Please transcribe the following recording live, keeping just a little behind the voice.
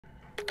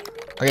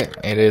Okay,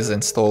 it is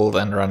installed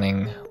and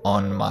running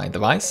on my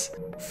device.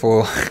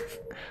 For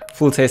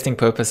full testing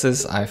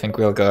purposes, I think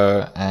we'll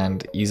go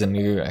and use a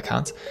new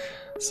account.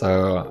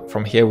 So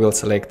from here we'll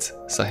select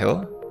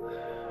Sahil.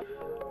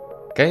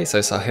 Okay, so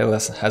Sahil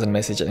hasn't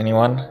messaged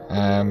anyone.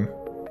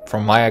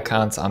 From my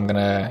account, I'm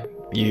gonna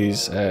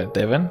use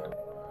Devin,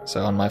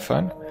 so on my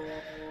phone.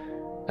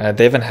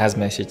 Devin has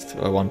messaged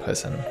one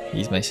person.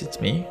 He's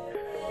messaged me.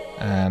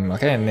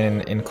 Okay, and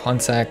then in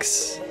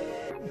contacts,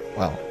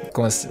 well, of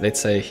course, let's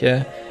say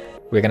here,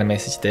 we're gonna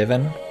message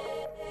Devin.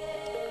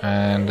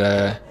 And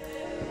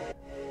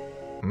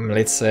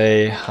let's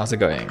say, how's it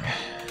going?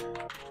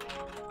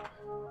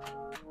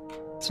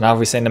 So now if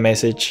we send a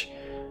message,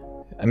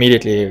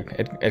 immediately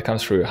it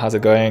comes through. How's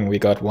it going? We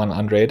got one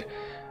unread.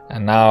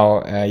 And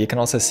now you can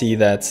also see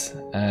that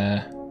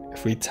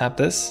if we tap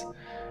this,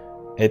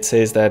 it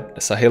says that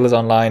Sahil is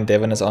online,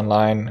 Devin is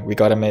online, we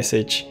got a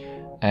message.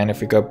 And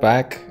if we go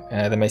back,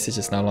 the message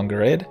is no longer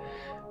read.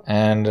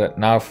 And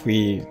now if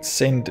we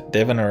send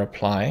Devin a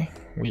reply,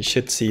 we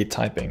should see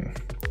typing.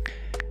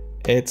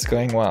 It's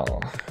going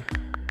well.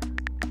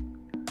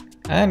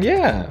 And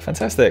yeah,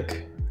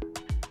 fantastic.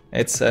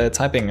 It's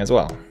typing as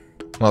well.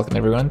 Welcome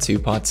everyone to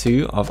part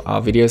 2 of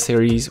our video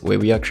series where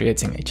we are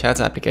creating a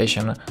chat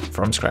application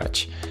from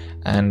scratch.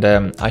 And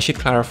I should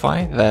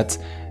clarify that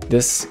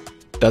this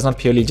does not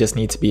purely just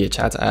need to be a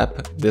chat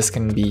app. This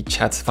can be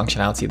chat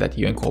functionality that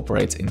you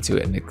incorporate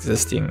into an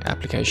existing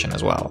application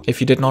as well.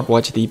 If you did not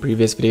watch the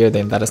previous video,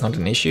 then that is not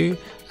an issue,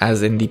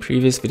 as in the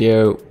previous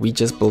video we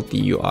just built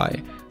the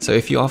UI. So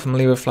if you are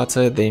familiar with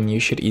Flutter, then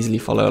you should easily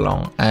follow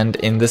along. And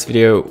in this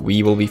video,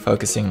 we will be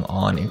focusing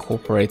on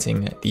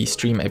incorporating the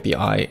Stream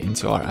API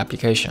into our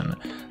application.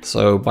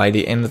 So by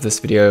the end of this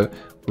video,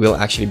 we'll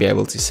actually be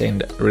able to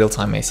send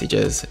real-time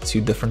messages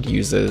to different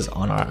users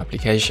on our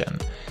application.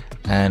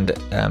 And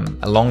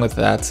along with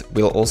that,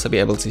 we'll also be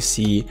able to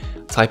see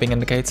typing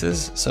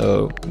indicators.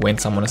 So when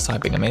someone is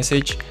typing a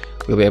message,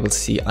 we'll be able to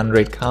see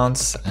unread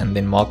counts and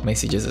then mark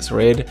messages as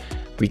read.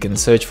 We can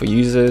search for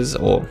users,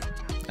 or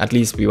at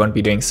least we won't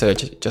be doing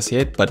search just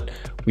yet, but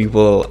we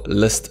will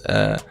list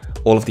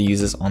all of the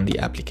users on the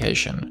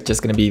application.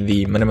 Just going to be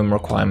the minimum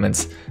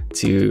requirements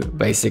to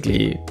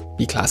basically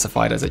be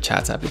classified as a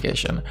chat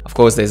application. Of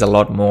course, there's a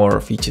lot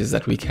more features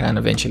that we can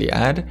eventually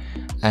add.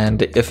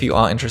 And if you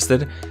are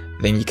interested,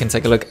 then you can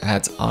take a look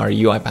at our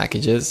UI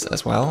packages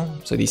as well.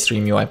 So these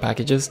Stream UI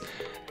packages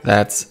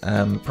that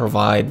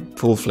provide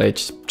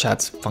full-fledged chat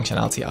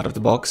functionality out of the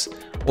box,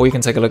 or you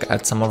can take a look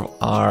at some of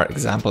our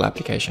example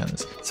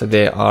applications. So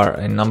there are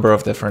a number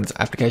of different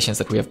applications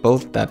that we have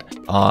built that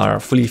are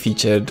fully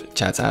featured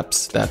chat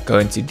apps that go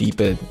into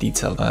deeper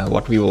detail,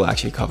 what we will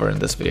actually cover in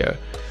this video.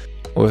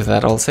 With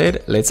that all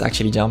said, let's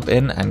actually jump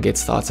in and get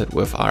started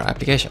with our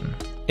application.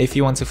 If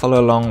you want to follow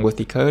along with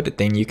the code,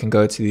 then you can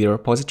go to the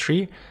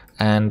repository,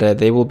 and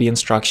there will be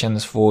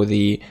instructions for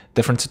the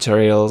different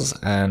tutorials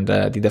and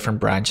the different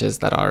branches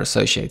that are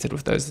associated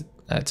with those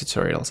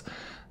tutorials.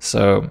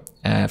 So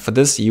for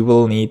this, you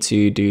will need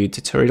to do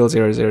tutorial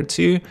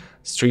 002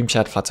 Stream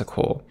Chat Flutter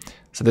Core.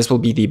 So this will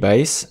be the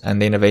base,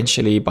 and then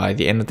eventually by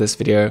the end of this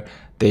video,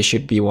 there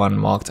should be one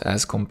marked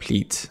as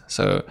complete.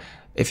 So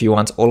if you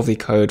want all of the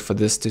code for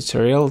this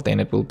tutorial, then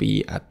it will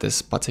be at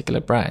this particular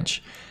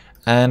branch.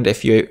 And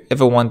if you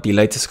ever want the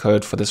latest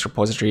code for this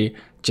repository,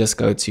 just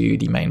go to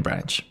the main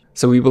branch.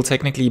 So we will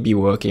technically be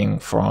working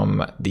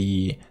from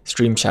the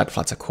Stream Chat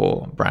Flutter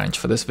Core branch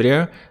for this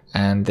video,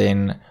 and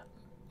then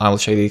I will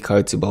show you the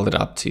code to build it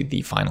up to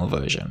the final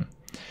version.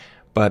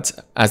 But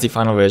as the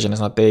final version is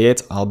not there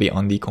yet, I'll be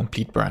on the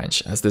complete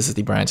branch, as this is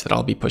the branch that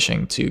I'll be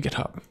pushing to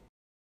GitHub.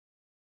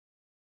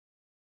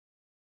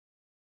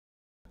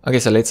 Okay,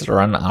 so let's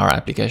run our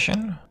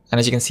application. And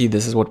as you can see,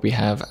 this is what we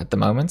have at the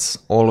moment.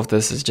 All of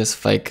this is just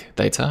fake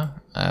data,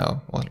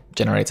 well,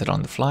 generated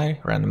on the fly,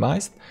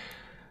 randomized.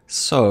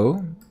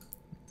 So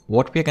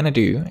what we're going to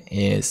do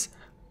is,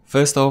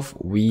 first off,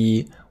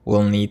 we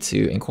will need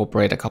to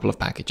incorporate a couple of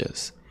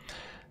packages.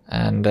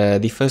 And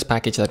the first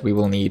package that we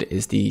will need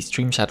is the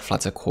Stream Chat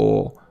Flutter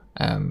Core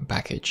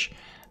package.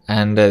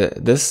 And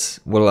this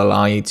will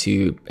allow you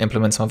to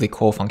implement some of the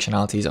core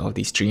functionalities of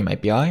the Stream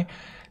API.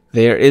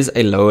 There is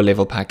a lower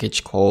level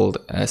package called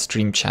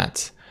Stream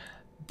Chat,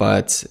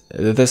 but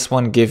this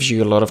one gives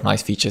you a lot of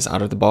nice features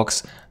out of the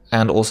box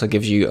and also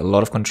gives you a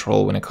lot of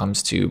control when it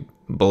comes to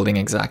building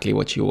exactly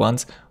what you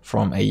want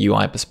from a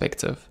UI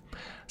perspective.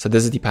 So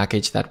this is the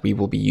package that we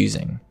will be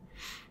using.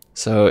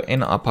 So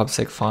in our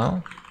pubsec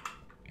file,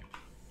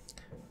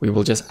 we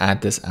will just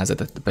add this as a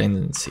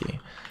dependency.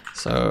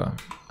 So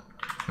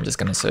I'm just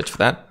going to search for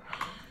that.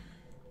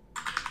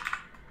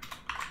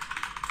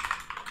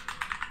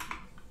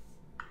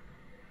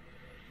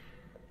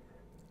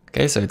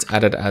 Okay, so it's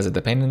added as a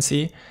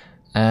dependency.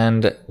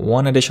 And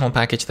one additional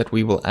package that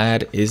we will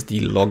add is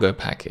the logger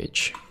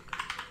package.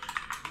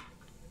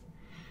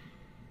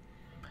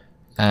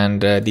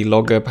 And the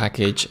logger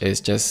package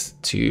is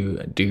just to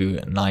do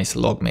nice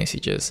log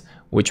messages,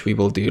 which we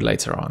will do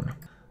later on.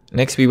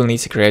 Next, we will need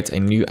to create a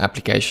new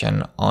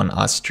application on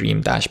our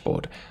Stream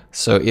dashboard.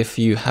 So if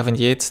you haven't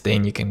yet,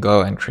 then you can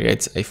go and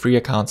create a free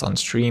account on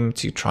Stream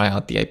to try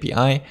out the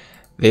API.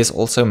 There's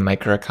also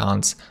maker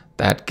accounts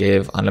that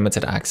give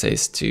unlimited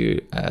access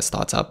to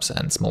startups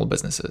and small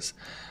businesses.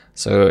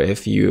 So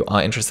if you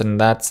are interested in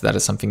that, that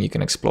is something you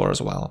can explore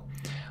as well.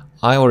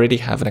 I already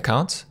have an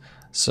account,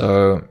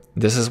 so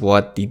this is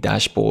what the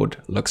dashboard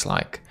looks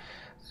like.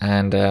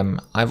 And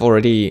I've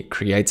already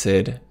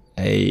created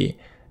a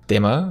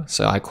demo,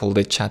 so I called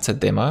it Chatter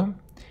Demo.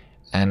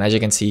 And as you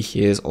can see,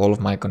 here's all of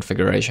my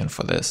configuration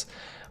for this.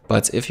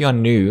 But if you are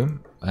new,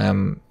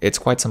 it's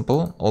quite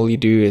simple. All you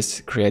do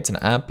is create an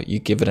app, you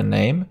give it a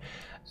name,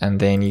 and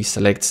then you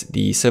select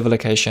the server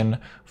location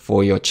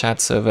for your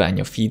chat server and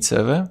your feed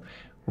server.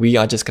 We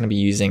are just going to be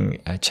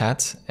using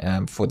chat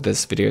for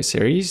this video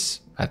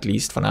series, at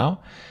least for now.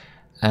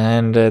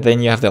 And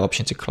then you have the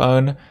option to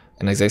clone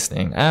an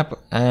existing app.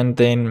 And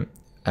then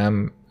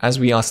as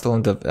we are still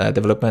in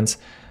development,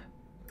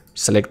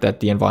 select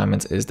that the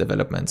environment is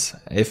development.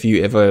 If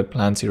you ever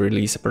plan to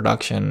release a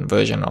production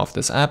version of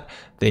this app,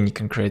 then you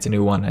can create a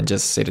new one and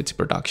just set it to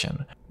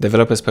production.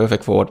 Developer is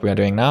perfect for what we are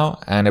doing now,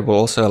 and it will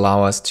also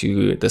allow us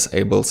to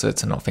disable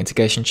certain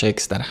authentication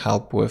checks that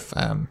help with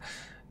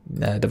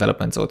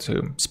development or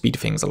to speed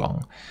things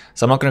along.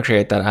 So I'm not going to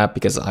create that app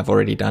because I've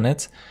already done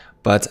it,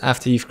 but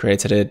after you've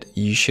created it,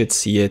 you should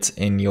see it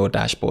in your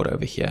dashboard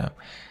over here.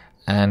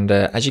 And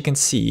as you can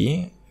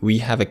see, we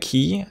have a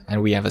key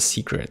and we have a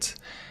secret.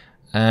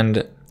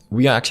 And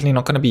we are actually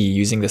not going to be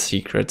using the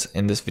secret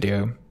in this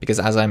video because,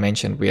 as I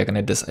mentioned, we are going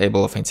to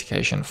disable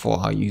authentication for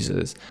our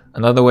users.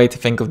 Another way to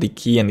think of the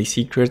key and the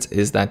secret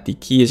is that the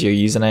key is your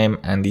username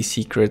and the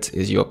secret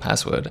is your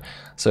password.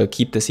 So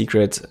keep the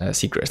secret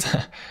secret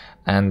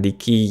and the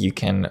key you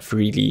can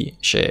freely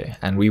share.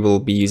 And we will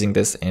be using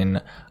this in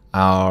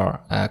our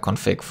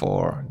config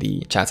for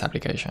the chat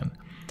application.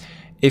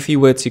 If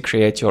you were to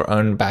create your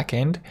own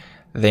backend,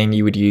 then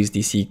you would use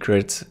the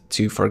secret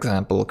to, for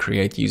example,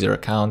 create user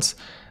accounts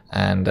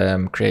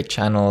and create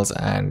channels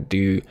and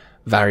do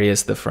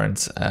various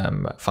different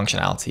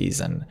functionalities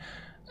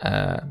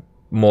and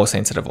more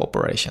sensitive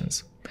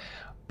operations.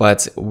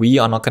 But we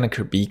are not going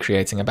to be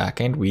creating a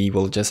backend. We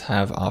will just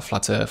have our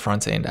Flutter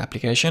front-end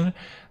application.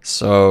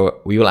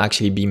 So we will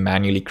actually be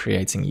manually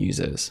creating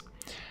users.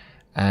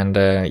 And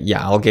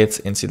yeah, I'll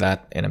get into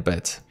that in a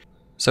bit.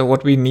 So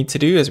what we need to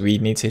do is we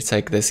need to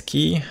take this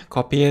key,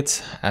 copy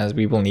it, as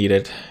we will need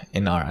it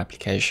in our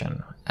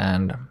application.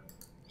 And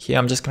here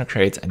I'm just going to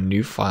create a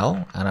new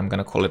file and I'm going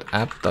to call it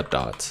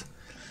app.dart.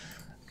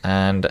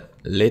 And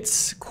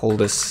let's call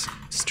this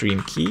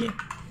stream key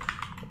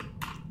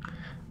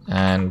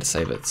and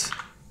save it,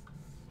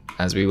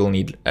 as we will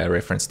need a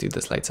reference to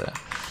this later.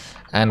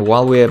 And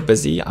while we're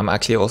busy, I'm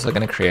actually also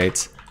going to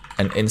create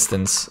an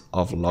instance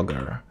of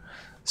logger.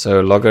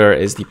 So logger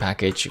is the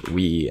package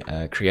we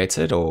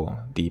created,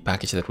 or the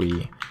package that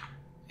we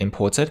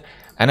imported.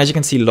 And as you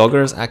can see,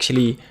 logger is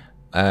actually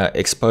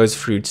exposed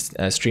through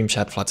Stream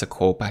Chat Flutter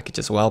core package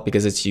as well,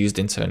 because it's used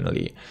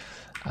internally.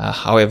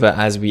 However,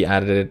 as we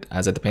added it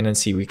as a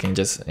dependency, we can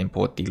just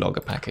import the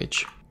logger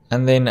package.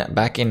 And then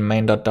back in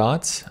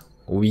main.dart,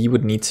 we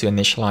would need to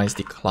initialize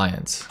the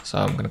client. So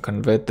I'm going to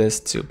convert this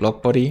to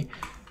block body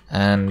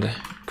and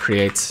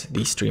create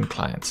the stream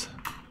client.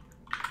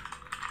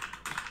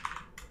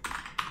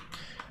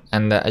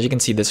 And as you can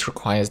see, this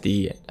requires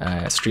the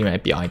Stream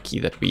API key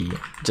that we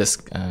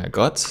just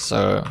got.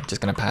 So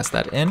just going to pass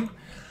that in.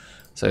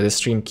 So the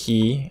stream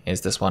key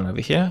is this one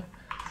over here.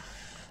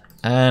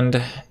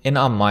 And in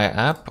our My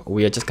App,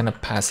 we are just going to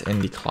pass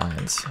in the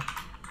client.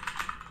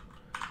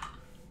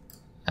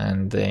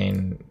 And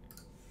then,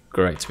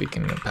 great, we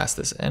can pass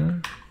this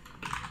in.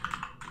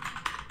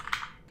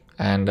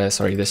 And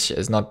sorry, this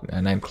is not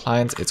a named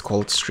client. It's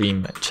called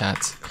Stream Chat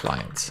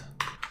Client.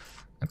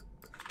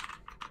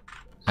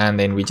 And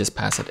then we just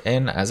pass it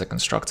in as a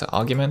constructor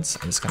argument,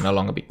 and this can no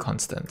longer be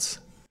constant.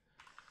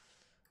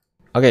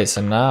 Okay,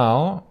 so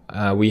now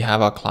we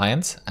have our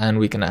client and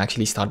we can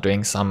actually start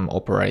doing some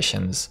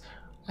operations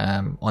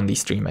on the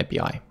Stream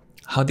API.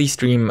 How these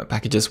Stream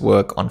packages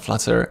work on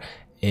Flutter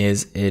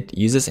is it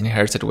uses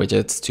inherited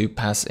widgets to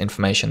pass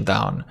information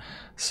down.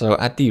 So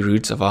at the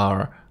roots of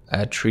our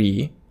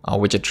tree, our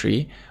widget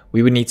tree,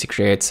 we would need to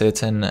create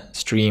certain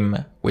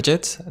stream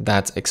widgets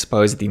that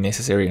expose the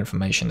necessary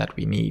information that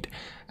we need.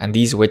 And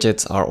these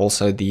widgets are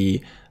also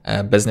the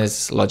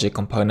business logic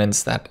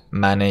components that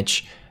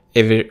manage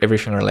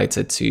everything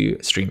related to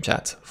Stream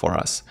Chat for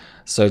us.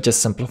 So it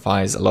just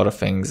simplifies a lot of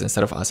things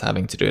instead of us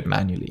having to do it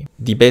manually.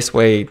 The best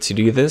way to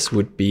do this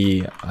would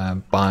be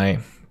by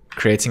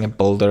creating a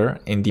builder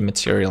in the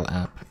material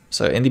app.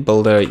 So in the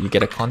builder, you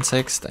get a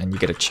context and you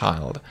get a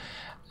child.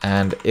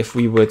 And if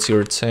we were to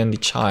return the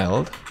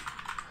child,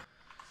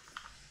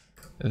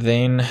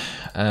 then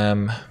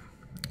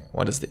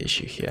what is the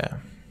issue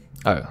here?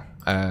 Oh,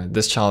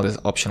 this child is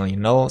optionally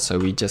null. So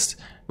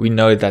we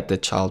know that the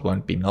child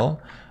won't be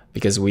null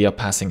because we are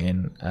passing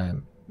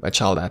in a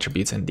child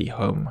attribute in the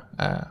home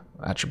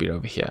attribute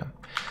over here.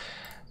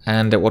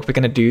 And what we're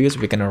going to do is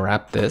we're going to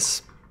wrap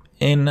this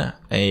in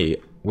a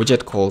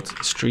widget called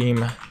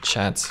Stream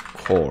Chat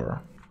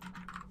Core.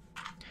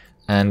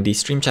 And the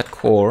Stream Chat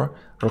Core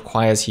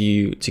requires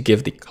you to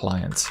give the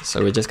client.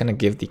 So we're just going to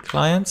give the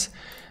client.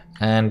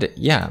 And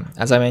yeah,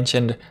 as I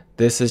mentioned,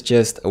 this is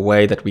just a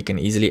way that we can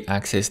easily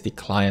access the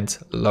client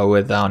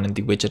lower down in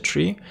the widget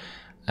tree.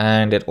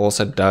 And it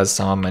also does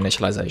some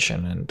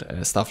initialization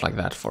and stuff like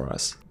that for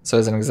us. So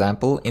as an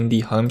example, in the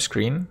home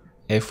screen,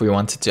 if we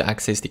wanted to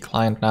access the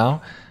client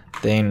now,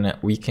 then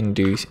we can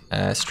do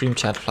Stream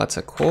Chat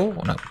Flutter Core,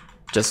 or no,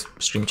 just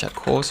Stream Chat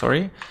Core,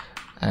 sorry.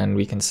 And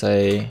we can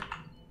say,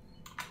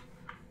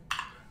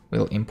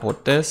 we'll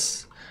import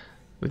this.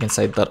 We can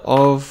say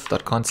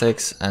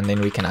 .of.context, and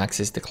then we can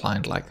access the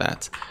client like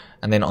that.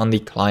 And then on the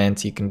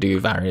client, you can do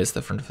various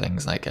different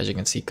things, like as you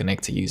can see,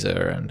 connect to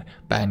user and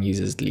ban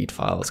users, delete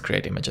files,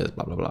 create images,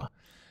 blah, blah, blah.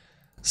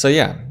 So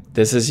yeah,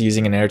 this is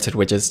using inherited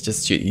widgets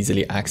just to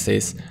easily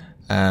access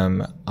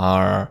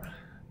our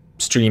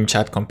stream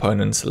chat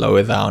components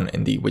lower down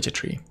in the widget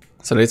tree.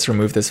 So let's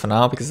remove this for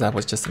now because that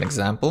was just an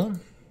example.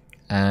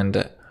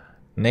 And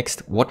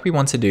next, what we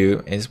want to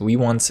do is we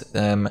want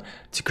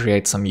to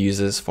create some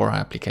users for our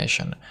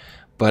application.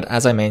 But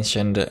as I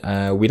mentioned,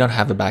 we don't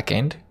have a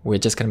backend. We're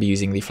just going to be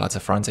using the Flutter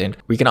frontend.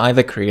 We can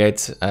either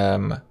create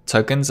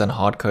tokens and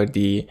hardcode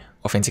the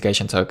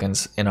authentication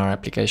tokens in our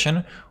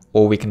application,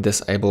 or we can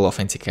disable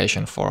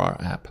authentication for our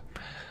app.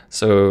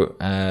 So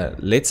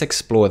let's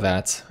explore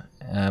that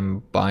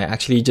by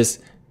actually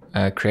just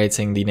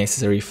creating the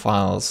necessary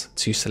files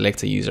to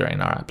select a user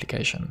in our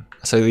application.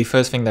 So the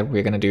first thing that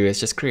we're going to do is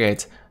just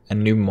create a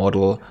new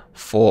model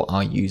for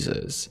our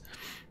users.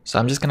 So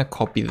I'm just going to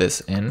copy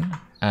this in,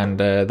 and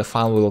the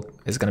file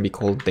is going to be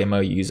called demo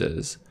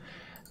users.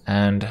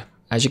 And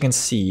as you can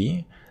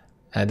see,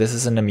 this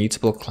is an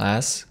immutable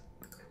class.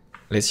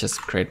 Let's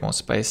just create more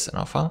space in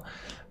our file.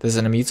 This is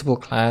an immutable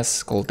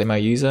class called demo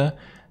user,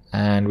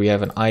 and we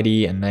have an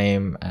ID, a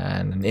name,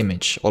 and an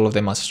image. All of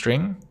them are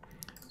string,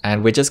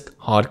 and we're just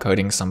hard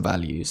coding some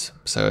values.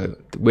 So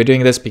we're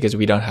doing this because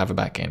we don't have a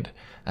backend,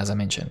 as I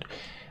mentioned.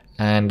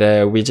 And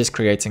we're just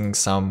creating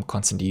some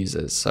constant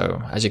users.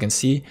 So as you can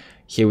see,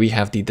 here we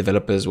have the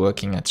developers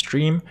working at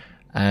Stream,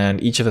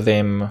 and each of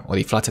them, or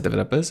the Flutter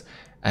developers,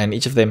 and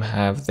each of them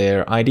have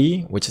their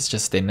ID, which is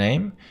just their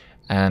name,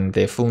 and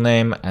their full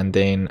name, and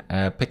then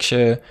a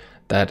picture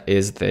that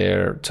is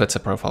their Twitter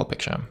profile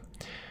picture.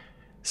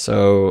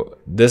 So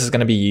this is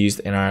going to be used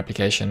in our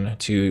application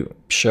to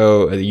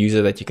show a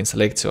user that you can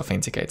select to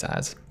authenticate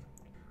as.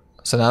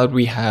 So now that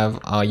we have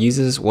our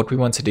users, what we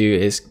want to do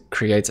is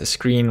create a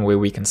screen where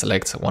we can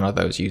select one of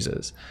those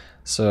users.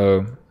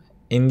 So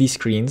in these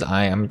screens,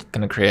 I am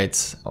going to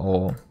create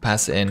or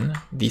pass in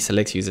the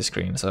select user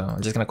screen. So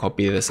I'm just going to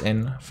copy this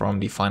in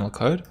from the final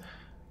code,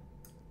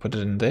 put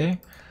it in there,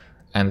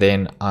 and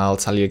then I'll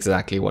tell you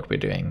exactly what we're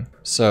doing.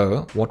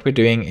 So what we're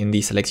doing in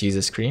the select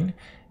user screen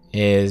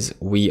is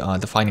we are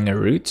defining a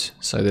route.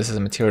 So this is a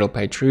material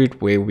page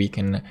route where we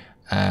can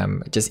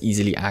just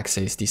easily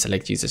access the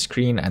select user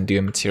screen and do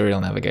a material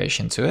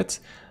navigation to it.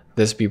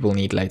 This we will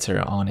need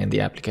later on in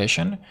the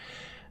application.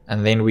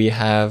 And then we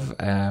have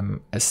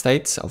a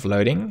state of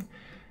loading,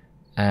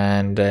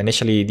 and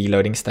initially the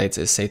loading state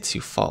is set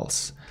to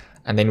false.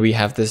 And then we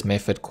have this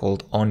method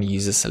called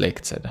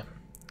onUserSelected,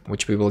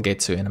 which we will get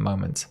to in a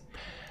moment.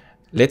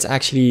 Let's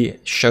actually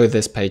show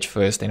this page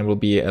first, and it will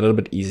be a little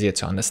bit easier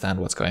to understand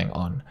what's going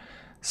on.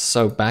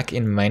 So back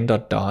in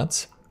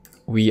main.dart,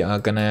 we are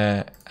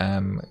gonna,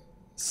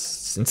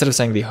 instead of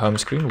saying the home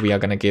screen, we are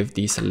gonna give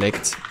the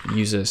select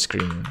user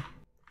screen.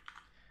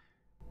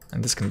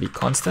 And this can be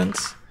constant.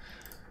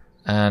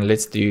 And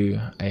let's do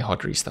a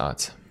hot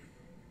restart.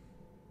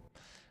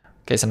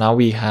 Okay, so now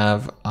we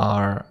have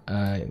our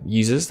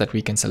users that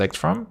we can select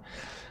from.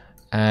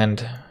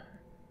 And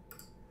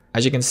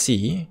as you can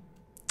see,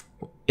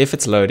 if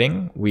it's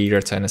loading, we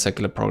return a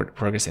circular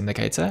progress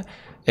indicator.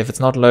 If it's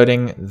not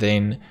loading,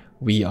 then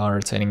we are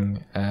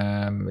returning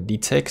the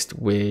text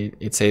where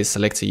it says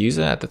select a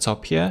user at the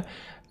top here.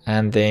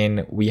 And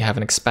then we have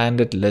an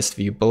expanded list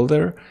view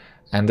builder.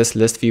 And this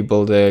list view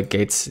builder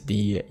gets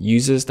the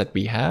users that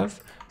we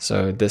have.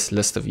 So this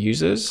list of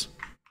users,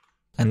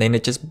 and then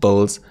it just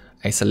builds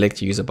a select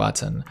user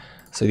button.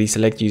 So the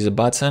select user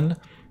button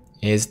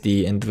is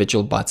the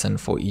individual button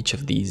for each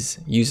of these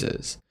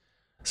users.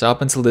 So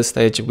up until this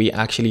stage, we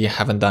actually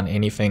haven't done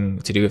anything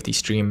to do with the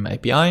Stream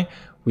API.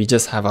 We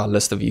just have our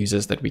list of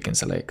users that we can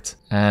select.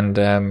 And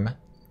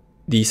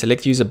the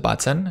select user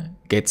button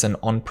gets an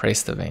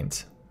onPressed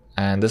event.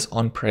 And this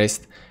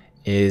onPressed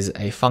is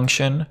a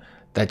function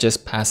that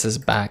just passes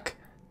back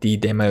the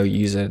demo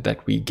user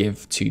that we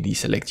give to the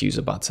select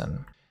user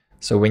button.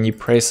 So when you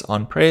press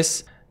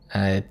onPress,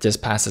 it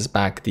just passes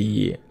back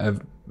the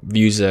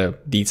user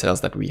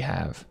details that we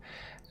have.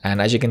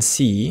 And as you can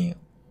see,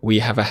 we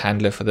have a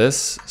handler for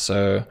this.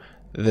 So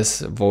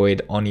this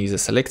void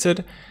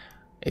onUserSelected,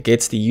 it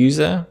gets the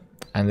user,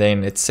 and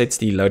then it sets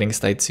the loading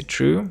state to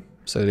true.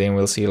 So then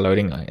we'll see a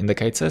loading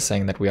indicator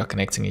saying that we are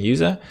connecting a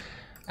user.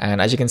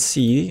 And as you can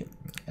see,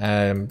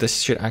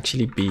 this should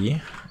actually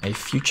be a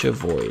future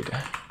void.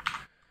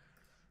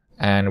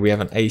 and we have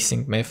an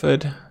async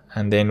method,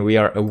 and then we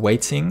are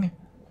awaiting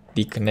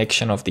the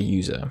connection of the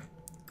user.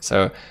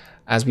 So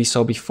as we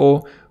saw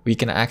before, we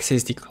can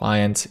access the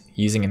client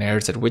using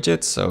inherited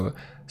widgets. So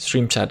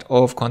stream chat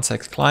of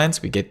contact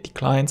clients, we get the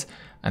client,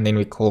 and then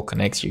we call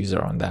connect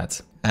user on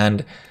that.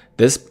 And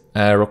this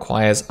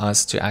requires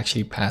us to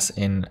actually pass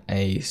in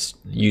a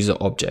user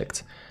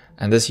object.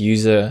 And this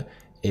user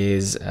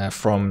is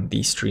from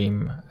the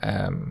stream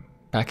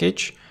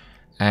package.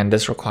 And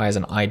this requires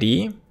an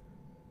ID.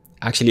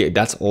 Actually,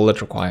 that's all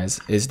it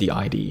requires is the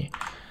ID.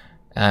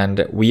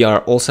 And we are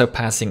also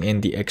passing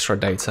in the extra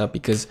data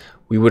because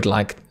we would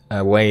like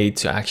a way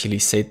to actually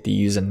set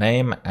the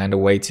username and a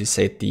way to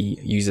set the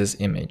user's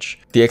image.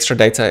 The extra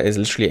data is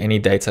literally any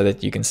data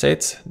that you can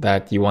set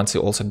that you want to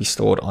also be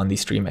stored on the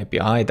Stream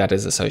API that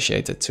is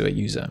associated to a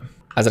user.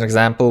 As an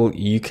example,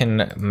 you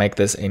can make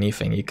this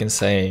anything. You can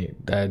say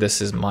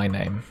this is my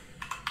name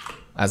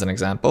as an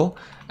example,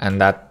 and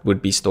that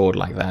would be stored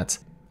like that.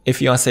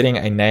 If you are setting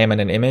a name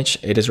and an image,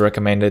 it is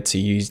recommended to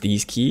use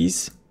these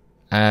keys.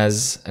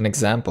 As an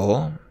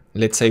example,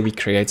 let's say we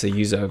create a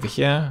user over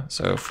here.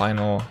 So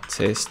final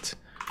test,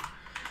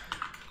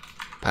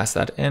 pass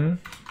that in.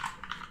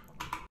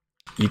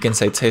 You can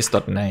say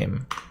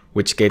test.name,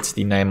 which gets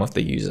the name of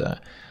the user.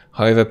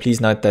 However, please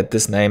note that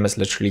this name is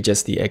literally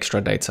just the extra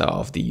data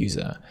of the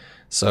user.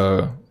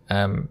 So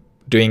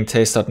doing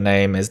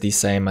test.name is the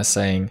same as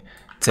saying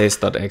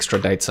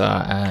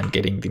test.extra-data and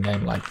getting the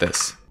name like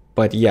this.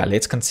 But yeah,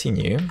 let's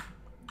continue.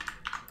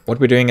 What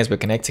we're doing is we're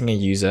connecting a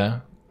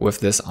user with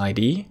this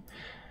ID,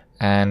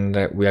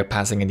 and we are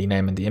passing in the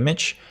name and the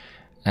image.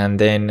 And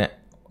then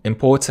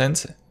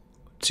important,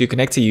 to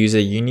connect a user,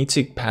 you need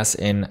to pass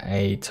in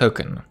a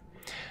token.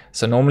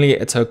 So normally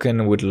a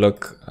token would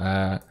look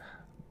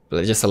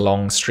just a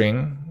long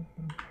string,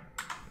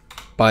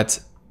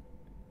 but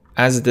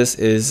as this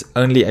is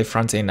only a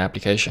front-end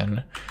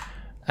application,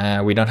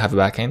 we don't have a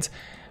backend,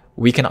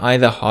 we can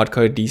either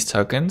hardcode these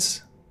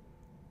tokens,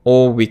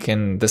 or we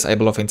can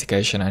disable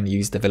authentication and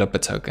use developer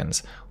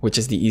tokens, which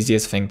is the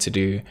easiest thing to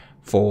do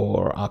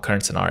for our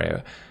current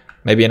scenario.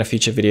 Maybe in a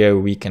future video,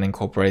 we can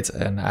incorporate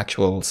an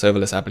actual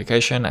serverless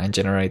application and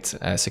generate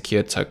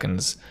secure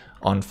tokens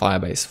on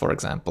Firebase, for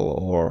example,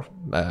 or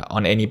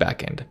on any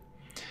backend.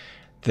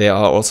 There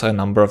are also a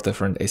number of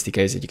different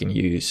SDKs that you can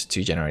use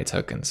to generate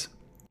tokens.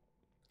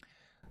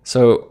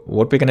 So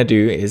what we're going to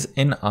do is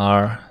in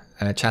our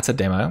chatter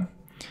demo,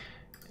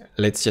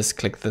 let's just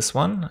click this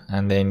one,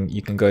 and then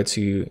you can go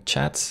to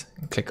chat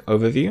and click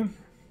overview.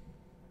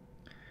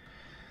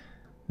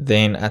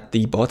 Then at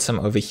the bottom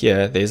over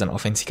here, there's an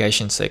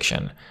authentication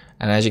section.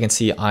 And as you can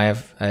see, I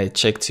have a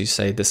check to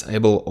say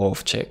disable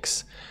auth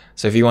checks.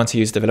 So if you want to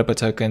use developer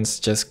tokens,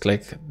 just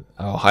click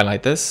or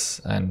highlight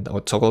this or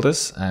toggle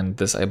this and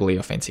disable the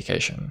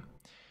authentication.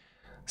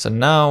 So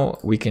now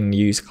we can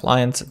use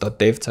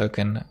client.dev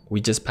token. We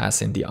just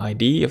pass in the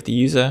ID of the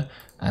user,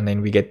 and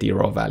then we get the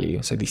raw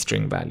value, so the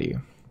string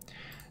value.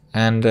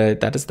 And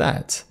that is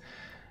that.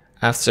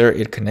 After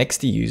it connects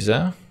the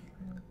user,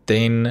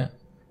 then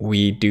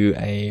we do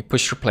a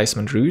push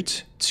replacement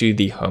route to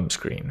the home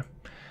screen.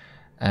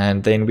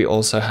 And then we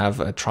also have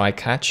a try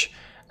catch.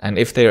 And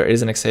if there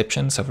is an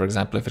exception, so for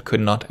example, if it could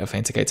not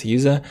authenticate a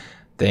user,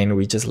 then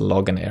we just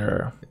log an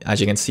error. As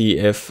you can see,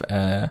 if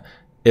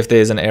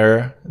there's an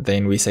error,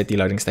 then we set the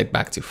loading state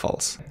back to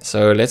false.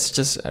 So let's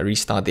just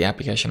restart the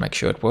application, make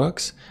sure it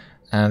works.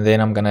 And then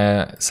I'm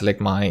gonna select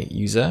my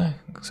user.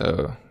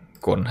 So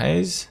Gordon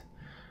Hayes.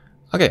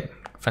 Okay,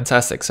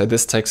 fantastic. So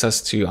this takes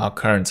us to our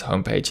current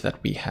homepage that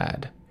we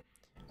had.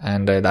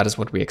 And that is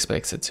what we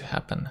expected to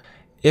happen.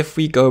 If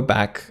we go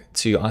back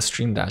to our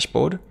stream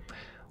dashboard,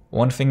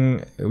 one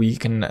thing we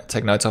can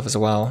take note of as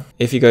well,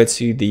 if you go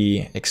to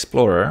the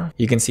Explorer,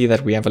 you can see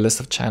that we have a list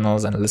of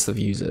channels and a list of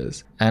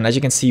users. And as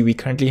you can see, we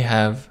currently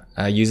have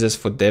users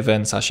for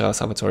Devon, Sasha,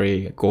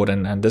 Salvatore,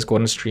 Gordon, and this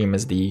Gordon stream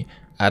is the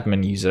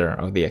admin user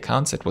of the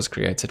account. It was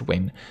created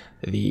when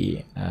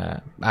the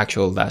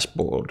actual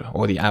dashboard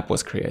or the app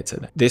was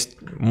created. There's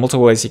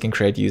multiple ways you can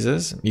create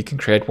users. You can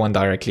create one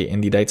directly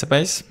in the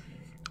database,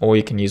 or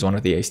you can use one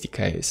of the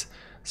SDKs.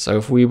 So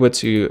if we were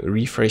to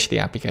refresh the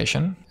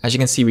application, as you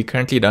can see, we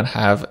currently don't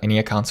have any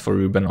accounts for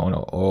Ruben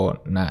or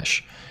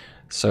Nash.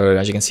 So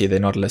as you can see, they're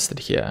not listed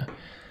here.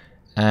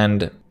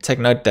 And take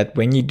note that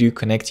when you do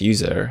connect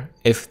user,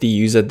 if the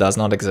user does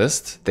not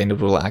exist, then it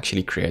will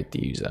actually create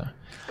the user.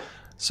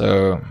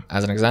 So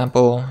as an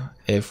example,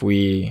 if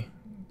we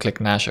click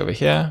Nash over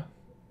here,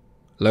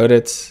 load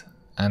it,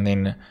 and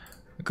then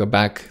go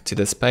back to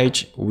this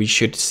page, we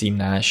should see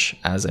Nash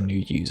as a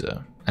new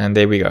user. And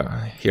there we go.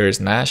 Here is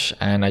Nash,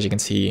 and as you can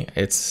see,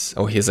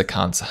 his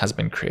account has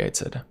been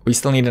created. We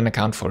still need an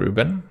account for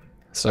Ruben.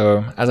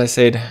 So as I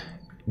said,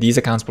 these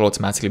accounts will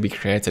automatically be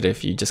created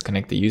if you just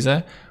connect the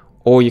user,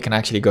 or you can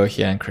actually go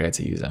here and create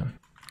a user.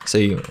 So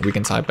we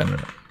can type in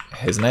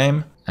his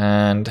name,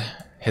 and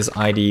his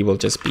ID will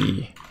just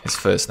be his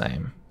first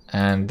name,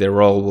 and the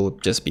role will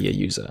just be a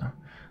user.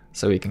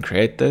 So we can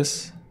create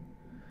this.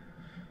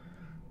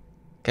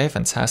 Okay,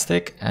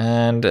 fantastic.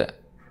 And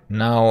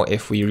now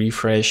if we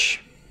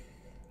refresh,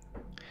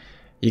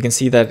 you can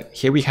see that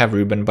here we have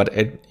Ruben, but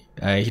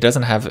he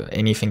doesn't have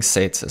anything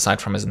set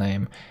aside from his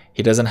name.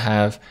 He doesn't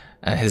have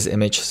his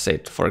image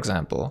set, for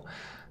example.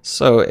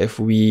 So if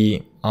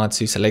we are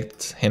to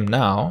select him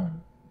now,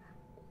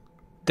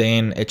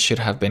 then it should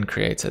have been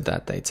created,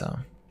 that data.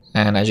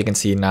 And as you can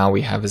see, now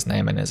we have his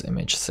name and his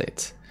image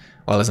set.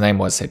 Well, his name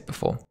was set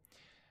before.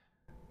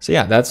 So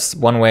yeah, that's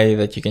one way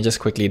that you can just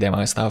quickly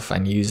demo stuff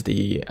and use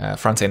the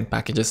front-end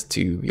packages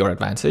to your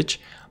advantage.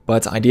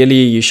 But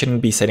ideally, you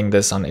shouldn't be setting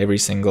this on every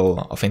single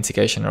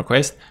authentication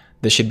request.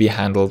 This should be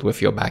handled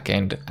with your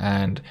backend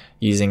and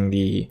using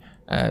the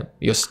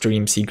your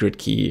stream secret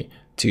key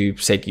to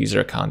set user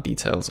account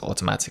details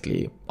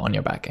automatically on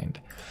your backend.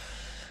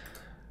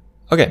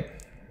 Okay,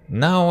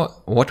 now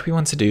what we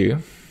want to do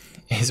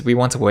is we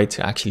want a way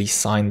to actually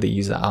sign the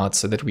user out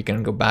so that we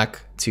can go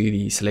back to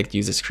the select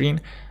user screen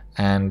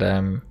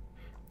and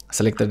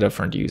select a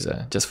different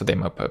user just for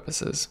demo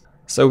purposes.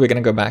 So we're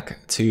going to go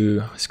back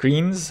to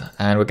screens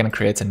and we're going to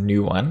create a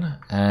new one.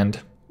 And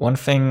one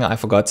thing I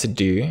forgot to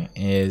do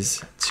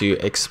is to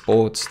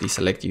export the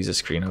select user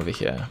screen over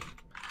here.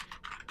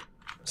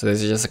 So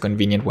this is just a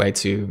convenient way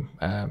to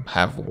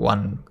have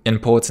one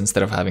import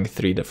instead of having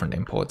 3 different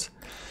imports.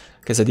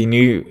 Okay, so the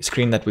new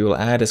screen that we will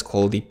add is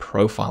called the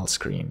profile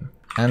screen.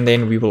 And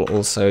then we will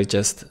also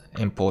just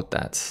import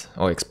that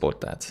or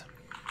export that.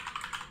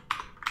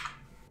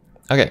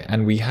 Okay,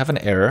 and we have an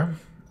error.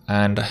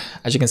 And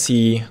as you can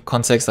see,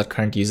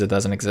 context.current user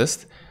doesn't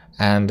exist.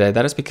 And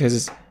that is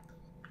because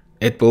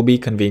it will be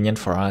convenient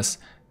for us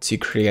to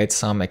create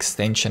some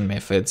extension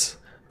methods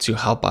to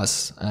help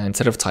us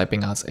instead of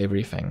typing out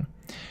everything.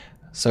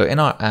 So in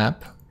our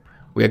app,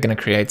 we are going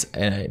to create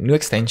a new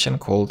extension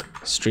called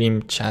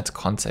stream chat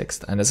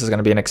context. And this is going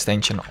to be an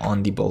extension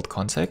on the build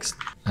context,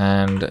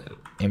 and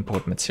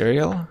import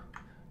material.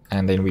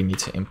 And then we need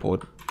to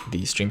import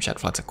the stream chat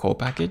Flutter core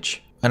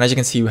package. And as you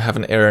can see, we have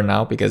an error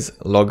now because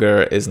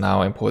logger is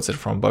now imported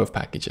from both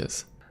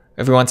packages.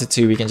 If we wanted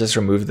to, we can just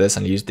remove this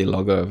and use the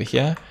logger over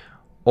here.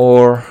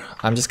 Or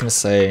I'm just going to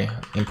say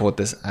import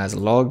this as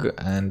log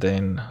and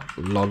then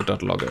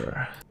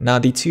log.logger. Now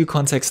the two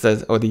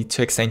the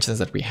two extensions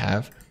that we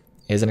have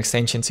is an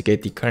extension to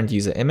get the current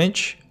user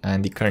image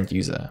and the current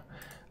user.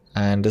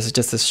 And this is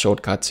just a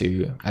shortcut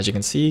to, as you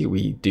can see,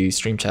 we do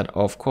stream chat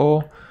of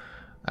core,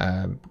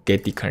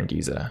 get the current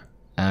user.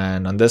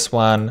 And on this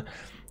one,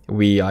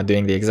 we are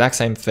doing the exact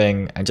same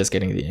thing and just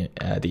getting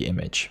the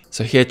image.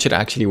 So here it should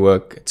actually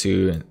work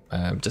to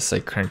just say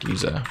current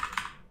user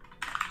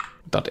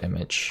dot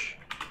image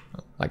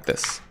like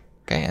this.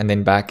 Okay, and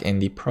then back in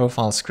the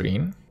profile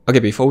screen. Okay,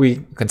 before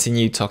we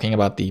continue talking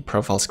about the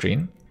profile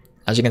screen,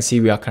 as you can see,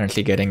 we are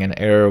currently getting an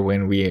error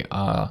when we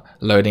are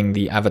loading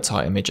the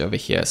avatar image over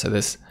here. So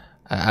this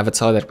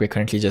avatar that we're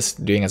currently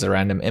just doing as a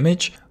random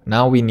image,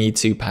 now we need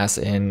to pass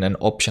in an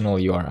optional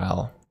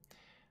URL.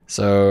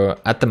 So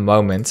at the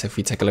moment, if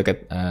we take a look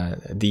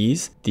at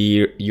these,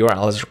 the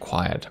URL is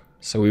required.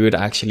 So we would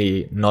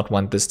actually not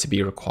want this to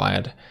be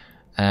required.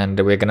 And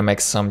we're going to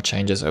make some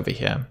changes over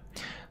here.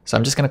 So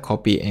I'm just going to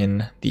copy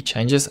in the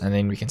changes and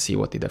then we can see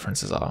what the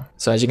differences are.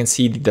 So as you can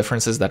see, the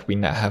differences that we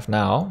have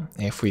now,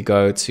 if we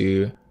go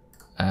to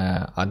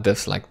our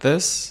diffs like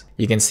this,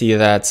 you can see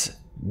that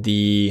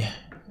the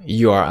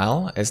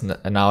URL is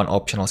now an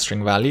optional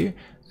string value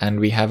and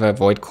we have a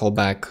void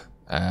callback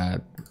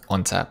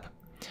on tap.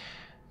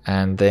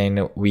 And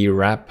then we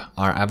wrap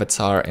our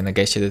avatar in a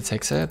getter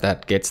detector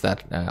that gets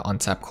that on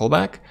tap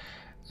callback.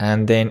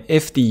 And then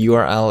if the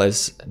URL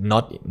is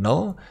not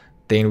null,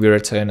 then we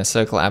return a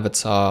circle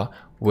avatar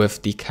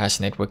with the cache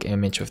network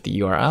image with the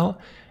URL.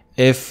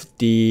 If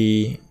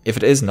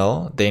it is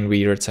null, then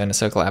we return a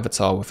circle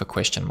avatar with a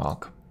question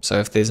mark. So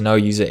if there's no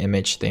user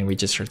image, then we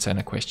just return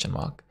a question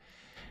mark.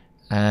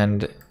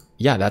 And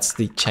yeah, that's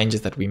the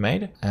changes that we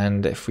made.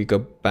 And if we go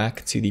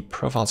back to the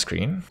profile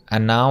screen,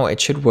 and now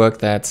it should work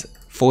that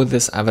for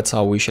this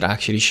avatar, we should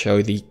actually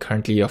show the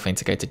currently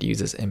authenticated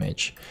user's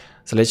image.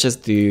 So let's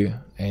just do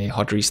a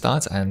hot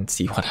restart and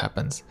see what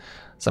happens.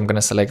 So I'm going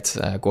to select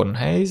Gordon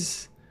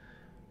Hayes.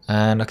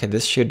 And okay,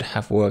 this should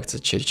have worked.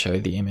 It should show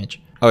the image.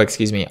 Oh,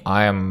 excuse me.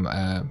 I'm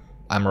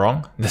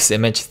wrong. This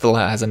image still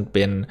hasn't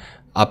been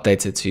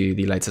updated to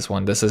the latest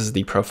one. This is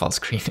the profile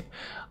screen.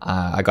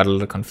 I got a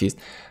little confused.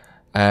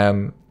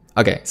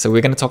 Okay, so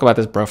we're going to talk about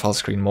this profile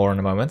screen more in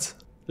a moment.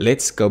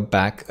 Let's go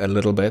back a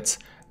little bit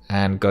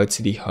and go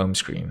to the home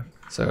screen.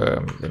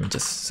 So let me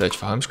just search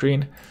for home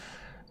screen.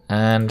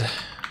 And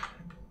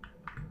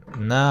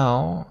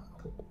now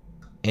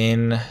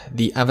in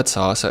the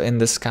avatar, so in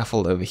this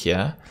scaffold over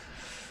here,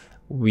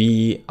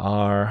 we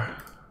are,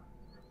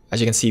 as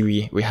you can see,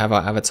 we have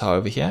our avatar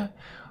over here.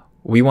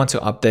 We want to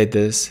update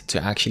this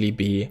to actually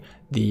be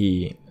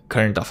the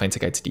current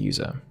authenticated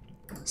user.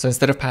 So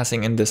instead of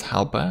passing in this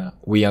helper,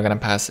 we are going to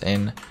pass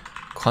in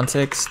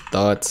context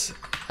dot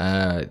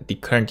the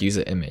current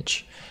user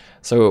image.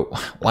 So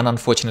one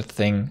unfortunate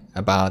thing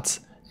about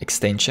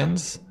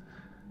extensions,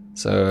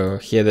 so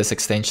here this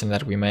extension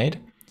that we made,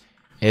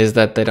 is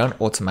that they don't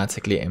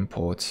automatically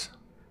import.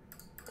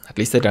 At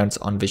least they don't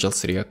on Visual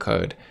Studio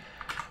Code.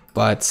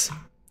 But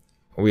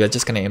we are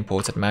just going to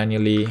import it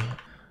manually.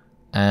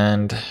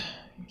 And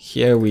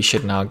here we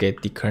should now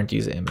get the current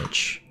user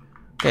image.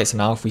 Okay, so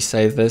now if we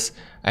save this,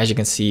 as you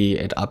can see,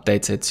 it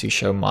updates it to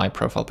show my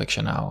profile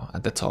picture now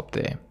at the top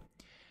there.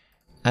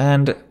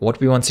 And what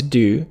we want to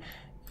do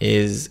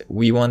is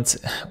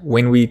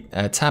when we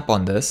tap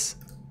on this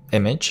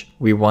image,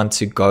 we want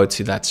to go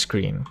to that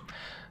screen.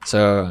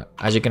 So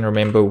as you can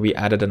remember, we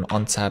added an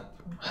on-tap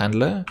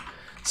handler.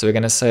 So we're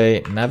going to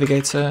say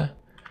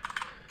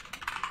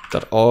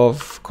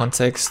navigator.of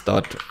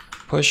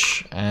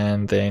context.push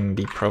and then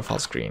the profile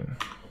screen.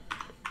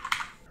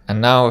 And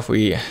now if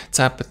we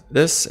tap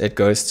this, it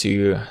goes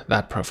to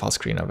that profile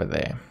screen over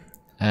there.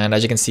 And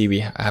as you can see, we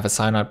have a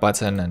sign out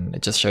button and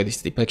it just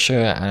shows the picture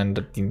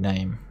and the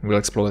name. We'll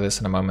explore this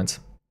in a moment.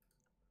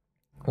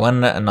 One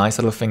nice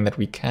little thing that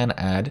we can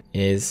add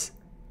is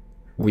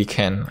we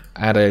can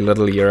add a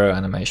little euro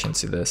animation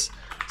to this.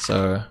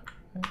 So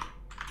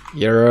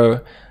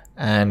euro,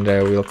 and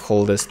we'll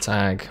call this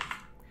tag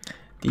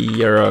the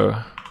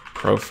euro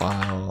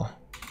profile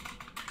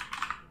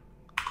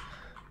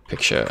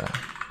picture.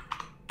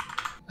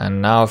 And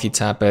now if you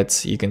tap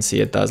it, you can see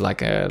it does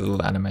like a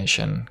little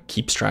animation,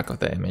 keeps track of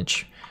the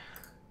image.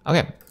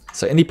 Okay,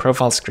 so in the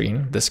profile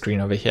screen, the screen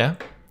over here,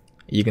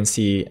 you can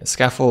see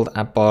scaffold,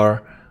 app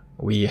bar,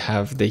 we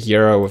have the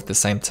hero with the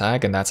same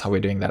tag, and that's how we're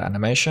doing that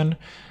animation.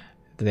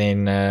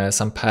 Then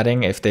some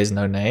padding if there's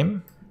no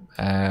name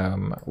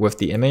with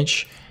the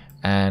image,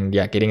 and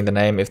yeah, getting the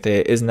name. If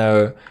there is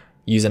no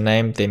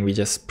username, then we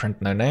just print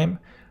no name.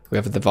 We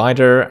have a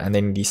divider and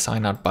then the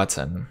sign out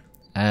button.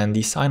 And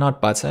the sign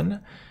out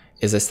button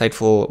is a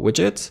stateful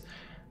widget,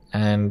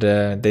 and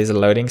there's a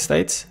loading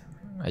state,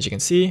 as you can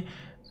see.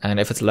 And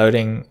if it's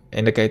loading,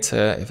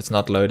 indicator. If it's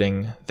not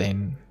loading,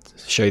 then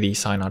show the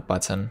sign out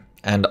button.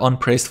 And on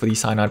press for the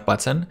sign out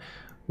button,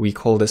 we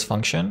call this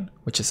function,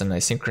 which is an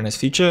asynchronous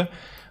feature.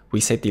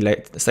 We set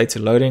the state to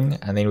loading,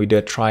 and then we do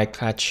a try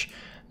catch,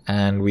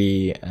 and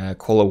we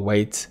call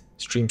await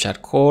stream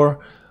chat core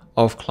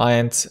of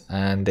client,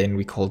 and then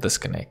we call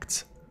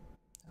disconnect.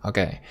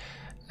 Okay,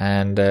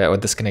 and or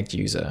disconnect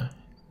user.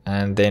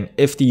 And then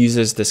if the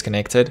user is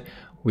disconnected,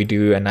 we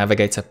do a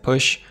navigator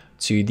push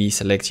to the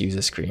select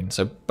user screen.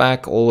 So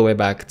back all the way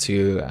back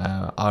to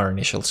our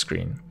initial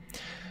screen.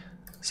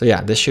 So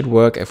yeah, this should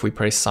work. If we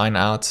press sign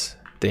out,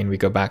 then we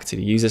go back to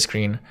the user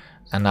screen,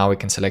 and now we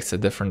can select a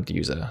different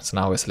user. So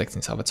now we're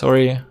selecting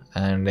Salvatore,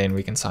 and then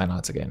we can sign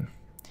out again.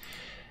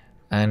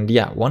 And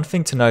yeah, one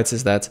thing to note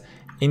is that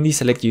in the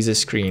select user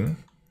screen,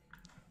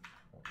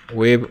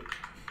 where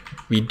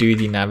we do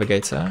the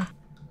navigator,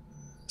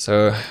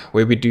 so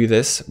where we do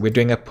this, we're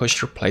doing a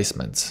push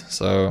replacement.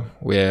 So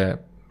we're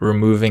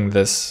removing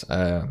this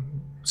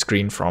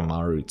screen from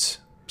our root.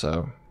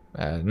 So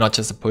not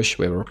just a push,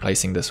 we're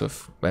replacing this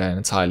with an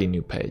entirely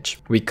new page.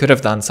 We could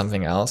have done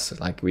something else,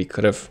 like we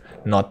could have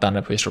not done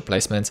a push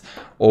replacement,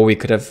 or we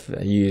could have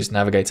used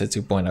Navigator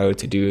 2.0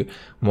 to do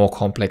more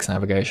complex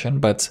navigation.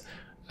 But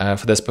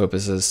for this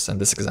purposes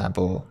and this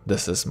example,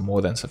 this is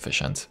more than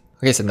sufficient.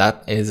 Okay, so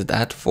that is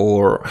that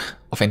for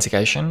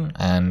authentication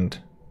and,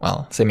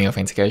 well,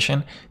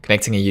 semi-authentication,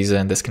 connecting a user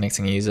and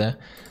disconnecting a user.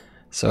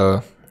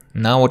 So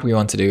now what we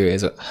want to do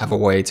is have a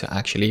way to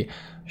actually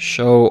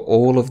show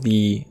all of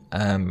the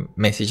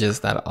messages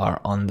that are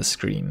on the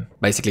screen.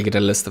 Basically get a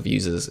list of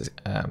users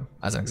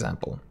as an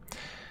example.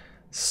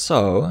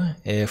 So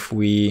if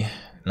we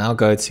now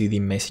go to the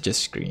messages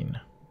screen,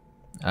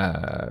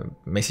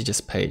 messages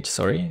page,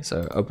 sorry.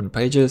 So open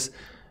pages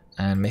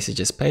and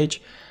messages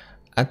page.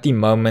 At the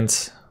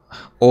moment,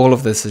 all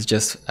of this is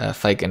just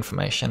fake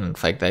information and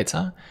fake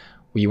data.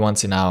 We want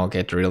to now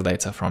get real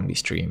data from the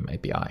Stream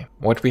API.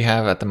 What we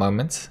have at the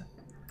moment,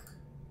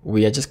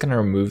 we are just going to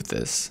remove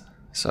this.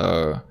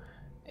 So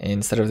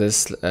instead of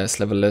this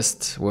sliver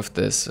list with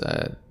this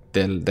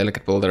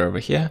delegate builder over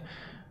here,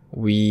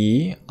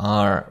 we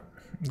are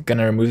going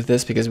to remove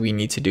this because we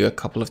need to do a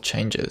couple of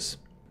changes.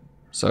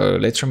 So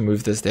let's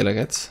remove this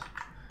delegate.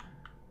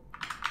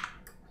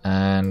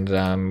 And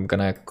I'm going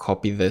to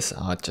copy this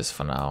out just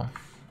for now.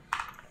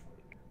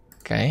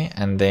 Okay,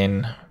 and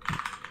then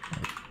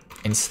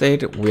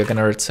instead we're going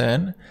to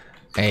return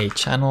a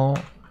channel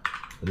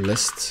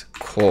list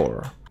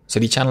core. So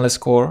the channel list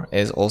core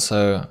is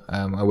also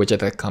a widget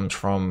that comes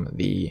from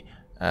the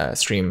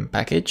Stream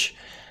package.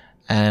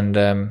 And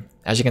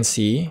as you can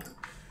see,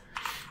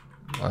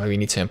 well, we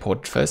need to import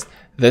it first.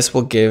 This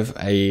will give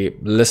a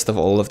list of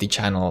all of the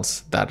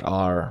channels that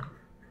are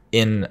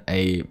in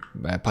a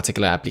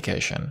particular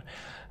application.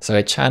 So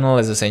a channel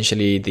is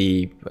essentially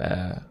the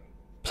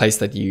place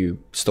that you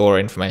store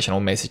information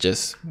or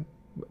messages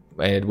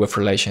with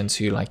relation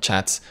to like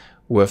chats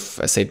with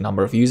a set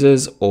number of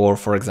users, or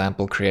for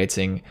example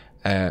creating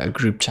a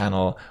group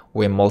channel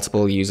where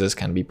multiple users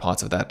can be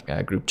part of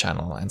that group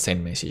channel and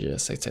send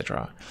messages,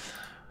 etc.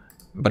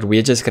 But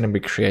we're just going to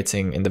be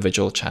creating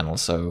individual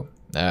channels, so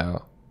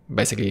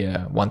basically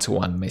a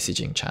one-to-one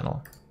messaging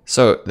channel.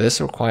 So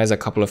this requires a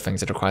couple of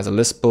things. It requires a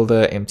list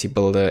builder, empty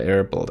builder,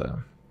 error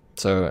builder.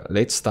 So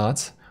let's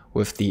start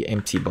with the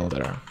empty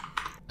builder.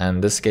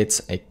 And this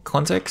gets a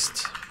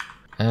context,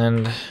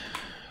 And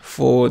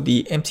for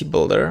the empty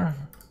builder,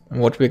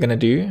 what we're going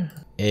to do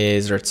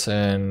is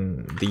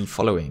return the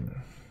following.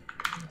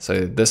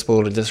 So this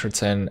will just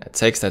return a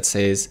text that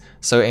says,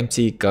 "So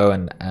empty, go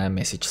and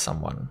message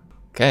someone."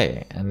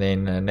 Okay, and then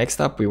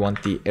next up we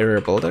want the error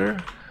builder,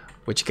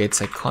 which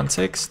gets a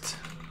context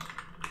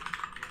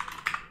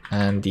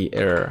and the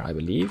error, I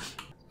believe.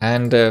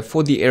 And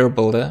for the error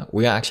builder,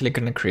 we are actually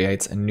going to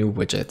create a new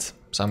widget.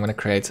 So I'm going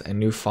to create a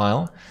new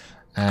file,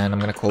 and I'm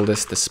going to call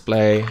this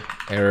display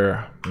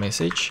error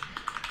message,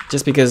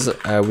 just because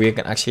we're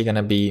actually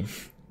going to be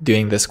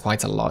doing this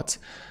quite a lot.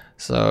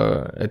 So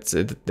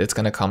it's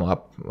going to come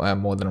up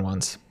more than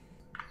once.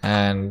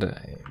 And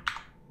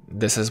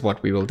this is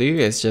what we will do,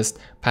 is just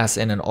pass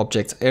in an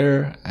object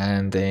error,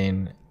 and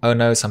then, "Oh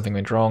no, something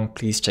went wrong,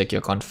 please check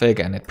your config,"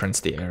 and it prints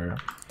the error.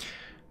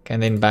 Okay,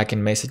 and then back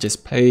in messages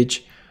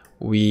page,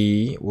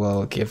 we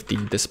will give the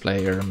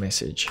display error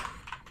message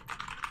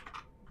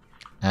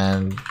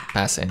and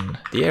pass in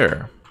the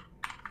error.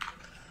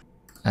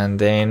 And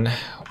then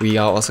we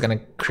are also going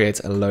to create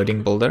a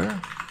loading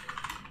builder,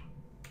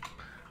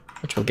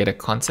 which will get a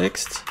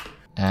context,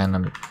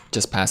 and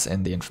just pass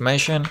in the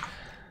information.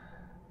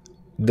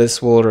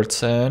 This will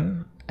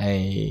return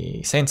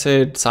a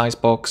centered size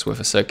box with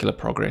a circular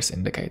progress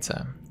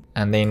indicator.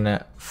 And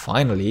then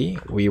finally,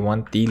 we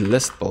want the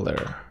list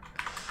builder.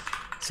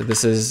 So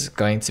this is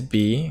going to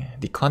be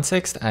the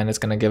context, and it's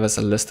going to give us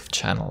a list of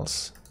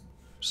channels.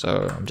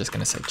 So I'm just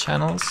going to say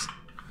channels.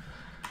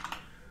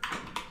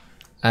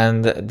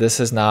 And this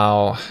is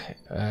now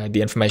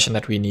the information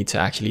that we need to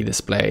actually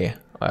display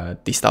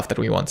the stuff that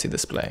we want to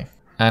display.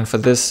 And for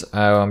this,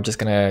 I'm just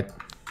going to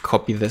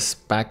copy this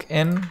back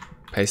in,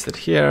 paste it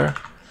here.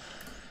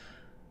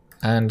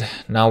 And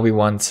now we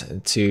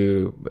want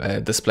to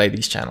display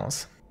these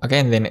channels. Okay,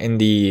 and then in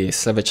the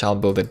server child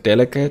builder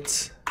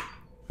delegate,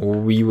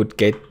 we would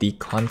get the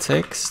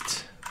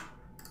context.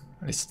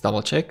 Let's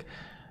double check.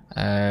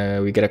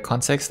 We get a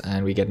context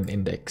and we get an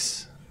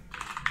index.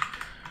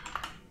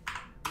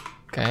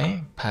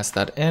 Okay, pass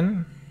that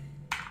in.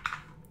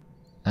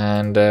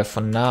 And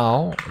for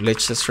now,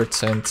 let's just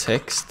return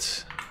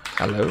text,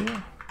 hello,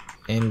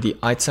 in the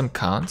item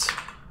count,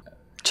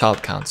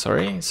 child count,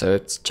 sorry. So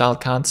it's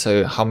child count,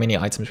 so how many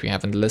items we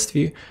have in the list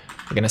view.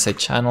 We're going to say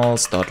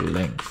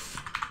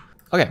channels.length.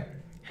 Okay,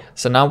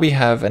 so now we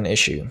have an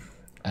issue.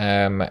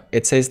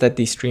 It says that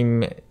the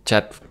stream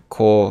chat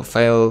core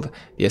failed.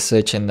 The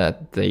assertion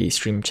that the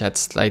stream chat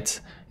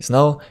slate is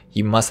null.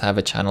 You must have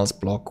a channels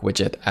block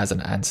widget as an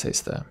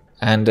ancestor.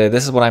 And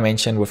this is what I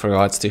mentioned with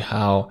regards to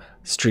how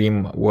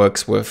Stream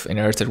works with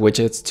inherited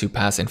widgets to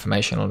pass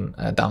information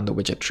down the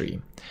widget tree.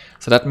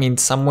 So that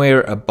means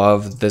somewhere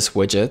above this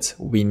widget,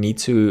 we need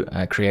to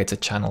create a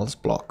channels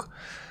block.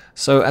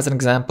 So as an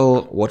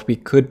example, what we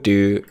could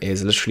do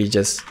is literally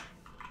just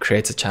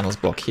create a channels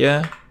block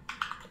here,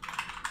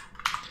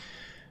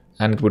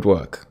 and it would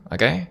work,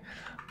 okay?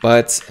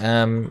 But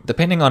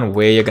depending on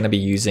where you're going to be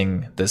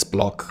using this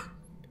block,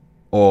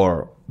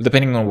 or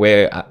depending on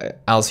where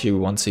else you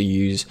want to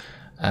use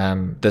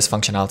this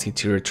functionality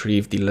to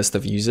retrieve the list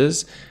of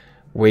users,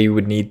 where you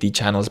would need the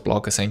channels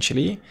block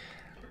essentially,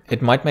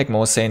 it might make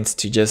more sense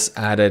to just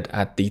add it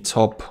at the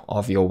top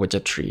of your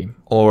widget tree,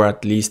 or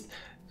at least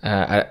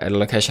at a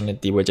location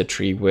at the widget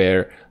tree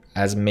where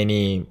as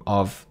many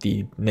of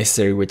the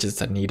necessary widgets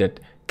that need it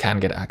can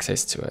get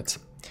access to it.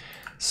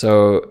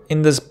 So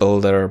in this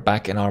builder,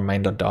 back in our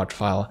main.dart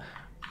file,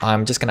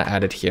 I'm just going to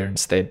add it here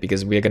instead,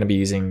 because we're going to be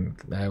using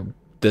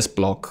this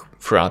block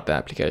throughout the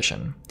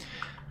application.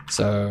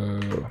 So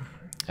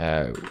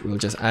we'll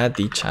just add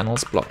the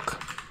channels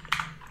block.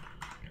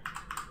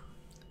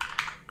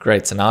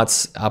 Great, so now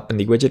it's up in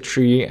the widget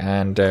tree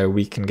and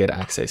we can get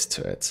access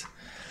to it.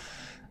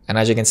 And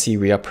as you can see,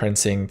 we are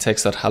printing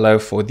text.hello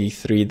for the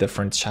 3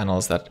 different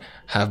channels that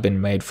have been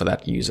made for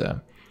that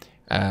user.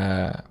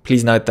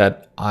 Please note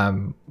that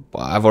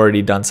I've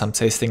already done some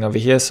testing over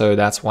here, so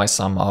that's why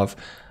some of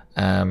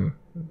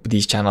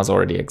these channels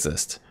already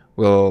exist.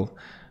 We'll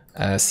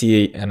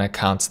see an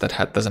account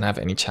that doesn't have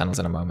any channels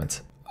in a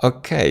moment.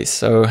 Okay,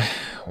 so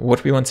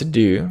what we want to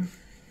do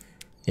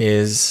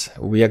is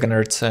we are going to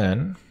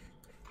return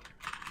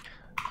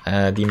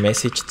the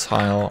message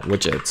tile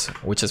widget,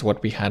 which is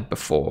what we had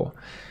before.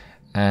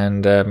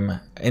 And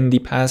in the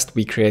past,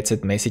 we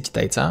created message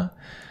data,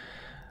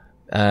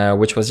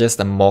 which was just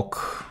a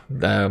mock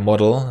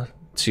model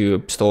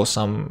to store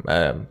some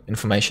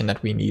information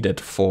that we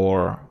needed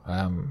for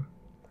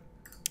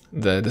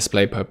the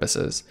display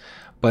purposes.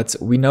 But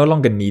we no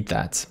longer need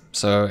that.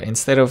 So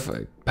instead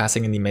of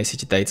passing in the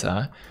message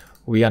data,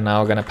 we are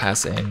now going to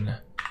pass in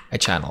a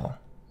channel.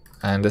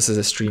 And this is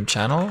a stream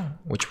channel,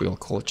 which we'll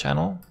call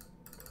channel.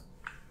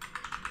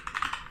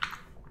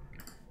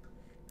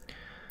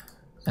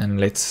 And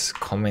let's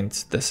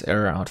comment this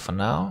error out for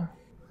now.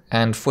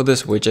 And for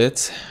this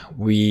widget,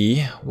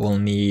 we will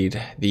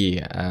need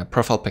the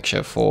profile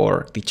picture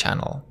for the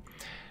channel.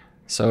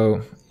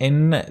 So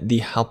in the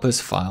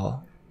helpers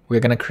file, we're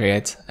going to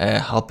create a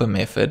helper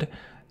method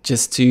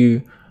just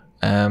to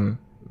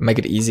make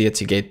it easier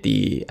to get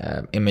the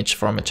image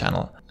from a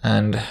channel.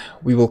 and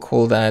we will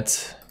call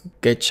that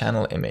get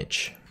channel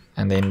image,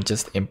 and then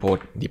just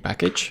import the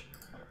package.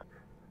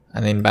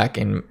 And then back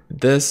in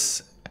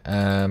this,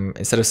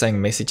 instead of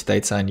saying message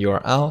data and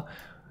URL,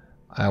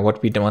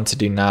 what we want to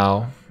do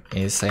now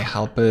is say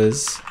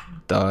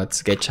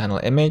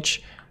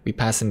helpers.getChannelImage. We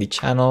pass in the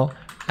channel,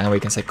 and we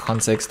can say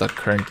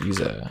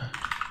context.currentUser.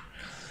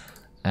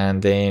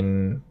 And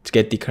then to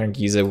get the current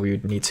user, we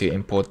would need to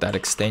import that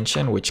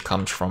extension, which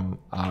comes from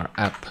our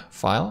app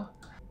file.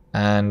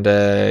 And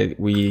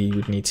we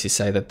would need to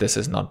say that this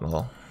is not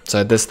null. So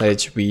at this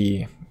stage,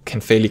 we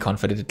can fairly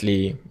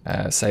confidently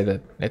say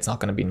that it's not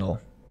going to be null.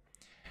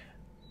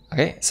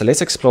 Okay, so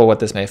let's explore what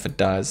this method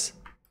does.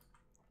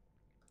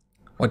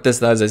 What this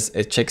does is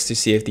it checks to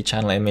see if the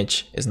channel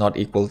image is not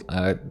equal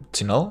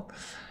to null.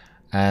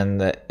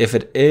 And if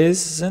it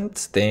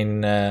isn't,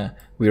 then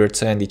we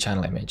return the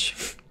channel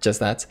image, just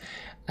that.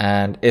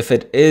 And if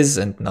it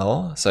isn't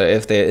null, so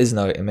if there is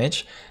no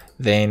image,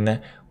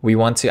 then we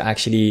want to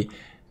actually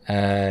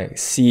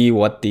see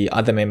what the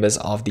other members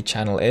of the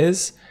channel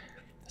is.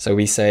 So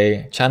we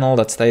say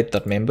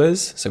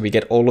channel.state.members. So we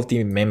get all of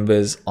the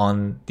members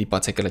on the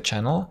particular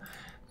channel.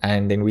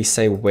 And then we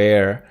say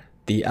where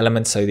the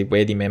element, so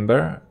where the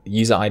member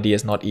user ID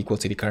is not equal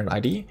to the current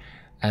ID.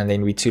 And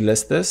then we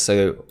list this.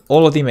 So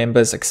all of the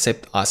members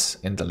except us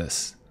in the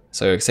list.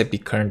 So except the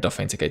current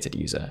authenticated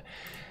user.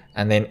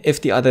 And then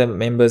if the other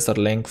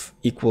members.length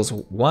equals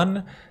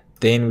 1,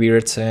 then we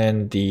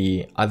return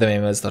the other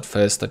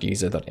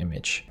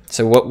members.first.user.image.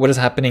 So what is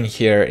happening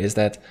here is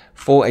that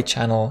for a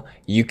channel,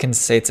 you can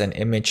set an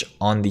image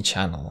on the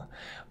channel.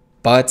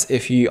 But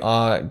if you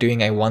are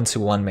doing a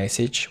one-to-one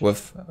message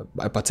with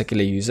a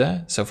particular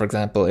user, so for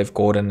example, if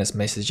Gordon is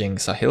messaging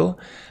Sahil,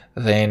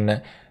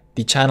 then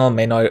the channel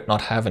may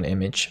not have an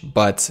image,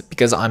 but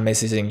because I'm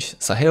messaging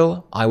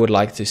Sahil, I would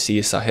like to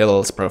see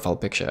Sahil's profile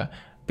picture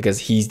because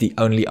he's the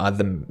only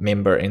other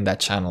member in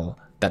that channel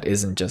that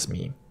isn't just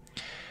me.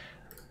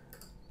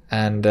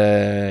 And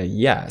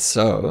yeah,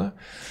 so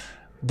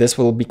this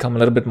will become a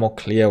little bit more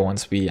clear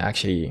once we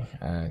actually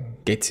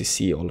get to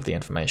see all of the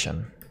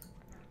information.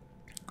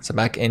 So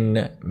back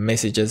in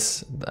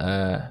messages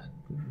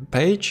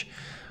page,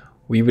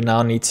 we would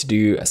now need to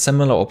do a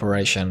similar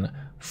operation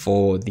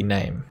for the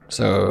name.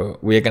 So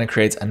we are going to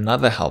create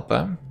another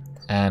helper,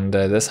 and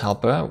this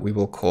helper we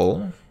will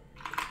call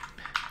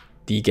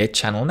the get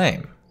channel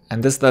name.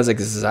 And this does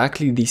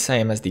exactly the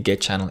same as the get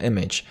channel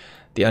image.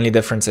 The only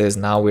difference is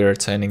now we're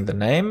returning the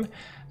name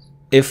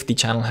if the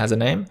channel has a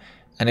name,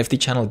 and if the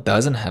channel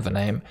doesn't have a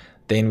name,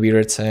 then we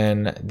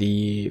return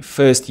the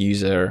first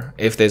user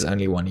if there's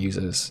only one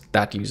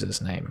that user's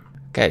name.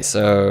 Okay,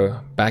 so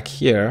back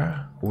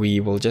here we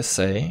will just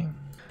say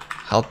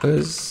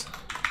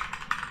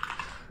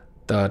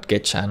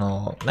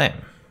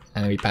helpers.getChannelName,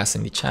 and we pass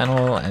in the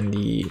channel and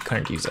the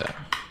current user.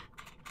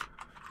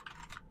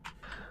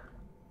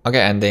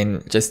 Okay, and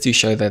then just to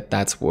show that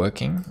that's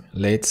working,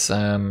 let's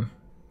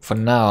for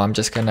now I'm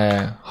just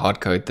gonna hard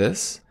code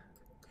this,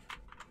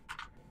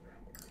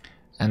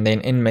 and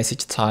then in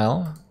message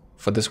tile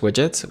for this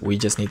widget we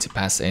just need to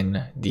pass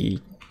in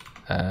the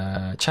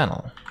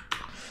channel,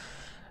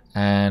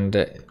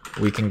 and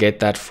we can get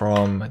that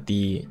from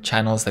the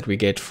channels that we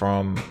get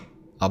from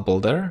our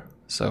builder,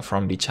 so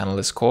from the channel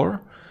list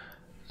core,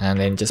 and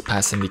then just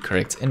pass in the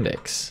correct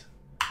index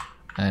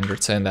and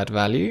return that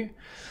value.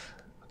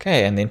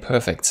 Okay, and then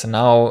perfect. So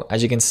now,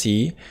 as you can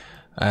see,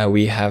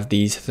 we have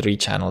these 3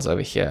 channels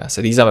over here.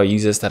 So these are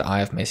users that I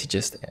have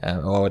messaged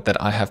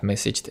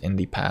in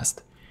the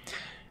past.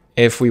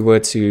 If we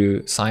were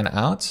to sign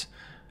out,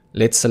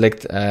 let's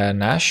select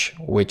Nash,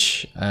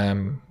 which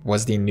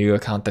was the new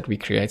account that we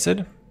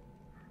created.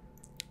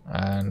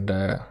 And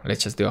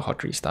let's just do a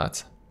hot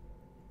restart.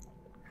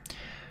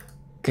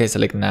 Okay,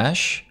 select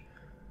Nash.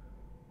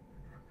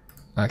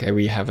 Okay,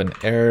 we have an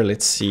error.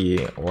 Let's see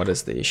what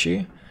is the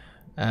issue.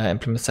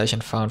 Implementation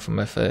found for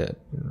method.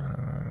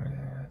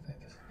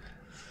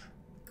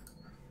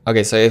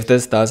 Okay, so if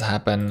this does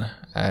happen,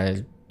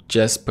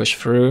 just push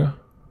through.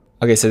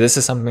 Okay, so this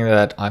is something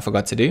that I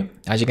forgot to do.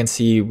 As you can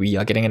see, we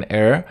are getting an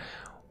error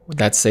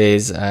that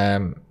says,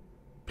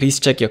 please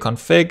check your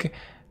config.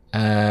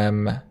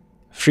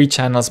 3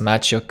 channels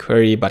match your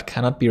query but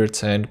cannot be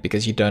returned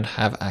because you don't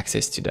have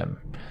access to them.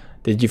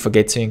 Did you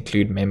forget to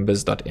include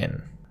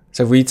members.in?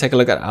 So if we take a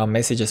look at our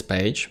messages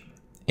page,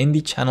 in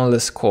the channel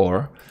list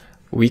core,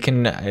 we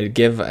can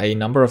give a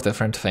number of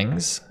different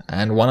things,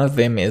 and one of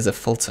them is a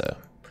filter.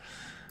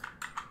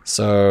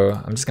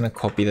 So I'm just going to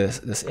copy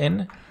this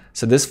in.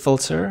 So this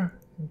filter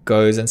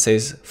goes and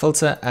says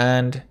filter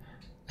and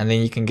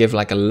then you can give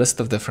like a list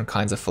of different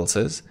kinds of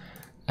filters,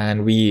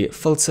 and we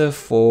filter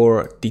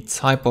for the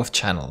type of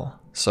channel.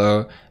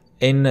 So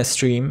in a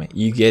stream,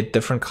 you get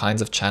different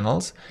kinds of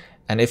channels,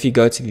 and if you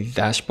go to the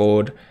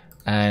dashboard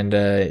and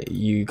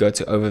you go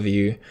to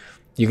overview,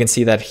 you can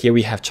see that here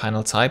we have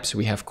channel types.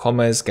 We have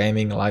commerce,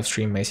 gaming, live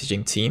stream,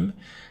 messaging, team.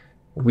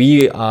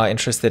 We are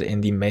interested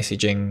in the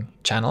messaging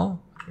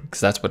channel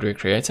because that's what we're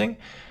creating.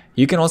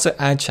 You can also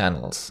add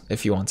channels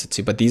if you wanted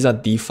to, but these are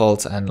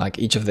default, and like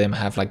each of them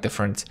have like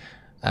different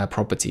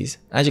properties.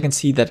 As you can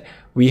see that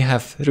we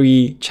have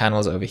 3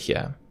 channels over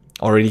here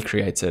already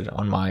created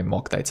on my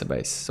mock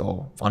database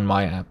or on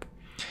my app.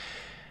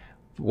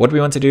 What we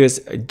want to do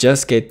is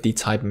just get the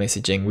type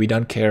messaging. We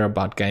don't care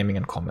about gaming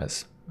and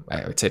commerce,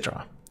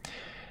 etc.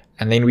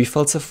 And then we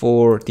filter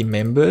for the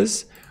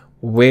members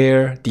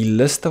where the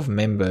list of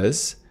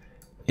members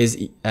is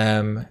is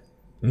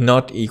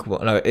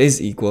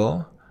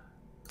equal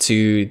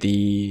to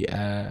the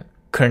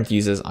current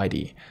user's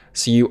ID.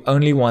 So you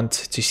only want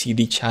to see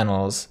the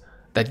channels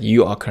that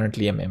you are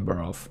currently a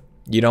member of.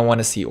 You don't want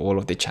to see all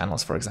of the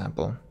channels, for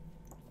example.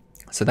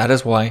 So that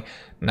is why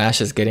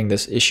Nash is getting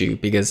this issue,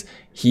 because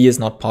he is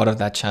not part of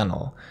that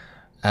channel.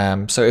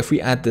 So if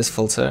we add this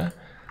filter,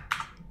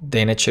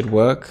 then it should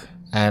work,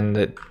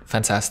 and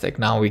fantastic.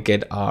 Now we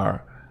get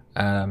our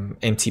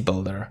empty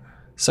builder.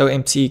 So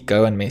empty,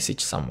 go and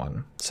message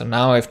someone. So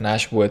now if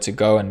Nash were to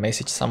go and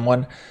message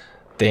someone,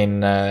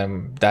 then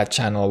that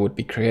channel would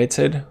be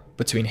created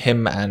between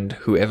him and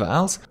whoever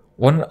else.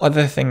 One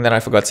other thing that I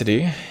forgot to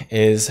do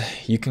is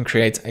you can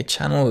create a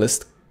channel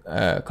list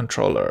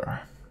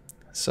controller.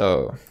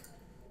 So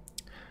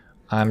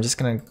I'm just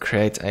going to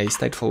create a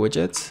stateful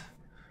widget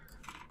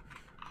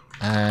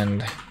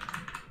and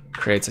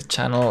create a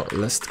channel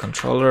list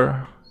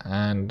controller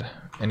and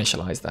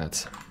initialize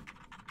that.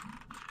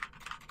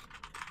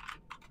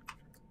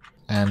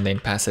 And then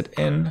pass it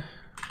in.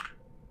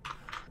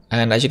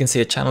 And as you can see,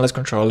 a channel list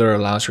controller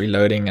allows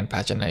reloading and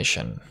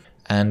pagination.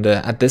 And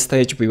at this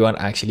stage, we won't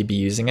actually be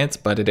using it,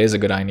 but it is a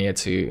good idea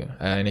to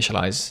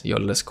initialize your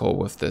list call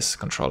with this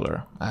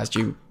controller, as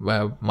you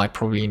might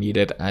probably need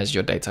it as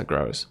your data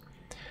grows.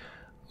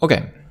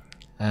 Okay,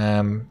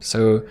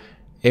 so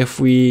if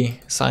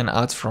we sign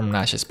out from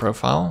Nash's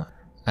profile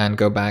and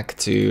go back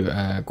to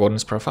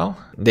Gordon's profile,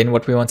 then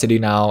what we want to do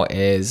now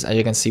is, as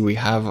you can see, we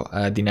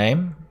have the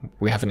name,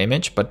 we have an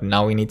image, but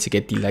now we need to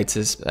get the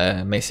latest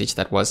message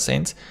that was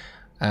sent,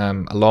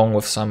 along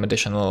with some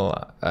additional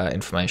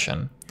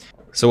information.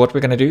 So what we're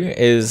going to do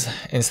is,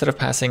 instead of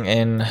passing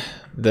in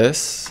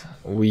this,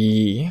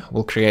 we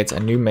will create a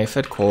new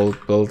method called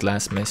build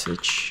last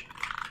message.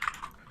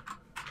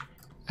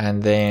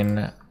 And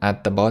then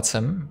at the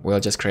bottom,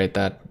 we'll just create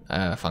that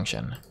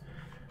function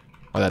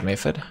or that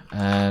method.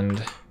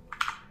 And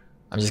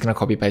I'm just going to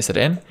copy paste it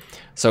in.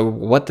 So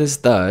what this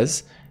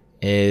does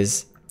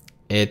is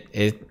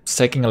it's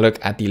taking a look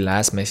at the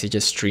last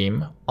messages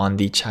stream on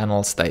the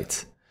channel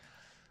state.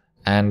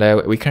 And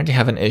we currently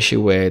have an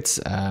issue where it's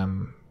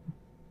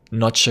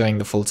not showing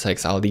the full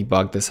text. I'll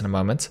debug this in a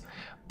moment.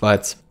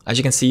 But as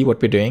you can see,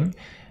 what we're doing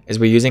is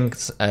we're using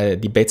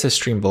the beta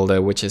stream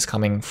builder, which is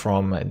coming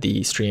from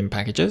the stream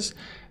packages.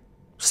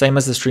 Same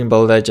as the stream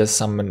builder, just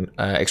some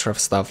extra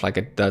stuff, like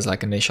it does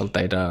like initial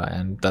data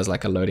and does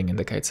like a loading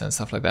indicator and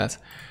stuff like that.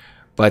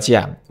 But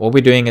yeah, what we're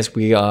doing is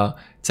we are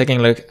taking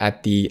a look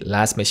at the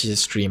last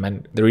messages stream.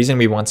 And the reason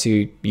we want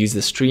to use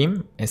the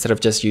stream instead of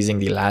just using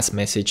the last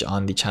message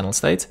on the channel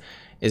state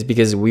is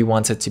because we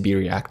want it to be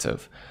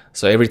reactive.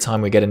 So every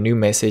time we get a new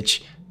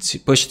message to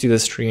push to the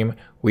stream,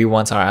 we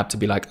want our app to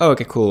be like, oh,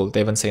 okay, cool,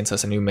 Devin sent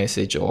us a new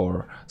message,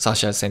 or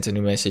Sasha sent a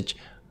new message,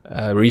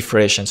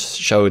 refresh and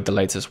showed the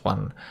latest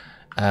one.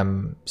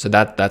 So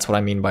that's what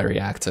I mean by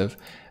reactive.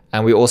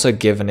 And we also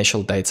give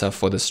initial data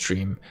for the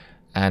stream.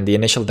 And the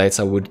initial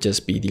data would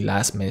just be the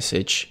last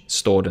message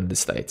stored in the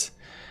state.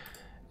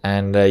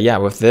 And yeah,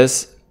 with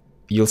this,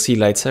 you'll see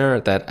later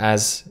that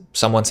as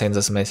someone sends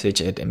us a message,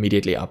 it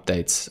immediately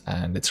updates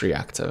and it's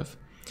reactive.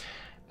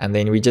 And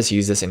then we just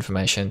use this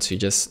information to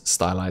just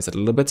stylize it a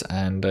little bit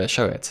and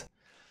show it.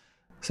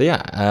 So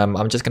yeah,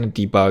 I'm just going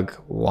to debug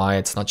why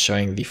it's not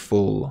showing the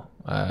full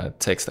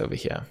text over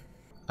here.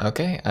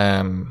 Okay,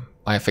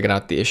 I figured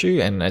out the issue,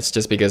 and it's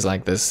just because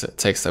like this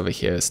text over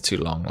here is too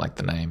long, like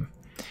the name.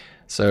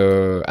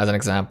 So as an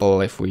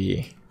example, if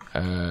we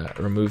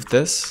remove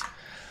this,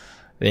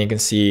 then you can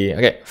see,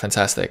 okay,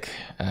 fantastic.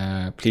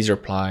 Please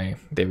reply.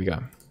 There we go.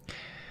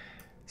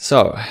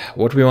 So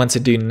what we want to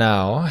do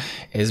now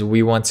is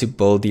we want to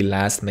build the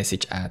last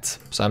message at.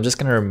 So I'm just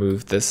going to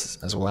remove this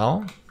as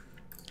well.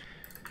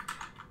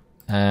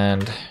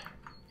 And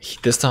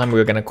this time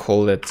we're going to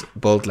call it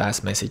build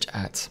last message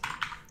at.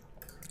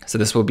 So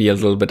this will be a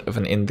little bit of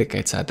an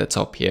indicator at the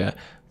top here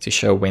to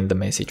show when the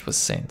message was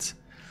sent.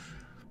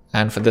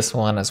 And for this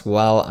one as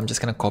well, I'm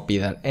just going to copy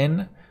that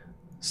in.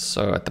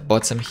 So at the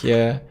bottom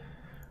here,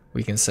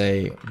 we can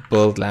say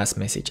build last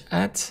message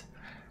at.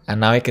 And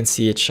now you can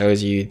see it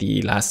shows you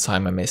the last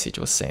time a message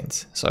was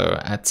sent. So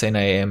at 10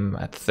 AM,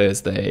 at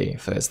Thursday,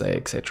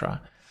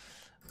 etc.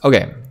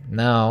 Okay,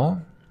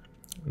 now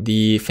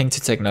the thing to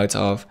take note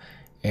of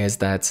is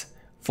that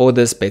for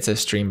this beta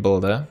stream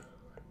builder,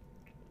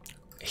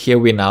 here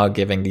we're now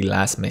giving the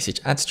last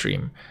message at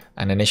stream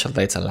and initial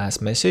data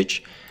last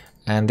message.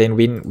 And then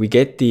when we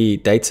get the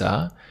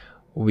data,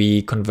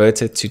 we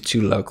convert it to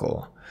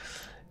toLocal.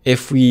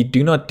 If we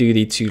do not do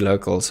the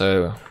toLocal,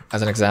 so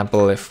as an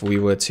example, if we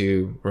were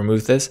to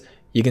remove this,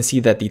 you can see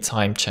that the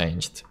time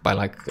changed by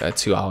like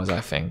 2 hours,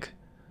 I think.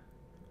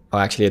 Oh,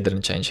 actually it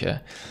didn't change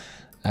here.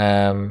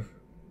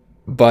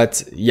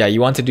 But yeah, you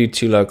want to do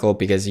toLocal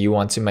because you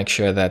want to make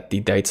sure that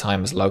the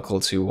datetime is local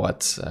to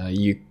what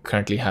you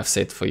currently have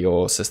set for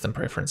your system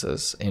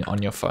preferences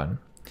on your phone.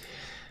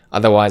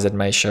 Otherwise, it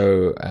may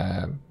show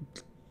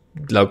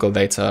local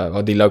data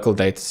or the local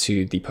date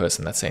to the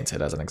person that sent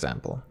it, as an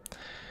example.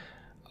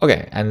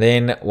 Okay, and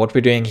then what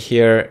we're doing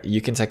here,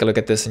 you can take a look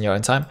at this in your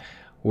own time.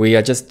 We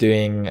are just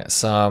doing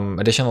some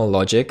additional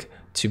logic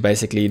to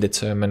basically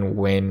determine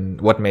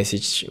what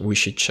message we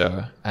should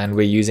show. And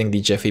we're using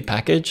the Jiffy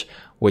package,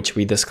 which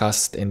we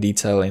discussed in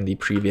detail in the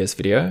previous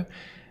video.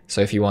 So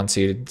if you want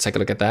to take a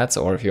look at that,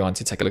 or if you want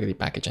to take a look at the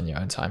package in your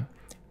own time,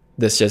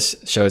 this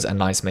just shows a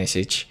nice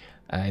message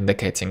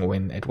indicating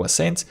when it was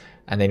sent.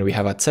 And then we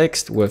have our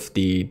text with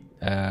the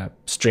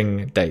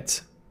string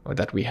date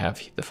that we have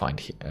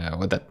defined here,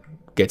 or that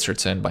gets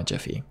returned by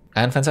Jiffy.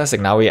 And fantastic,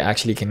 now we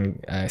actually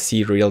can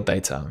see real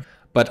data.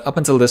 But up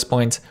until this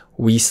point,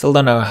 we still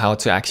don't know how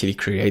to actually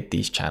create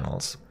these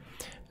channels.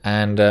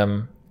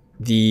 And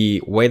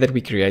the way that we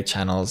create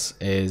channels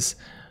is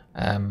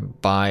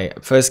by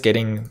first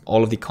getting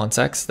all of the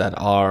contacts that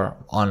are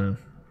on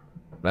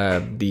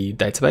the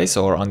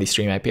database or on the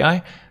Stream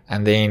API,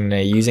 and then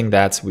using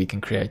that, we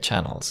can create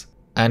channels.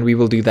 And we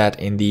will do that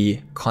in the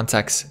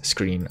contacts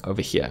screen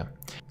over here.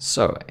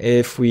 So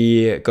if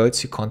we go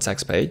to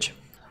contacts page,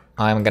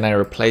 I'm gonna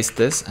replace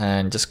this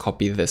and just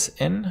copy this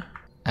in,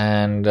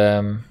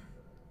 and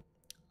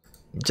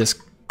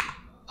just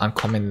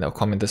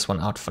comment this one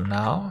out for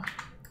now,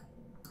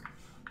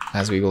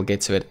 as we will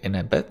get to it in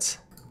a bit,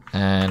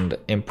 and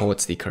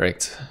imports the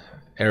correct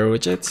error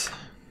widget.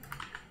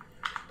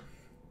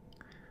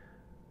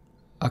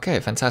 Okay,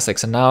 fantastic.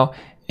 So now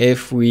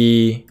if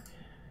we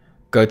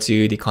go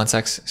to the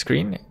contacts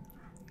screen,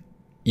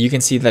 you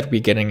can see that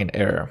we're getting an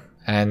error,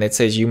 and it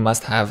says you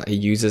must have a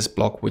users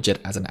block widget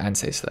as an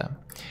ancestor.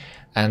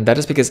 And that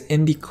is because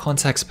in the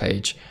contacts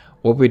page,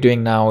 what we're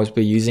doing now is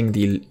we're using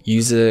the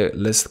user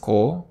list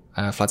core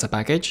Flutter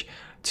package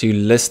to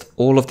list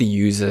all of the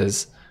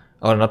users,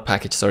 or not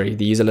package, sorry,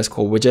 the user list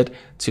core widget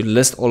to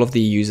list all of the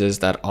users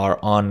that are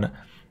on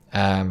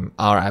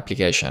our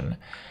application.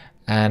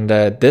 And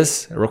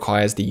this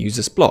requires the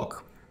users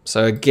block.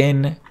 So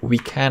again, we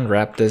can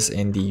wrap this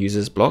in the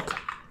users block,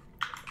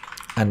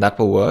 and that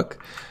will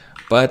work.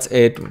 But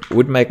it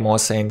would make more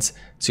sense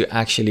to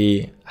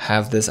actually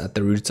have this at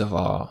the root of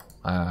our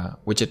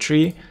widget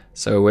tree.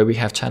 So where we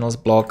have channels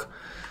block,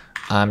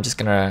 I'm just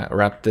gonna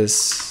wrap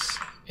this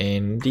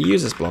in the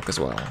users block as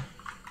well.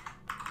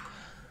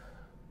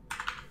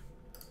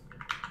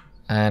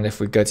 And if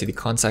we go to the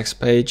contacts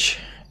page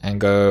and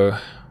go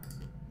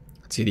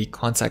to the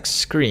contacts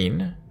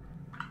screen,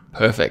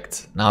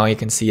 perfect. Now you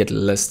can see it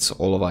lists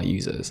all of our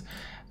users.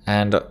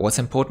 And what's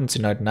important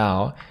to note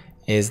now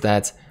is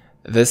that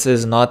this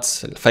is not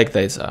fake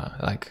data.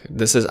 Like,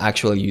 this is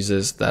actual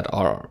users that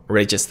are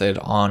registered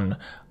on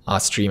our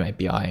Stream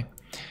API.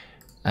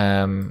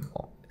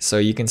 So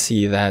you can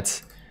see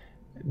that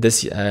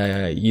this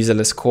user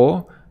list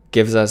core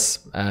gives us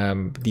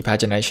the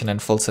pagination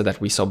and filter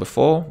that we saw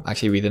before.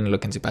 Actually, we didn't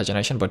look into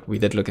pagination, but we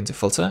did look into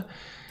filter.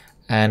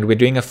 And we're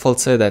doing a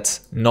filter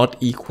that's not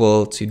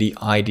equal to the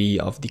ID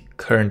of the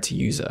current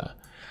user.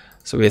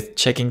 So we're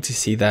checking to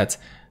see that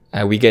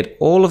we get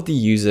all of the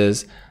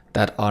users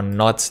that are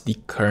not the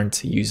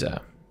current user.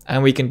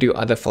 And we can do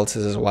other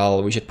filters as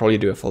well. We should probably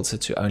do a filter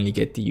to only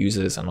get the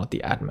users and not the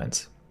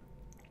admins.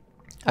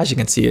 As you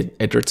can see,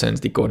 it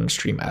returns the Gordon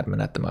Stream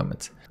admin at the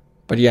moment.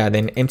 But yeah,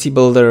 then empty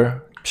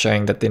builder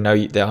showing that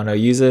there are no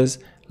users,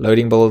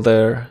 loading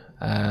builder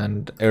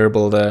and error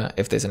builder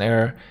if there's an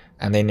error.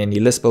 And then in the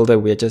list builder,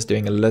 we're just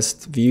doing a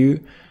list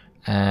view,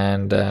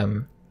 and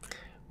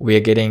we're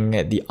getting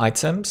the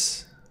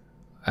items.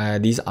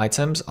 These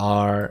items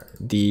are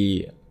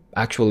the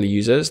actual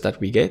users that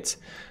we get.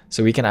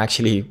 So we can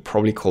actually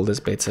probably call this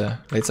better.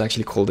 Let's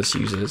actually call this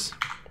users.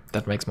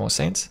 That makes more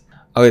sense.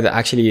 Oh,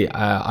 actually,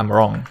 I'm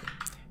wrong.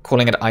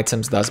 Calling it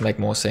items does make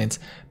more sense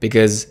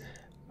because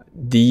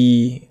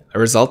the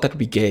result that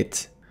we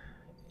get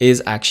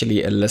is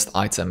actually a list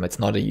item. It's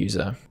not a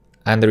user.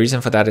 And the reason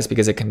for that is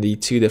because it can be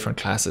two different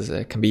classes.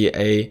 It can be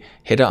a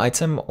header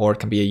item or it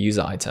can be a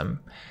user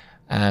item.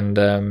 And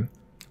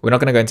we're not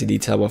going to go into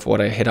detail of what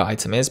a header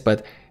item is,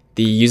 but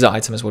the user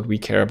item is what we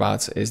care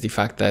about, is the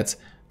fact that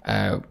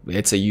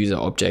it's a user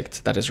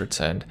object that is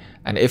returned.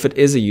 And if it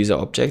is a user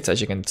object, as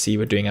you can see,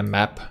 we're doing a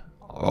map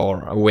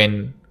or a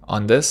when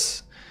on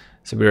this.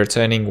 So we're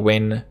returning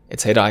when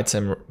it's header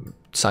item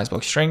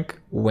sizebox string,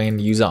 when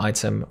user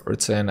item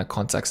return a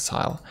contact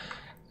tile.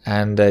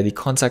 And the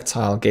contact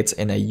tile gets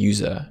in a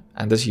user,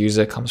 and this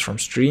user comes from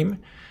Stream,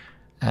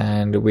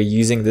 and we're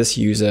using this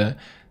user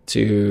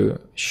to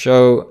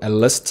show a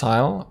list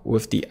tile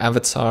with the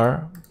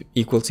avatar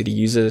equal to the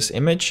user's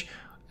image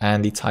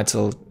and the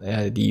title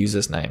the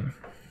user's name.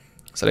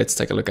 So let's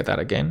take a look at that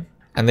again.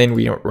 And then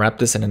we wrap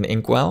this in an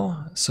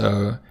inkwell.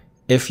 So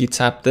if you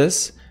tap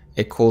this,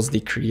 it calls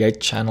the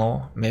create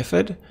channel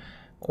method,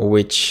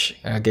 which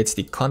gets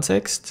the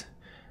context,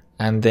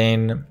 and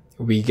then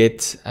we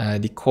get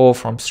the call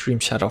from stream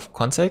chat of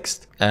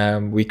context.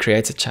 We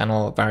create a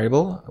channel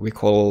variable.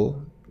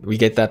 We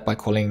get that by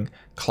calling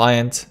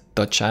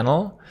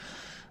client.channel.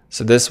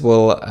 So this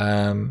will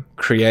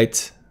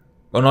create,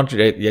 or not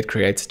yet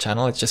create a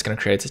channel. It's just going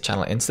to create a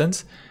channel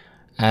instance.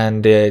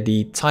 And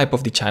the type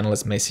of the channel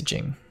is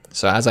messaging.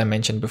 So as I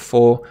mentioned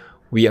before,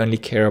 we only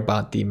care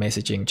about the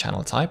messaging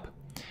channel type.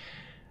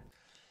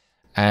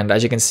 And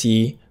as you can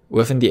see,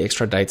 within the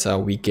extra data,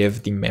 we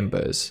give the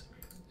members.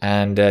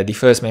 And the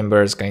first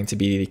member is going to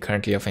be the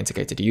currently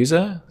authenticated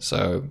user,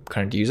 so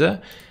current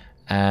user,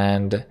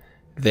 and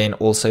then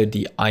also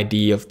the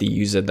ID of the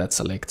user that's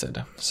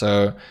selected.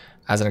 So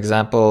as an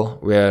example,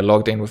 we're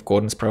logged in with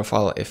Gordon's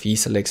profile. If he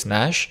selects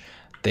Nash,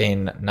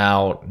 then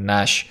now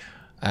Nash,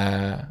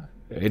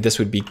 this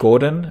would be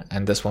Gordon,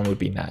 and this one would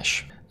be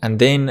Nash. And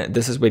then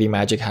this is where the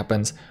magic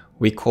happens.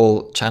 We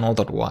call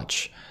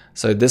channel.watch.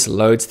 So this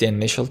loads the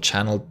initial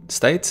channel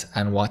state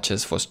and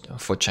watches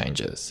for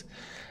changes.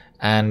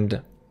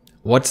 And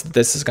what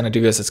this is going to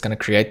do is it's going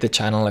to create the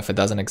channel if it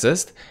doesn't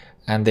exist.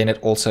 And then it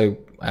also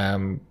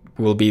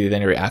will be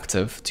then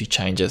reactive to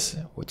changes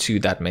to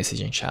that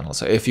messaging channel.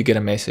 So if you get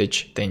a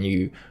message, then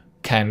you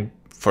can,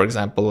 for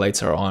example,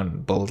 later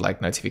on build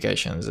like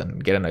notifications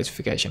and get a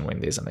notification when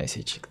there's a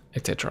message,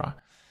 etc.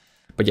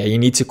 But yeah, you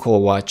need to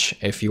call watch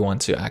if you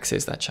want to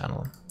access that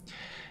channel.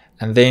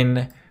 And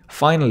then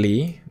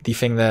finally, the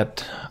thing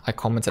that I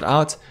commented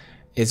out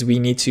is we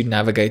need to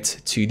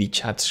navigate to the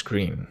chat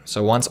screen.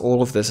 So once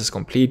all of this is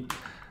complete,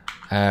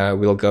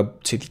 we'll go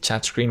to the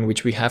chat screen,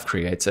 which we have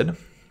created.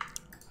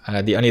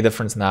 The only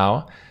difference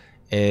now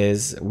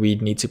is we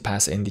need to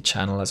pass in the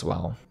channel as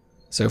well.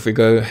 So if we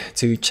go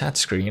to chat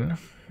screen,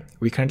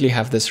 we currently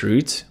have this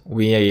route.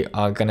 We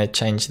are going to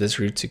change this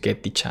route to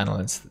get the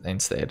channel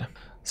instead.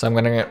 So I'm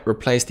going to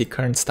replace the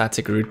current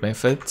static route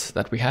method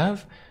that we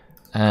have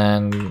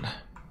and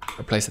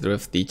replace it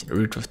with the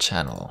route with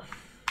channel.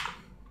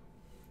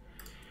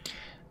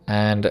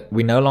 And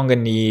we no longer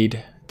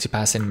need to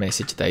pass in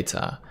message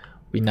data.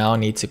 We now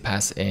need to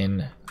pass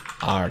in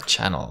our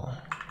channel.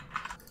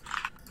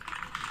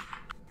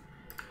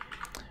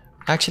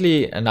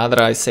 Actually, now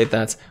that I said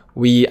that,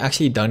 we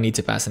actually don't need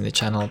to pass in the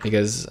channel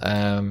because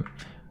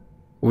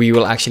we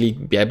will actually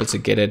be able to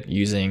get it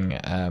using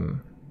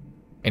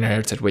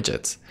inherited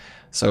widgets.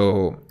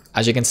 So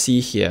as you can see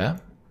here,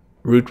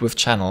 route with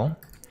channel,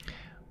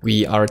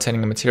 we are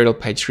returning a material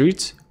page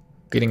route,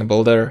 getting a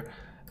builder,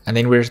 and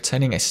then we're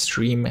returning a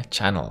stream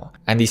channel.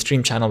 And the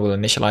stream channel will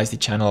initialize the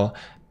channel,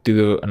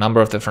 do a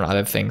number of different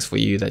other things for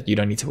you that you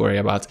don't need to worry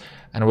about,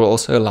 and will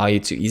also allow you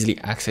to easily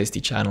access the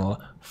channel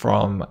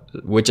from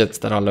widgets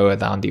that are lower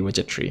down the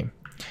widget tree.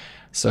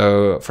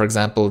 So for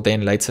example,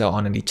 then later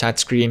on in the chat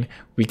screen,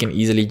 we can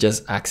easily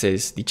just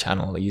access the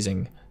channel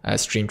using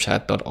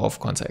streamchat.of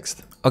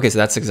context. Okay, so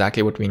that's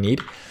exactly what we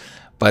need.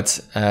 But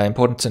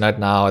important to note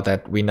now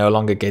that we no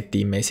longer get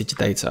the message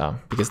data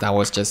because that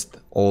was just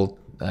all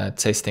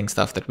testing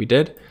stuff that we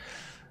did.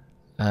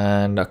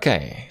 And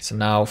okay, so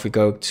now if we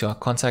go to our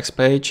contacts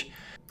page,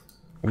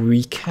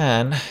 we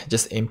can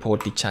just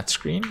import the chat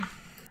screen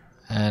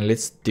and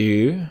let's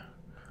do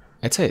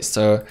a test.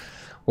 So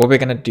what we're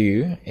going to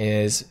do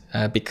is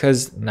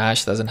because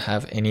Nash doesn't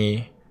have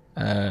any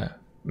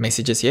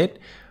messages yet,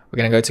 we're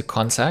going to go to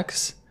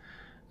contacts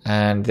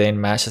and then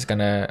Nash is going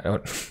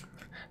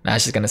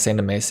to send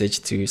a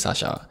message to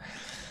Sasha.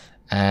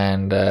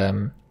 And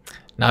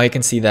now you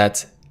can see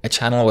that a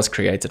channel was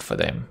created for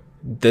them.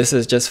 This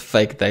is just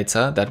fake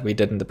data that we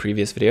did in the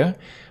previous video,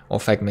 or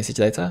fake message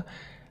data.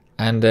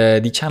 And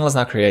the channel is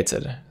now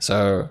created.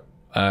 So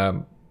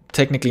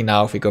technically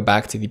now if we go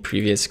back to the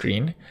previous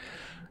screen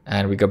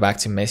and we go back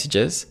to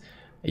messages,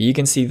 you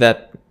can see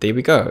that there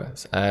we go.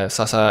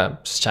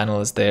 Sasha's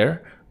channel is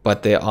there,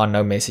 but there are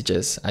no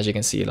messages. As you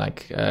can see,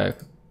 like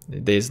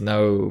there's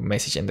no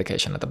message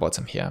indication at the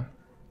bottom here.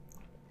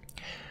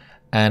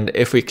 And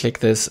if we click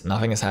this,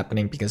 nothing is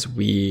happening because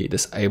we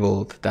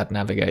disabled that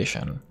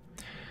navigation.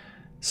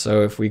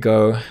 So if we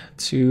go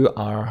to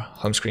our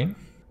home screen,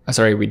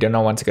 sorry, we do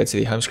not want to go to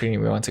the home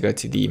screen. We want to go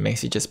to the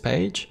messages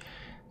page.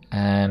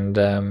 And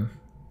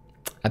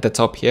at the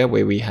top here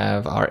where we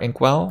have our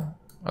inkwell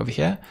over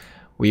here,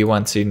 we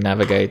want to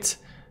navigate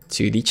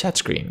to the chat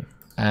screen.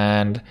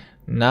 And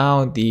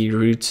now the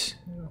route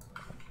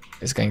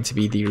is going to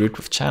be the route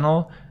with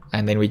channel,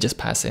 and then we just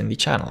pass in the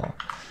channel.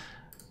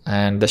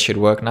 And this should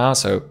work now.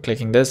 So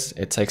clicking this,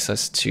 it takes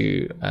us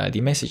to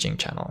the messaging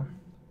channel.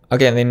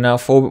 Okay, and then now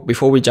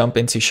before we jump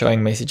into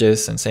showing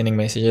messages and sending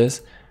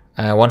messages,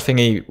 one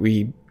thing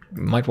we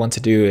might want to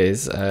do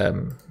is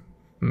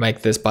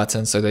make this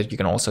button so that you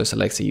can also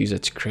select a user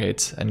to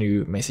create a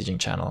new messaging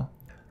channel.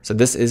 So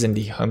this is in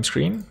the home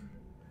screen,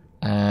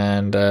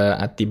 and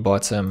at the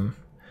bottom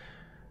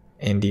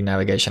in the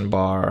navigation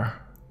bar,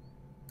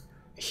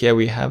 here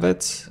we have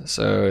it.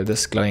 So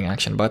this glowing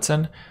action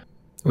button,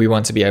 we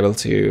want to be able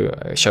to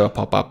show a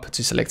pop-up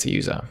to select a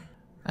user.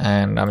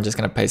 And I'm just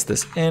going to paste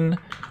this in.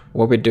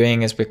 What we're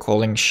doing is we're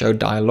calling show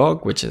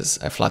dialog, which is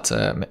a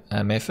Flutter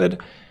method.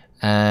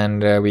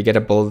 and we get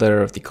a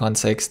builder of the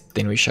context.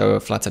 Then we show a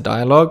Flutter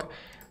dialog,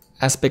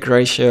 aspect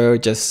ratio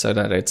just so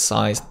that it's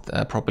sized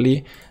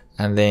properly,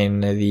 and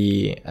then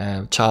the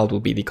child will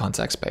be the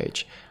contacts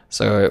page.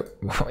 So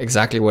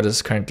exactly what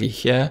is currently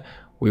here,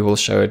 we will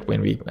show it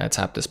when we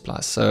tap this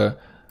plus. So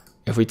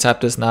if we tap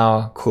this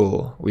now,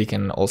 cool, we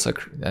can also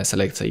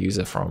select a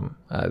user from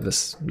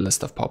this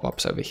list of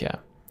pop-ups over here.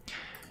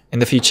 In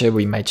the future,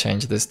 we may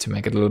change this to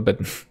make it a little bit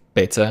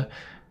better.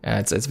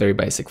 It's very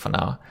basic for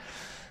now.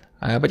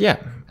 But yeah,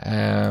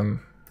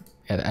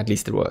 at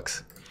least it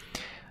works.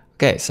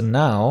 Okay, so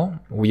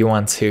now we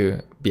want to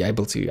be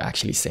able to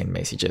actually send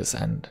messages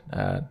and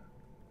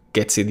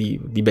get to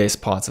the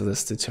best parts of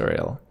this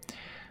tutorial.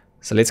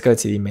 So let's go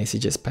to the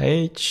messages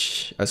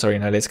page. Oh, sorry,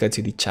 no, let's go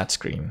to the chat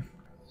screen.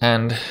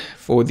 And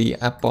for the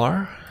app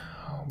bar,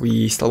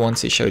 we still want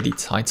to show the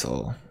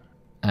title.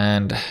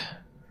 And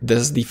this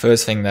is the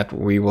first thing that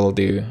we will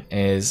do,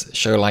 is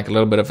show like a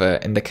little bit of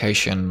an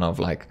indication of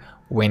like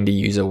when the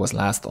user was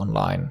last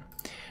online.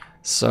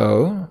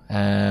 So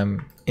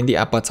in the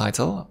app bar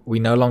title, we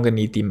no longer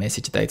need the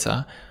message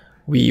data.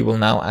 We will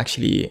now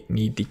actually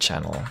need the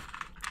channel.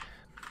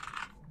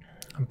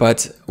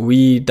 But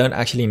we don't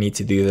actually need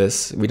to do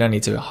this. We don't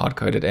need to hard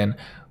code it in.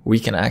 We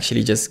can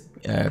actually just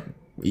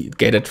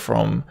get it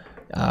from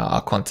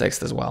our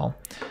context as well.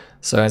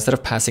 So instead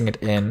of passing it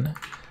in,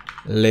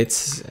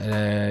 let's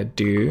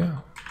do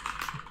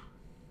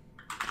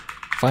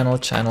final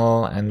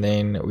channel, and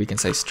then we can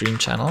say stream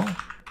channel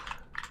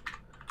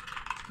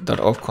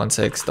dot of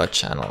context dot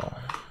channel.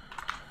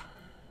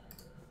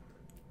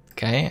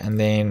 Okay, and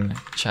then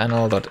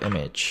channel dot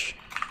image.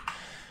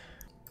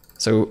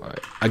 So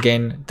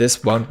again,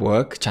 this won't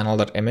work,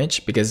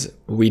 channel.image, because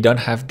we don't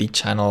have the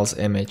channel's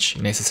image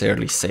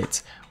necessarily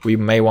set. We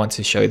may want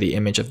to show the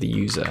image of the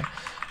user.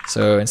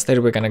 So instead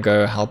we're going to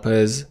go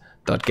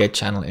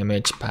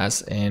helpers.getChannelImage,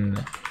 pass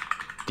in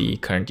the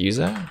current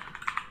user.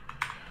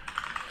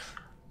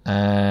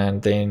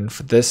 And then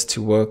for this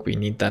to work, we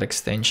need that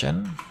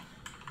extension.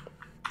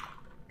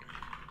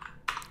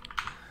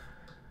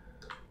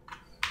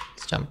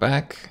 Let's jump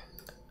back.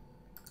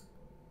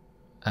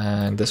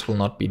 And this will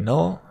not be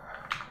null.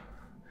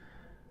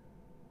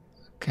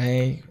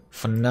 Okay,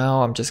 for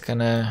now, I'm just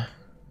gonna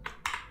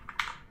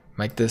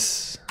make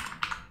this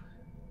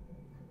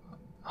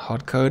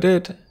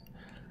hard-coded,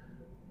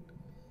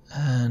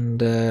 and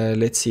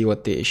let's see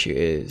what the issue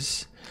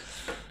is.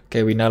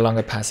 Okay, we're no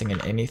longer passing in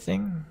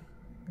anything.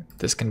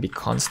 This can be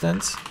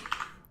constant.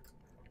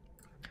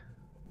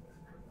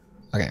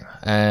 Okay,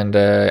 and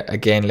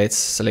again, let's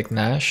select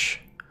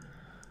Nash.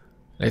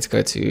 Let's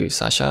go to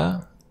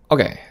Sasha.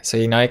 Okay, so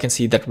now you can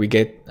see that we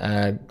get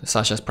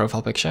Sasha's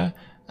profile picture.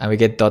 And we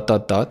get ...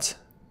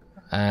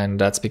 and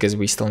that's because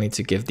we still need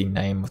to give the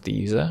name of the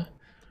user.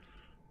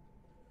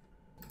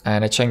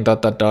 And it's showing ...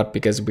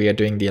 because we are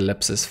doing the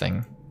ellipsis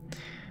thing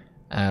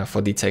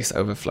for the text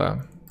overflow.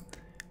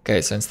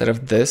 Okay, so instead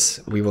of this,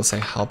 we will say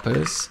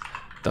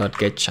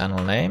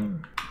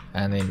helpers.getChannelName,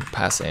 and then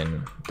pass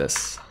in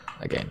this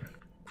again.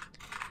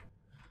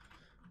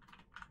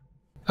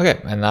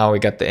 Okay, and now we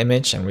got the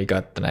image and we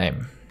got the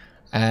name.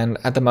 And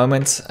at the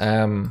moment,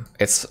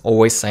 it's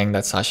always saying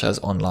that Sasha is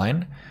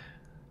online.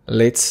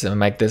 Let's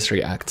make this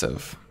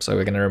reactive. So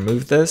we're going to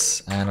remove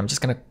this, and I'm just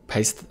going to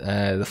paste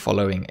the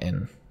following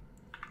in,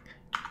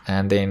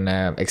 and then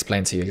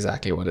explain to you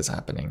exactly what is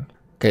happening.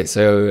 Okay,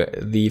 so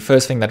the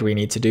first thing that we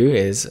need to do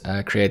is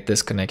create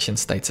this connection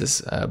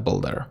status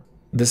builder.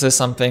 This is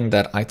something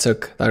that I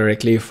took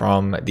directly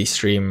from the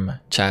Stream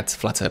Chat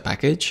Flutter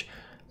package,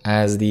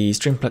 as the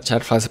Stream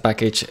Chat Flutter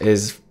package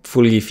is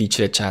fully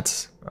featured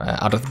chats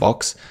out of the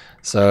box.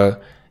 So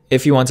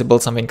if you want to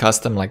build something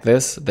custom like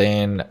this,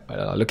 then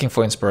looking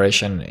for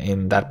inspiration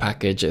in that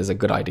package is a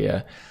good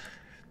idea.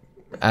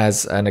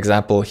 As an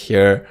example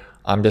here,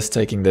 I'm just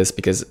taking this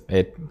because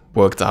it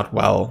worked out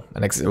well,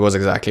 and it was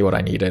exactly what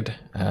I needed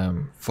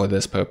for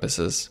this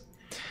purposes.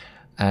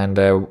 And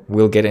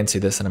we'll get into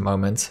this in a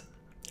moment.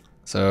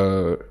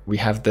 So we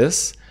have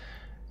this,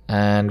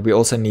 and we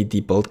also need the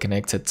build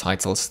connected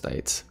title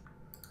state.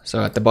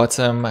 So at the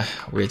bottom,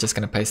 we're just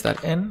going to paste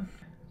that in.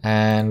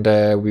 And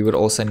we would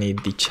also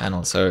need the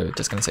channel. So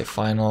just going to say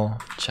final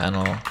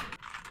channel.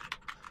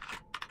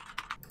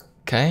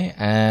 Okay,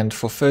 and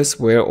for first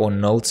where or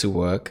null to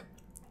work,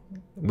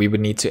 we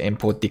would need to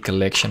import the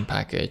collection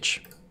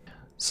package.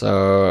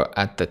 So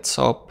at the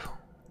top,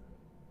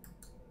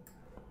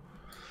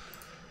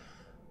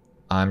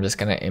 I'm just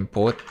going to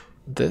import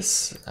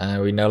this.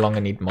 We no longer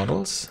need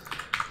models.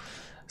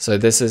 So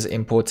this is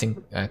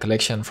importing a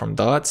collection from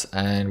Dart,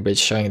 and we're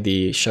showing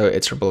the show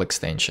iterable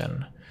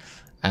extension.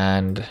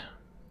 And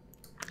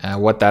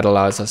what that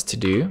allows us to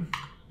do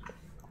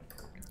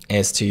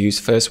is to use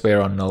first where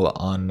or null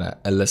on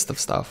a list of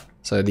stuff.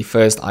 So the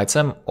first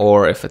item,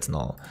 or if it's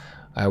null.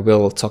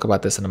 We'll talk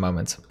about this in a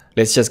moment.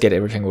 Let's just get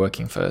everything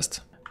working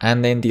first.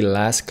 And then the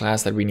last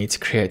class that we need to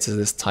create is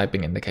this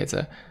typing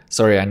indicator.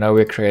 Sorry, I know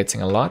we're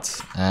creating a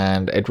lot,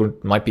 and it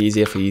might be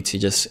easier for you to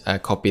just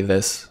copy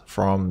this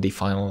from the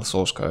final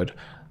source code.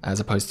 as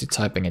opposed to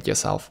typing it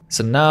yourself.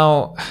 So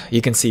now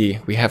you can see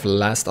we have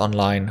last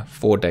online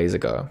 4 days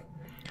ago.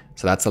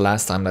 So that's the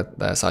last time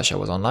that Sasha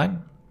was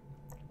online.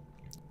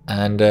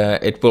 And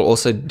it will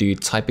also do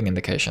typing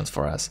indications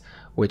for us,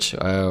 which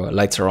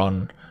later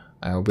on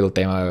we'll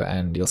demo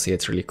and you'll see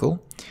it's really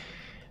cool.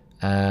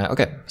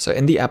 Okay, so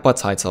in the app bar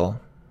title,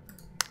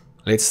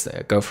 let's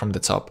go from the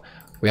top.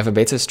 We have a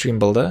beta stream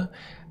builder,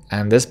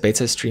 and this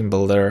beta stream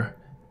builder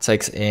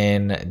takes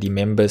in the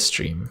members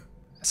stream.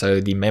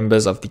 So the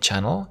members of the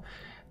channel,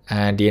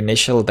 and the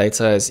initial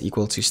data is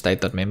equal to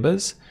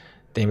state.members.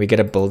 Then we get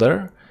a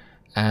builder,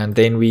 and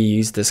then we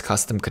use this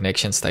custom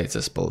connection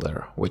status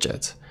builder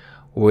widget,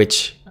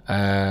 which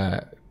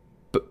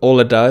all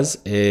it does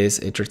is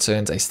it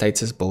returns a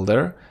status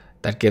builder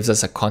that gives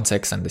us a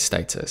context and the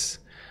status.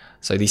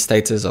 So the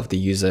status of the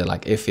user,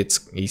 like if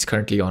he's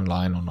currently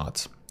online or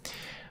not.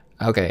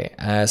 Okay,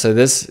 so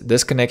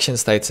this connection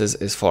status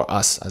is for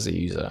us as a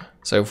user.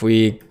 So if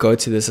we go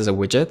to this as a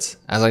widget,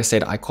 as I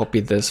said, I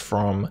copied this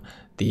from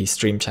the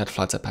Stream Chat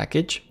Flutter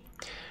package.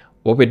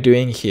 What we're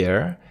doing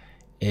here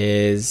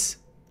is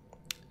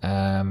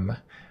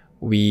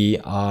we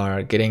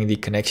are getting the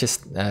connection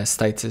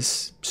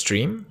status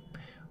stream,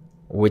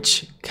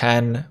 which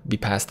can be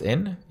passed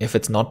in. If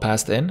it's not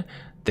passed in,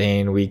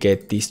 then we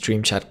get the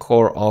Stream Chat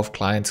core of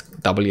client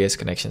WS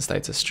connection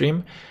status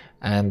stream.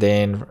 And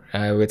then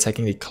we're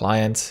taking the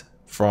client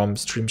from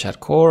Stream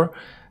Chat core,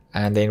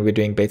 and then we're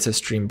doing beta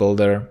stream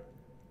builder.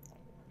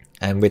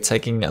 And we're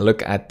taking a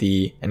look at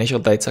the initial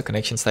data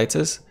connection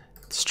status.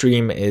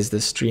 Stream is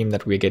the stream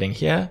that we're getting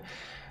here.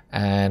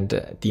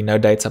 And the no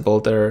data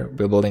builder,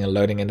 we're building a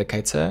loading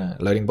indicator,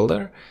 loading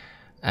builder.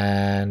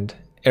 And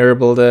error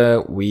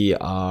builder, we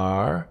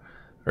are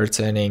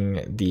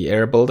returning the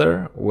error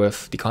builder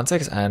with the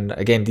context. And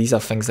again, these are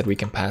things that we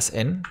can pass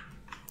in.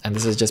 And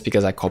this is just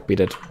because I copied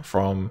it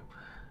from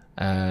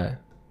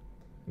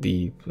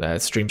the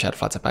Stream Chat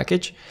Flutter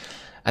package.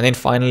 And then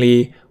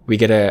finally, we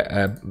get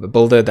a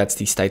builder that's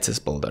the status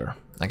builder.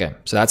 Okay,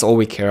 so that's all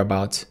we care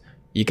about.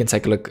 You can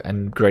take a look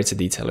in greater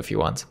detail if you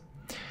want.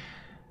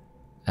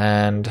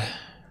 And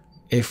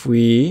if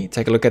we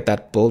take a look at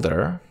that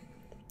builder,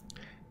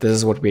 this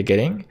is what we're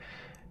getting.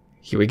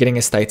 Here we're getting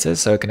a status,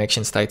 so a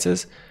connection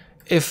status.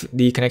 If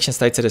the connection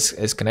status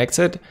is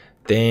connected,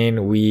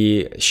 then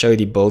we show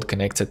the build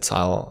connected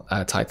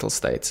title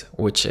state,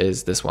 which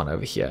is this one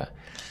over here.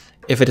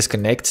 If it is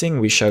connecting,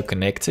 we show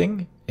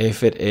connecting.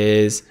 If it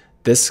is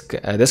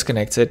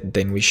disconnected,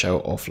 then we show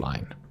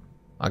offline.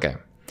 Okay,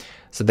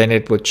 so then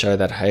it would show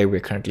that, hey,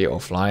 we're currently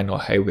offline, or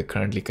hey, we're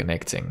currently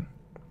connecting.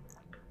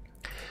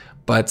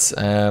 But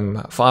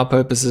for our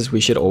purposes,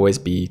 we should always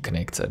be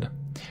connected.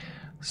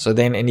 So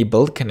then in the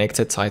build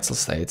connected title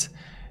state,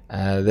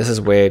 this is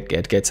where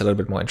it gets a little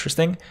bit more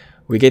interesting.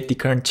 We get the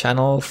current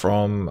channel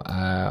from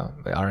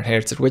our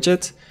inherited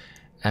widget,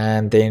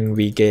 and then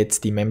we get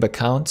the member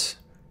count.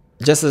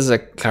 Just as a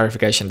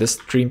clarification, this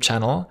stream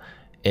channel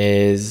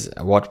is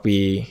what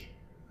we,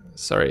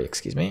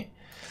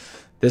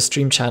 this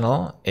stream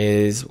channel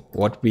is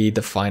what we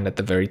define at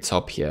the very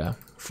top here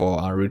for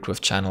our root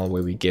with channel,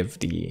 where we give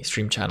the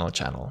stream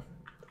channel.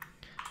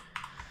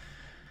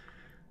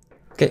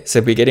 Okay,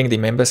 so we're getting the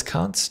members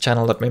count,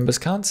 channel.members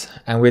count,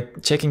 and we're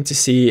checking to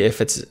see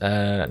if it's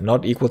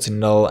not equal to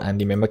null and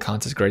the member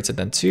count is greater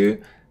than 2,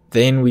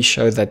 then we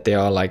show that there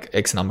are like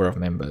X number of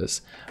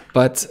members.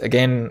 But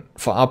again,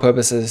 for our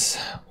purposes,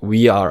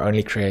 we are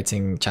only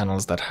creating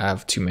channels that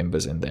have 2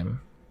 members in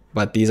them.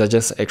 But these are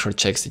just extra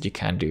checks that you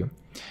can do.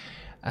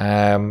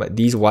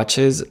 These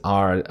watches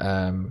are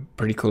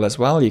pretty cool as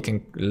well. You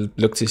can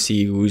look to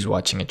see who's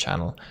watching a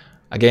channel.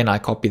 Again, I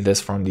copied this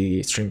from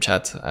the Stream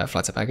Chat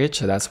Flutter package,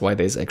 so that's why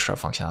there's extra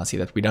functionality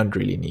that we don't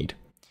really need.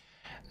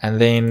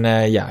 And then,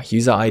 yeah,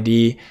 user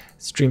ID,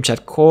 Stream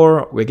Chat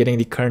core, we're getting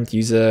the current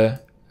user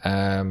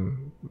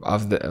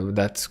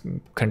that's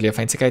currently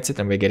authenticated,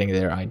 and we're getting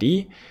their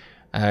ID.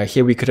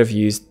 Here we could have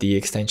used the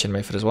extension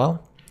method as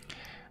well.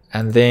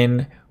 And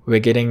then we're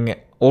getting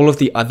all of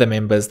the other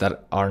members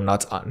that are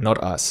not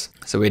us.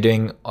 So we're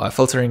doing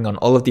filtering on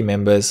all of the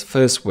members,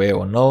 first, where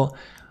or null,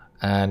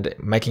 and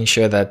making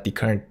sure that the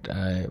current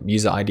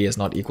user ID is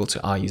not equal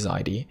to our user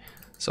ID.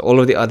 So all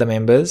of the other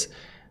members,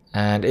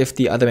 and if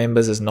the other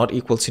members is not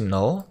equal to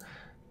null,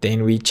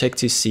 then we check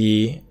to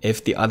see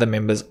if the other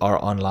members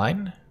are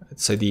online.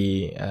 So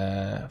the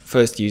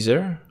first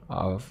user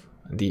of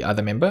the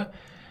other member.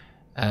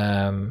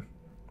 Oh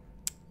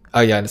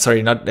yeah,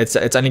 sorry,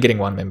 it's only getting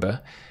 1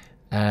 member.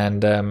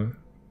 And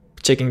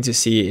checking to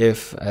see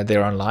if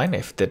they're online.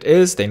 If that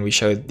is, then we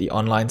show the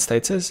online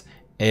status.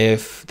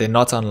 If they're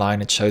not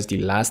online, it shows the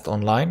last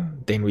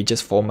online. Then we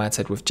just format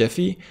it with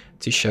Jiffy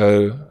to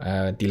show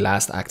the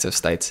last active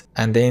state.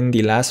 And then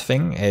the last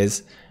thing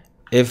is,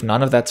 if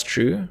none of that's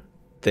true,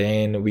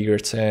 then we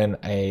return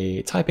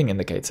a typing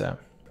indicator.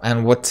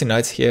 And what to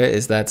note here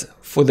is that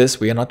for this,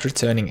 we are not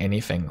returning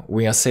anything.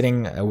 We are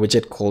setting a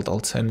widget called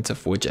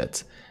alternative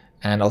widget.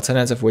 And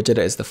alternative widget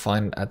is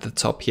defined at the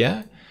top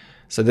here.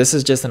 So this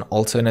is just an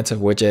alternative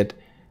widget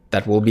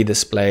that will be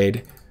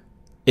displayed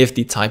if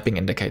the typing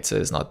indicator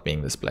is not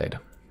being displayed.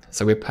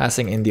 So we're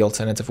passing in the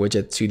alternative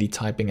widget to the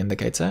typing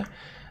indicator.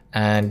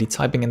 And the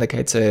typing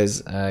indicator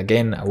is,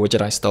 again, a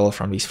widget I stole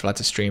from the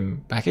Flutter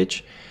stream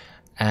package.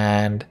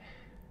 And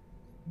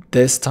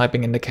this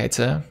typing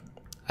indicator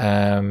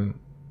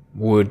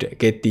would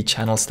get the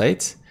channel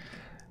state.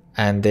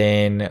 And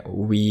then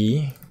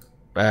we,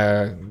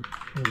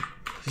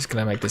 just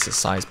gonna make this a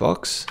size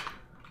box.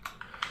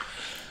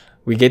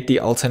 We get the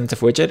alternative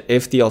widget.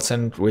 If the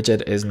alternative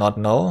widget is not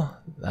null,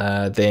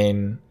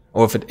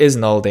 or if it is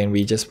null, then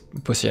we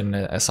just push in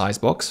a size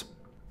box.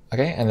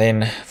 Okay, and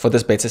then for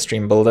this beta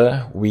stream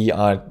builder, we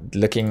are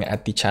looking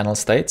at the channel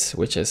state,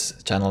 which is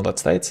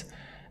channel.state,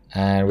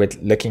 and we're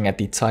looking at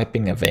the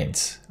typing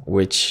event,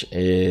 which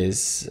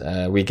is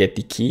we get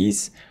the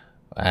keys,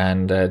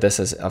 and this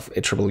is of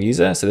iterable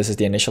user, so this is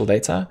the initial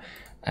data,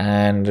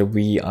 and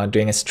we are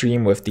doing a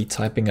stream with the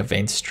typing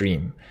event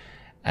stream,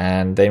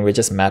 and then we're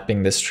just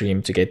mapping the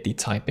stream to get the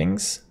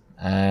typings,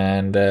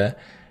 and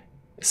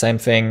same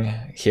thing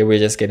here, we're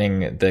just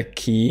getting the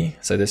key,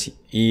 so this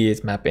E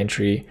is map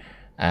entry,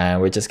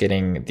 and we're just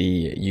getting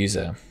the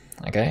user.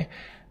 Okay,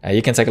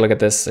 you can take a look at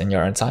this in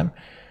your own time,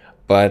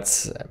 but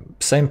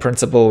same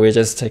principle, we're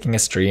just taking a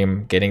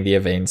stream, getting the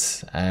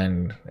events,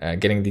 and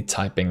getting the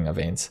typing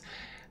events.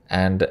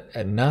 And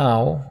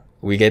now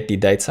we get the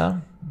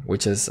data,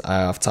 which is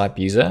of type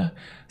user.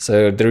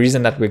 So the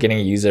reason that we're getting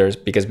a user is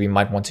because we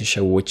might want to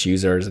show which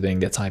user is doing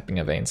the typing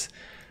events.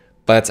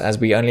 But as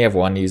we only have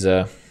one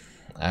user,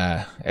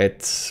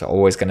 it's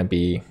always going to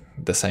be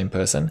the same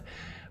person.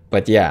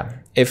 But yeah,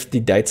 if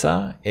the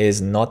data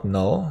is not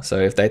null, so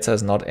if data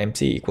is not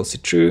empty equals to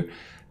true,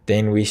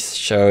 then we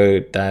show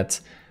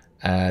that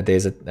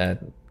there's a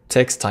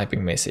text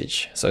typing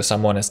message. So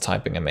someone is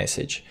typing a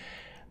message.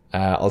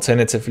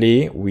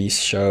 Alternatively, we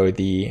show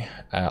the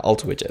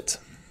alt widget,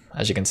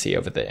 as you can see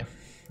over there.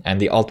 And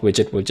the alt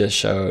widget will just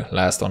show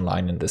last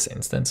online in this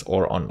instance,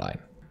 or online.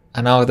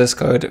 And now with this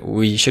code,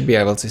 we should be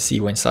able to see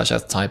when Sasha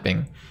is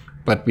typing,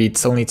 but we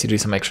still need to do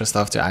some extra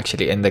stuff to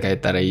actually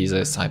indicate that a user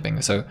is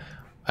typing. So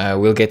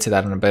we'll get to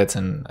that in a bit,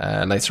 and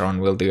later on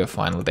we'll do a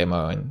final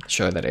demo and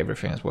show that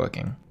everything is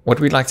working. What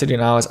we'd like to do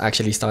now is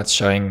actually start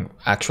showing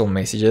actual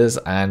messages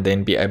and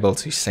then be able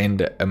to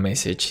send a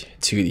message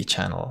to the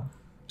channel.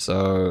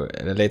 So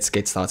let's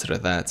get started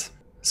with that.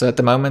 So at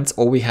the moment,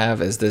 all we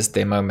have is this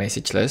demo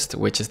message list,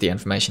 which is the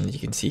information that you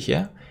can see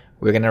here.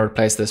 We're going to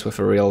replace this with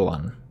a real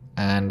one.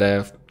 And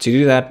to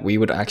do that, we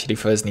would actually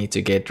first need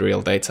to get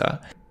real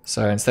data.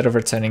 So instead of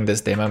returning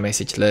this demo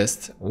message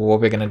list, what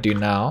we're going to do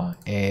now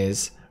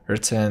is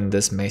return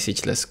this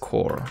message list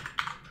core.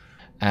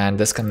 And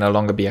this can no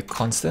longer be a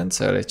constant,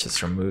 so let's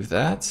just remove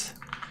that.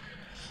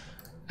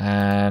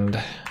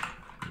 And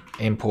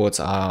import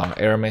our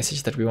error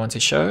message that we want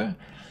to show.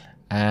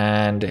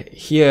 And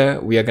here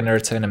we are going to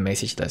return a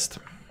message list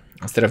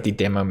instead of the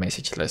demo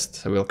message list.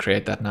 So we'll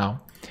create that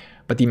now.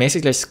 But the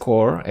message list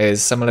core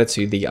is similar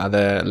to the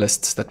other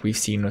lists that we've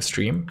seen with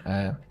Stream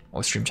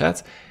or Stream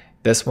Chat.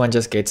 This one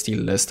just gets the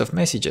list of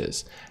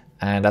messages,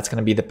 and that's going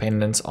to be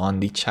dependent on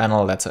the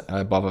channel that's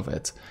above of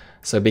it.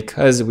 So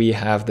because we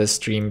have this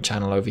stream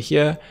channel over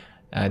here,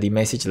 the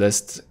message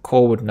list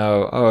core would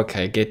know, oh,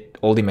 okay, get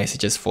all the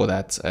messages for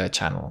that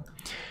channel.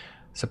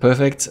 So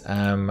perfect.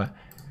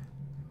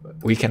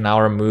 We can now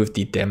remove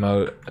the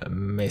demo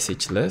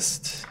message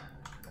list.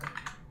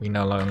 We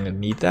no longer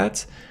need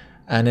that,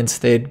 and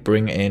instead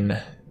bring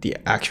in the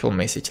actual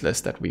message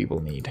list that we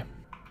will need.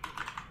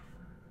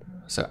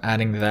 So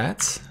adding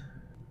that.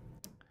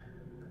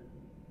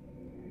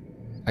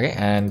 Okay,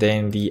 and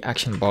then the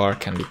action bar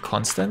can be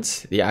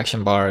constant. The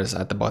action bar is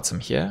at the bottom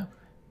here,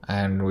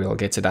 and we'll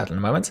get to that in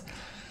a moment.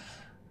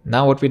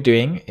 Now what we're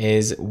doing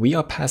is we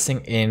are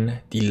passing in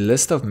the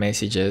list of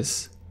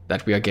messages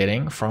that we are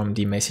getting from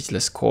the message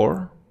list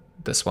core,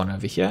 this one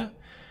over here,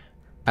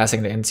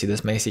 passing it into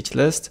this message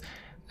list,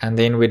 and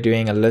then we're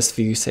doing a list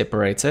view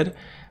separated,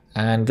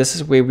 and this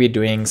is where we're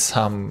doing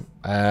some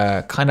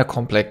kind of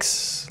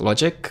complex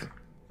logic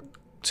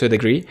to a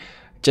degree,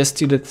 just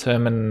to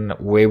determine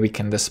where we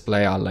can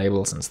display our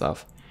labels and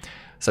stuff.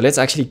 So let's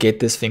actually get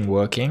this thing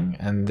working,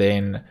 and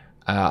then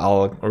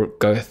I'll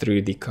go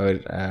through the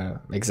code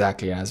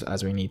exactly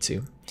as we need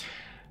to.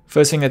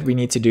 First thing that we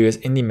need to do is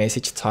in the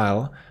message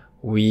tile,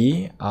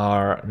 we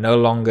are no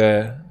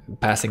longer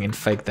passing in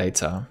fake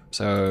data.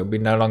 So we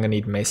no longer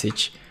need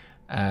message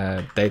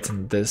data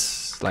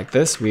this like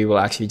this. We will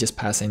actually just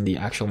pass in the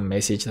actual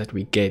message that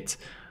we get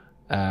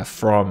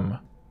from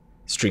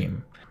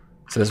stream.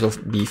 So this will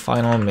be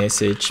final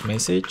message.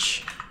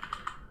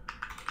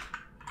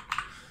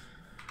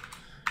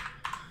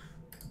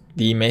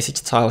 The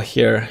message tile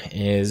here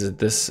is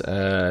this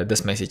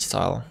this message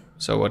tile.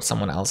 So what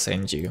someone else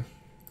sends you.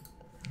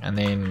 And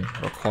then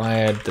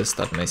required this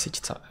dot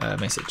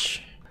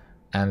message.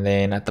 And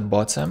then at the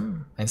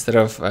bottom, instead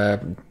of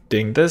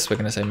doing this, we're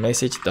going to say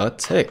message dot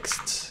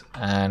text,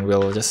 and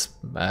we'll just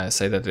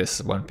say that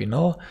this won't be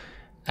null.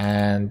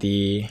 And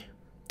the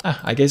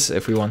I guess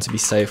if we want to be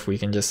safe, we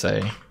can just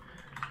say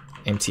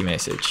empty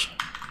message.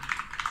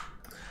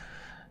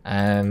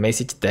 And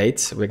message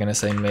date, we're going to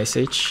say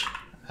message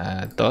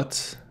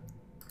dot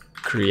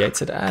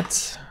created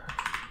at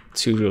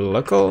to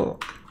local,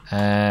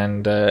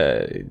 and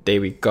there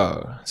we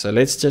go. So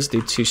let's just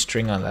do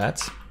toString on that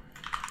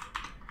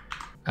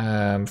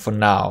for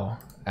now.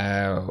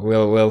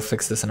 We'll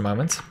fix this in a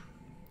moment,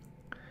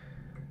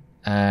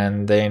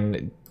 and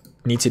then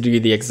need to do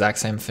the exact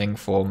same thing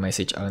for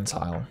message own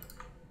tile.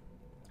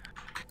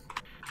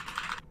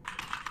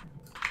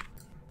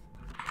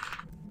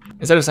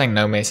 Instead of saying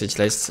no message,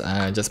 let's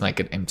just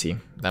make it empty.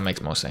 That makes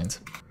more sense.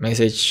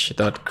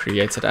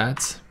 Message.created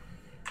at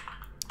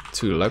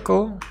to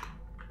local,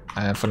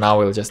 and for now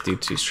we'll just do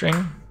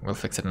toString. We'll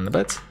fix it in a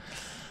bit,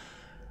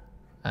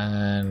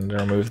 and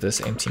remove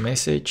this empty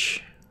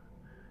message.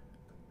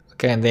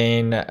 Okay, and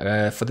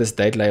then for this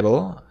date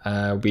label,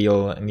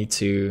 we'll need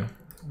to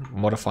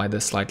modify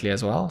this slightly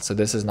as well. So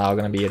this is now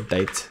going to be a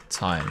date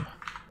time,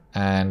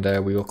 and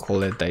we will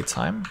call it date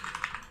time.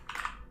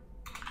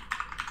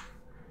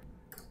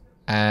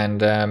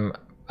 And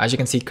as you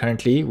can see,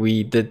 currently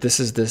we did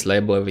this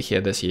label over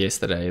here, this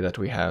yesterday that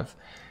we have.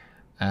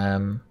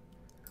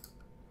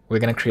 We're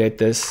going to create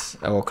this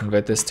or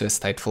convert this to a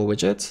stateful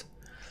widget,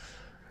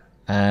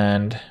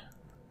 and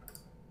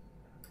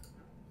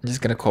I'm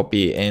just going to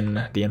copy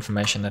in the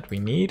information that we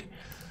need.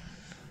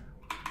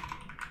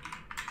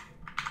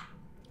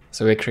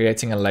 So we're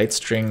creating a late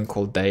string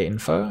called day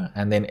info,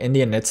 and then in the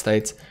init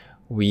state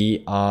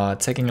we are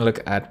taking a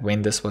look at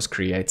when this was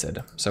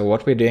created. So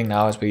what we're doing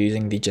now is we're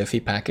using the Jiffy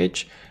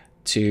package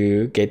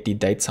to get the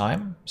date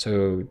time.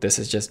 So this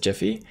is just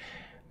Jiffy,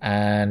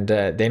 and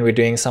then we're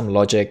doing some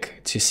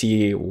logic to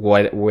see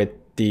what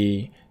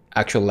the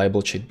actual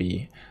label should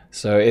be.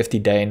 So if the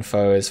day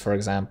info is, for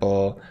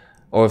example,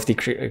 or if the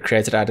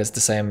created at is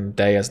the same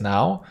day as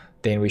now,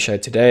 then we show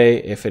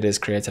today. If it is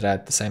created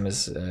at the same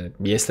as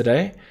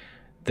yesterday,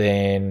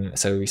 then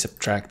so we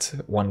subtract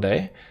 1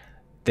 day.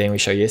 Then we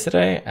show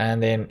yesterday,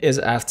 and then is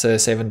after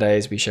 7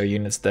 days we show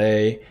units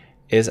day,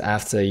 is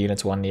after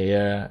units 1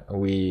 year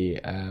we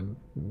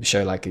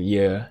show like a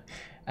year,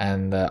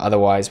 and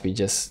otherwise we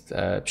just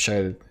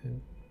show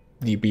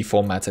be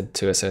formatted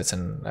to a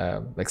certain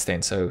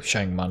extent, so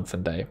showing month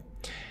and day.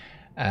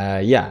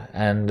 Yeah,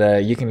 and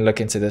you can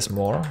look into this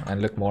more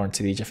and look more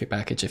into the Jiffy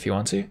package if you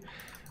want to,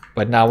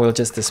 but now we'll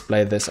just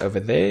display this over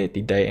there,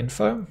 the day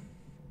info,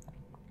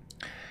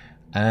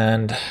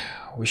 and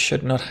we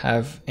should not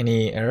have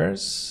any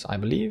errors, I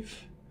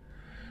believe.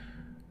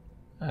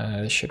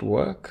 This should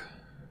work.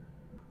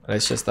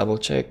 Let's just double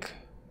check.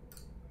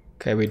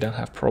 Okay, we don't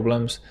have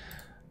problems.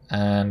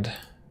 And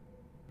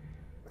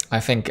I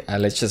think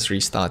let's just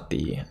restart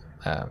the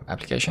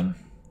application.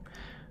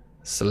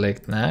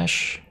 Select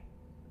Nash,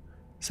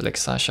 select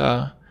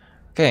Sasha.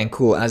 Okay, and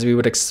cool. As we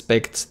would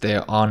expect,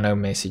 there are no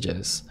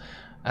messages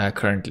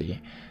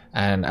currently.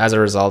 And as a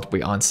result,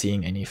 we aren't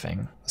seeing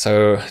anything.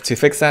 So to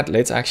fix that,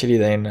 let's actually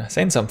then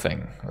send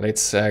something.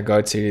 Let's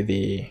go to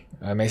the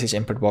message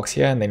input box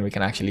here, and then we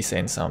can actually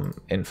send some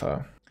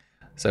info.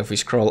 So if we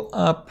scroll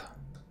up,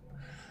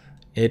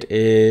 it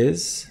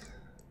is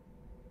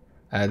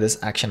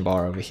this action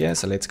bar over here.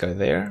 So let's go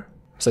there.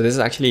 So this is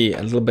actually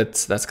a little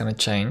bit that's going to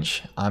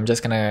change. I'm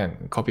just going to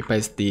copy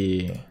paste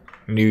the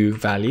new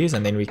values,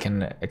 and then we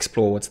can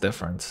explore what's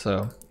different.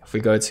 So if we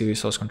go to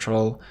source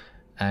control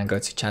and go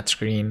to chat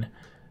screen,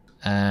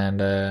 and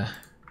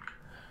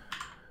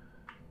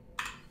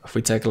if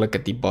we take a look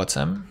at the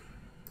bottom,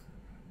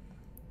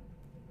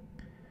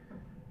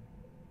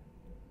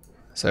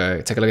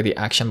 so take a look at the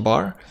action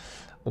bar,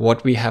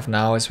 what we have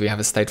now is we have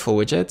a stateful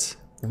widget.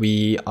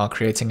 We are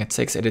creating a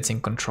text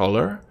editing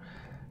controller,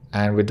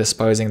 and we're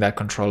disposing that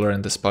controller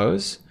in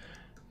dispose,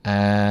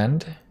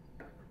 and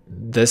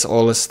this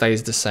all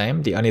stays the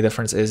same. The only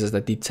difference is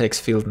that the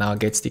text field now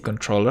gets the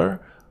controller.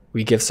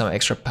 We give some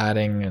extra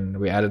padding, and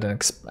we added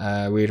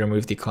we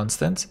removed the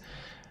constant,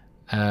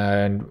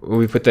 and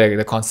we put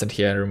the constant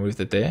here and removed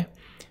it there.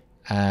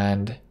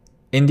 And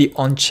in the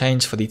on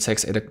change for the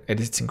text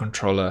editing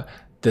controller,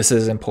 this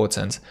is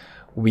important.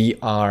 We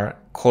are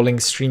calling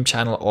stream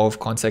channel of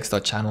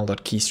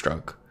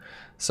context.channel.keystroke.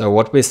 So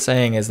what we're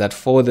saying is that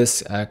for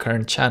this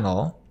current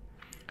channel,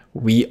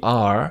 we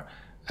are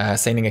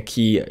sending a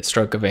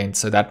keystroke event.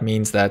 So that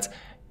means that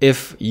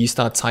if you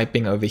start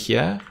typing over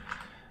here,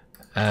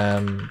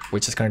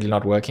 which is currently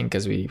not working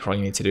because we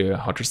probably need to do a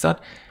hot restart.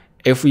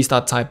 If we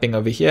start typing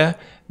over here,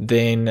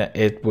 then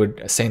it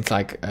would send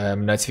like a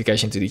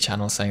notification to the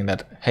channel saying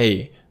that,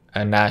 hey,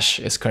 Nash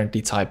is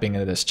currently typing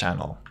in this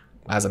channel,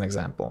 as an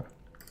example.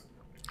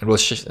 It will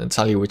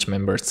tell you which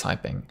member is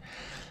typing.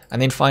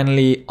 And then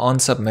finally, on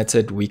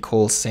submitted, we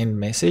call send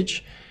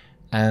message.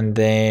 And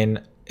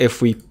then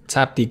if we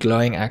tap the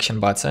glowing action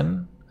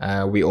button,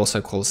 we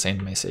also call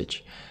send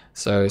message.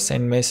 So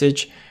send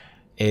message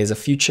is a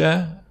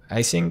future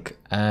async,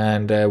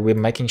 and we're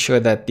making sure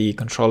that the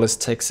controller's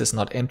text is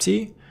not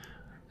empty.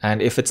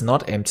 And if it's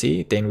not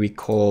empty, then we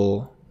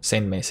call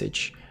send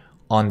message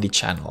on the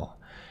channel,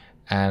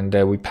 and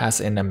we pass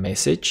in a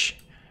message,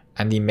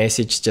 and the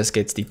message just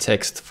gets the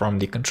text from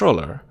the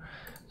controller.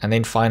 And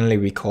then finally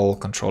we call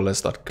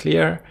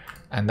controllers.clear,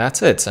 and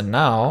that's it. So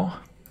now,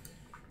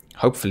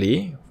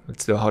 hopefully,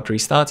 let's do a hot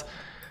restart.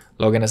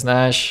 login as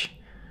Nash,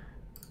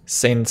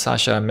 send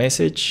Sasha a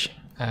message.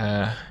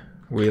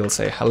 We'll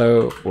say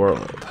hello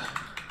world,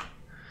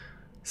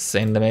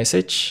 send the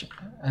message,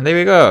 and there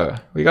we go,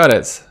 we got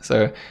it.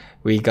 So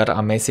we got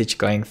our message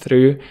going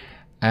through,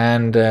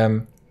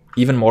 and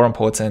even more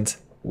important,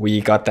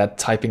 we got that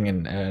typing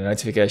in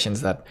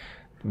notifications that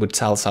would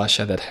tell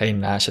Sasha that, hey,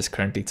 Nash is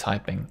currently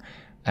typing,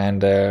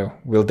 and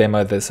we'll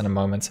demo this in a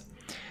moment.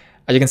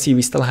 As you can see,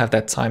 we still have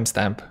that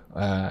timestamp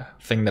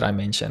thing that I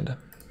mentioned.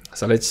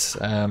 So let's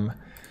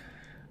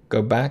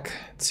go back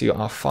to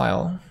our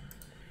file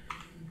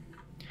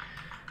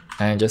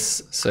and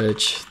just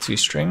search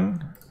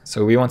toString.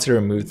 So we want to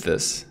remove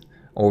this,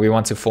 or we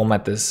want to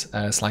format this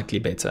slightly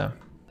better.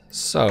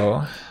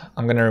 So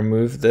I'm going to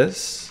remove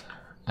this,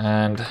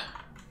 and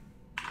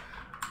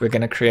we're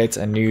going to create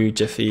a new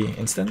Jiffy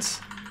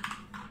instance.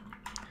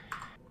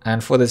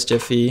 And for this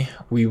Jiffy,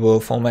 we will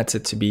format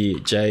it to be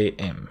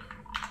JM.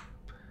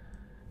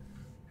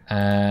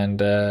 And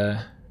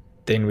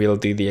then we'll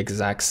do the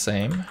exact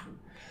same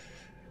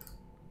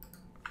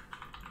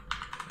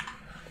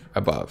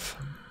above.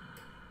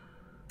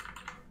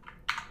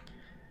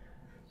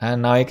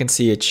 And now you can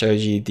see it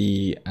shows you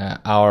the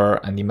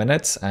hour and the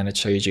minutes, and it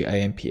shows you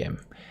AM,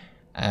 PM.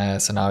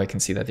 So now we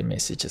can see that the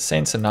message is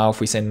sent. So now if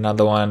we send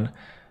another one,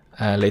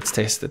 let's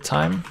test the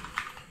time.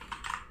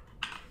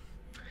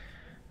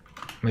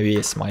 Maybe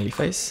a smiley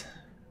face.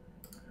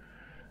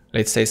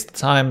 Let's test the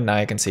time. Now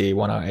you can see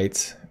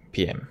 1:08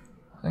 PM.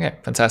 Okay,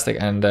 fantastic.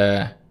 And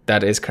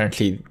that is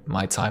currently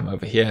my time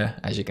over here,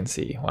 as you can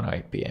see,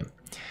 1:08 PM.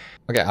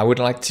 Okay, I would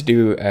like to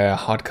do a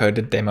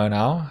hard-coded demo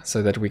now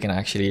so that we can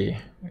actually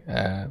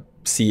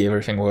see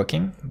everything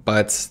working.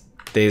 But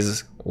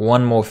there's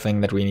one more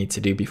thing that we need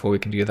to do before we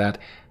can do that,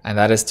 and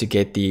that is to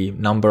get the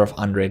number of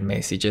unread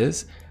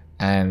messages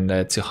and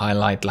to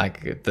highlight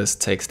like this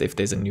text if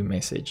there's a new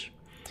message.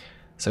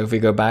 So if we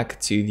go back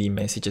to the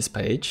messages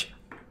page,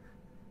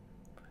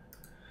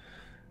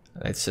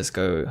 let's just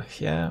go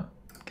here.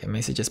 Okay,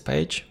 messages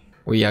page.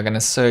 We are going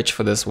to search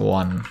for this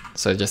one.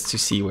 So just to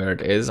see where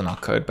it is in our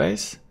code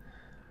base.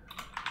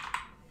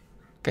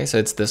 Okay, so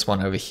it's this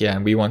one over here,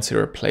 and we want to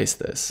replace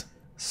this.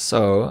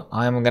 So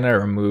I'm going to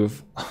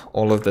remove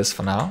all of this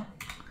for now.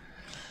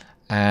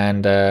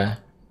 And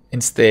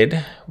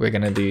instead, we're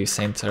going to do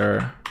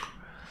center,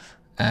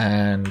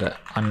 and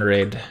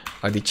unread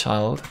by the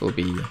child will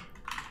be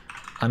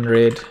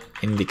unread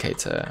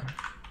indicator.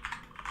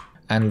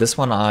 And this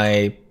one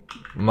I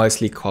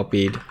mostly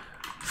copied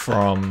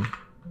from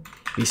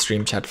the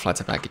Stream Chat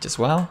Flutter package as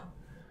well.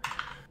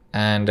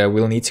 And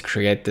we'll need to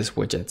create this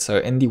widget. So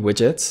in the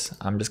widgets,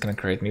 I'm just going to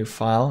create a new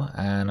file,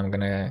 and I'm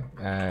going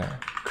to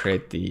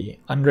create the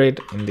unread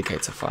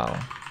indicator file.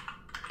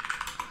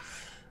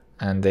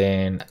 And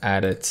then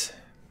add it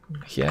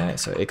here.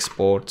 So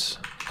export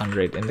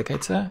unread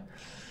indicator.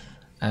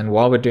 And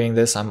while we're doing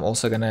this, I'm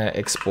also going to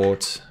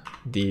export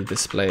the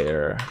display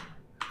error.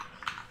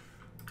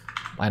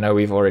 I know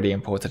we've already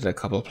imported it a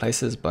couple of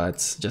places,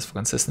 but just for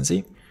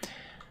consistency.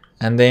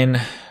 And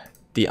then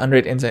the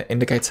unread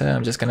indicator,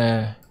 I'm just going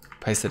to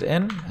paste it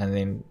in and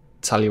then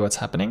tell you what's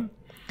happening.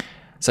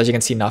 So as you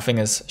can see, nothing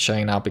is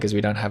showing now because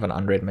we don't have an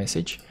unread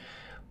message.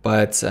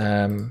 But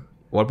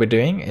what we're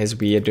doing is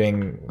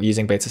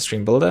using Beta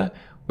Stream Builder,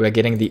 we're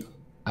getting the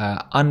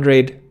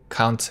unread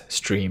count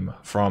stream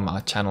from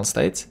our channel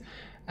state.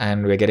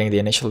 And we're getting the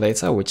initial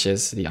data, which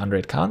is the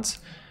unread count.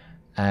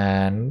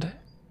 And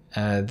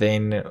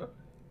then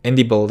in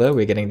the builder,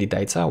 we're getting the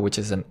data, which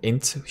is an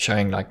int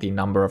showing like the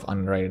number of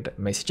unread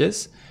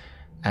messages.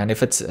 And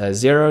if it's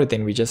 0,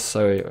 then we just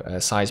show a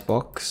size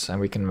box,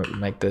 and we can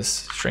make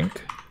this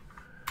shrink.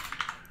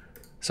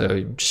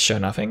 So just show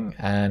nothing.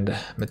 And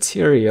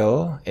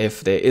material,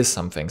 if there is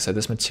something. So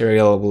this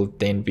material will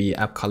then be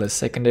app color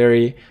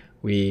secondary.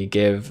 We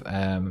give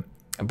a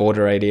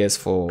border radius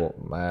for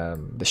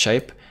the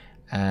shape.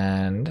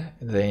 And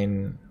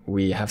then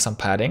we have some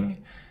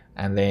padding,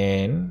 and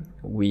then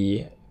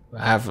we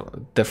have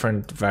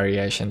different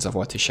variations of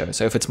what to show.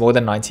 So if it's more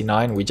than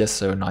 99, we just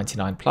show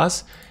 99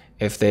 plus.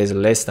 If there's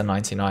less than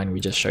 99, we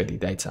just show the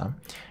data.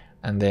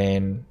 And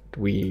then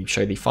we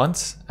show the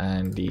fonts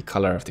and the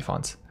color of the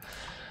fonts.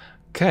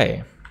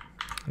 Okay,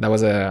 that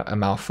was a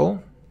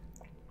mouthful.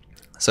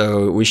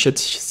 So we should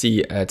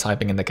see a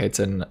typing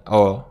indicator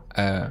or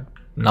a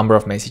number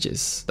of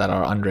messages that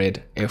are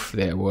unread if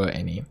there were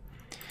any.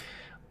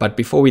 But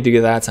before we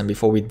do that, and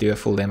before we do a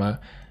full demo,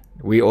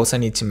 we also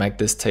need to make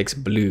this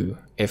text blue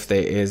if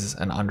there is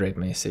an unread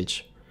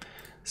message.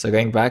 So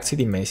going back to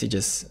the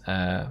messages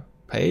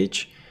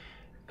page,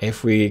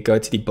 if we go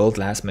to the build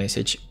last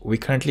message, we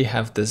currently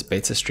have this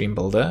Beta Stream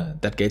Builder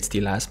that gets the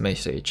last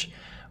message,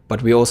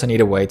 but we also need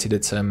a way to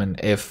determine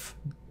if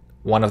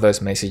one of those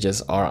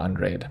messages are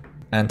unread.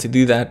 And to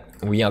do that,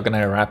 we are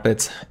going to wrap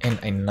it in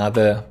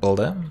another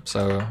builder.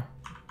 So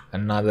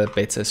another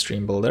Beta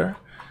Stream Builder.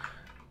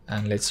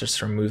 And let's just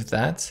remove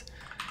that.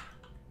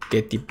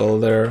 Get the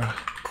builder,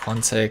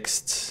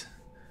 context,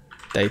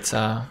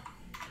 data,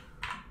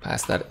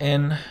 pass that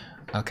in.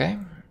 Okay.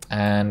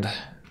 And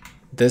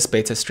this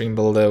Beta Stream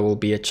Builder will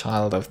be a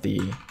child of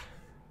the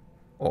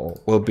or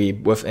will be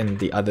within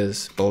the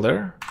others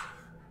builder,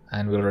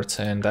 and we'll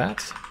return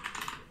that.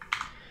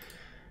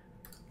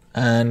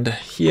 And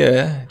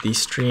here the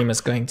stream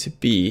is going to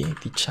be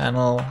the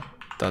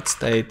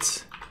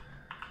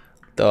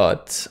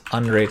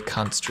channel.state.unread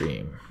count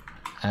stream,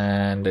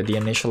 and the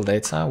initial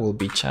data will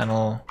be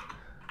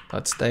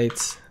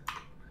channel.state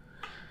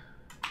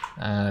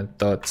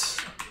dot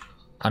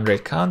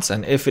unread counts,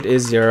 and if it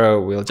is 0,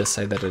 we'll just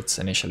say that it's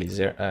initially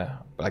 0.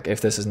 Like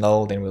if this is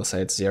null, then we'll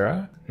say it's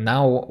 0.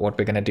 Now what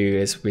we're going to do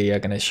is we are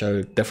going to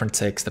show different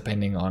text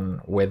depending on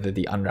whether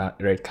the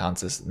unread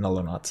count is null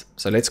or not.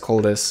 So let's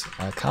call this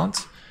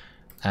count,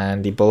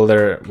 and the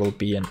builder will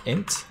be an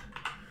int.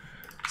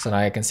 So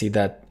now you can see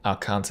that our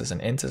count is an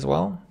int as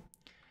well.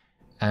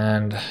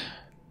 And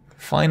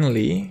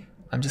finally,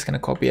 I'm just going to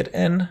copy it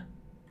in.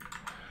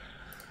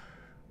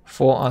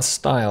 For our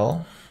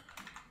style,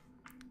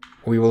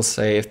 we will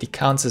say if the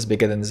count is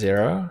bigger than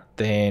 0,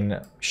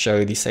 then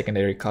show the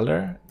secondary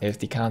color. If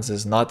the count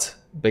is not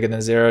bigger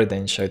than 0,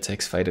 then show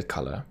text faded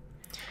color.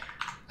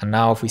 And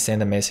now if we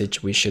send a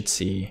message, we should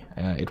see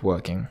it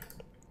working.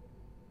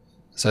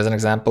 So as an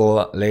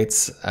example,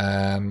 let's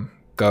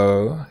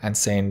go and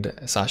send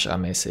Sasha a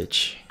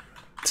message.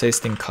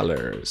 Testing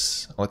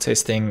colors, or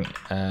testing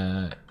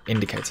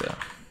indicator.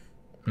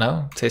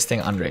 No, testing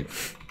unread.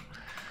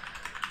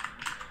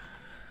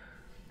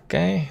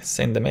 Okay,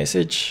 send the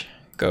message.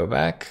 Go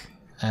back,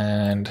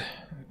 and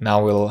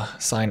now we'll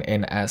sign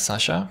in as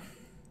Sasha.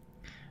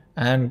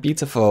 And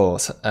beautiful,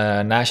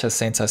 Nash has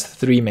sent us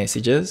 3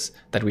 messages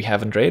that we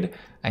haven't read,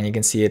 and you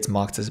can see it's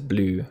marked as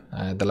blue,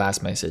 the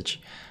last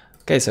message.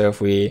 Okay, so if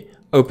we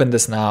open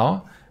this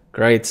now,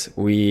 great,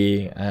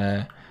 we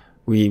can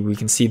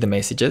see the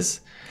messages.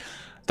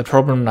 The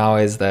problem now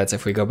is that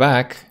if we go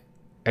back,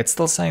 it's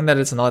still saying that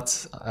it's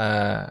not,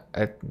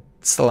 it's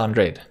still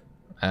unread.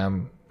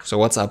 So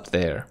what's up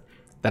there?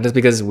 That is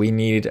because we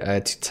need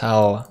to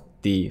tell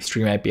the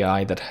Stream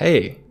API that,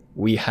 hey,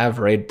 we have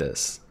read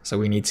this. So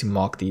we need to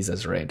mark these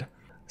as read.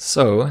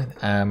 So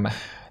to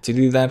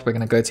do that, we're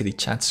going to go to the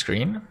chat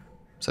screen.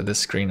 So this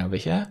screen over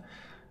here.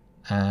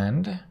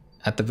 And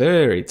at the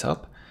very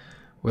top,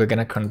 we're going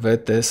to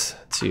convert this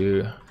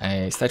to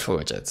a stateful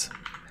widget.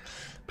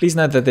 Please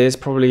note that there's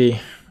probably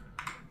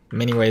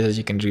many ways that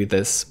you can do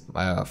this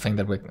thing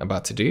that we're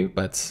about to do.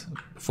 But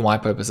for my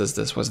purposes,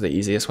 this was the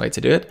easiest way to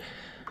do it.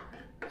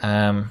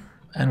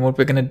 And what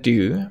we're going to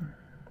do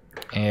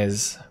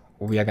is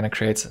we are going to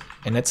create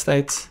init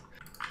state.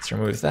 Let's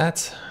remove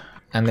that.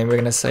 And then we're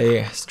going to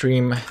say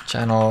stream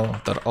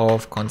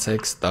channel.of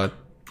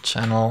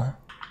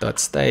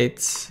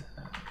context.channel.state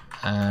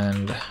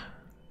and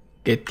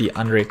get the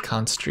unread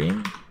count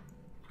stream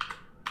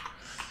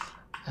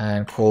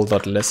and call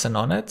 .listen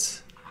on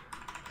it.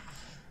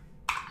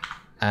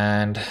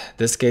 And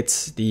this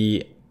gets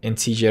the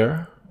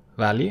integer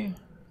value.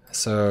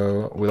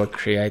 So we'll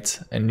create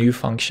a new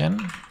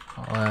function.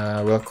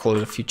 We'll call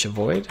it a future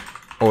void,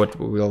 or it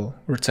will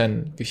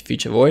return the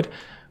future void.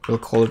 We'll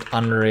call it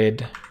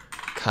unread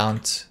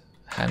count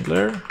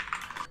handler,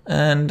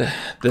 and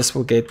this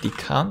will get the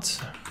count.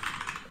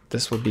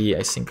 This will be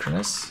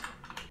asynchronous,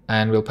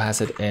 and we'll pass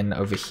it in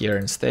over here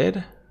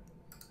instead.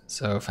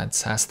 So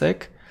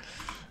fantastic.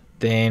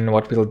 Then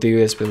what we'll do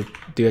is we'll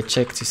do a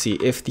check to see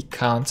if the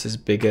count is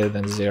bigger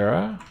than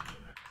 0.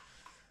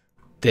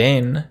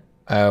 Then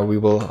we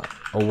will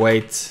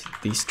await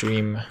the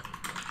stream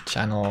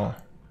channel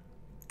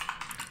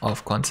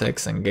of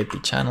context and get the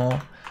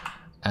channel,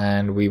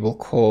 and we will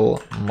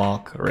call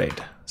mark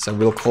read. So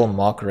we'll call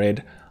mark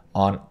read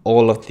on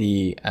all of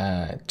the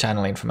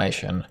channel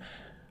information,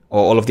 or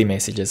all of the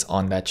messages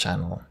on that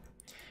channel.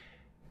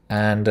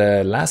 And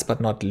last but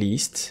not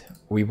least,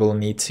 we will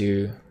need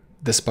to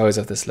dispose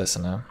of this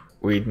listener.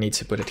 We need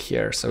to put it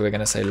here. So we're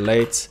going to say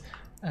late,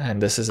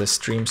 and this is a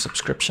stream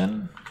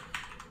subscription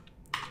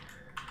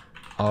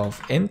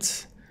of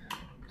int,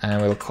 and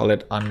we'll call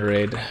it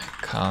unread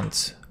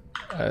count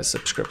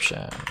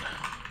subscription,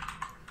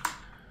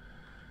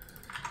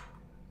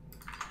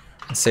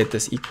 and set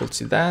this equal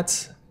to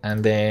that,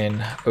 and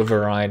then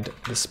override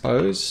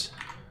dispose.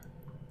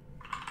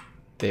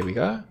 There we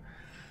go,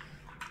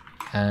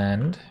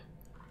 and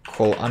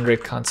call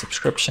unread count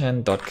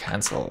subscription dot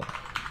cancel.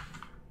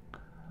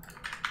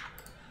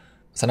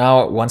 So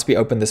now once we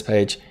open this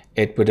page,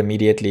 it would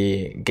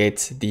immediately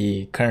get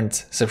the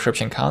current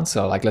subscription count.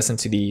 So like listen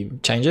to the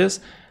changes,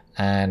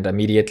 and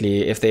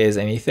immediately if there is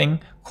anything,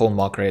 call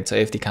mark read. So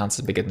if the count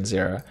is bigger than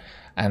 0.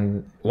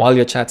 And while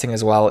you're chatting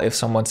as well, if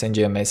someone sends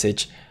you a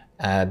message,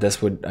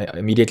 this would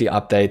immediately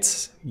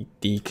update,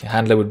 the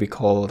handler would be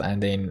called,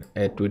 and then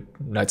it would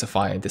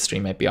notify the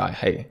Stream API,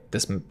 hey,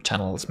 this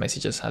channel's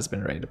messages has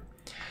been read.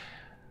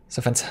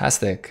 So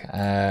fantastic.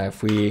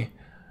 If we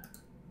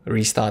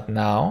restart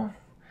now,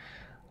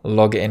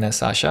 log in as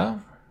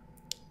Sasha,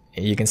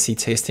 you can see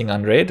testing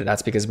unread.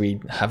 That's because we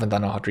haven't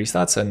done a hot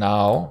restart. So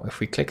now if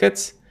we click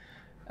it,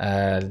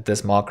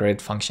 this mark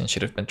read function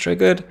should have been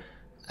triggered,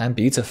 and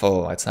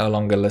beautiful, it's no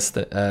longer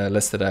listed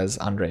as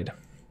unread.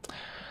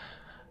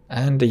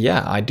 And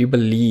yeah, I do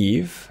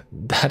believe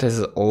that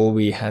is all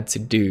we had to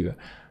do.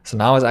 So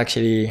now is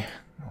actually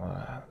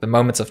the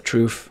moments of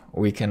truth.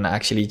 We can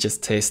actually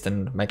just test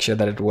and make sure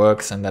that it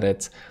works and that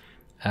it's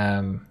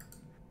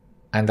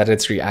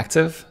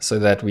reactive, so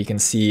that we can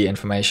see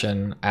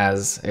information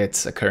as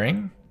it's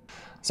occurring.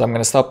 So I'm going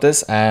to stop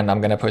this and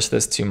I'm going to push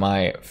this to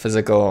my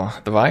physical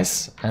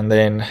device and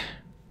then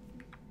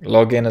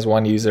log in as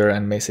one user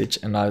and message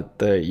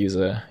another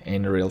user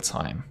in real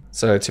time.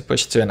 So to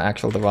push to an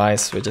actual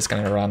device, we're just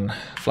going to run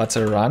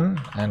Flutter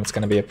run, and it's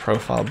going to be a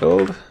profile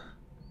build,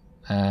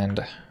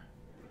 and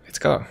let's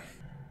go.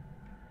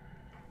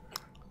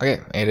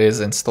 Okay, it is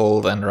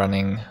installed and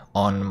running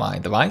on my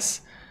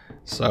device.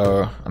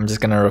 So I'm just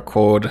going to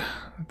record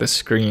the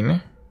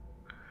screen,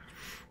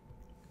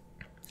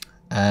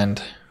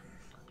 and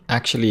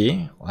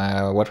actually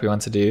what we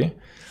want to do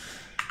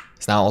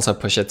is now also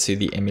push it to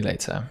the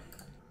emulator.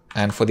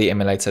 And for the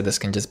emulator, this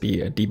can just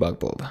be a debug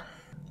build.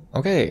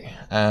 Okay,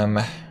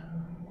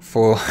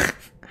 for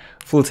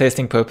full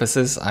testing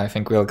purposes, I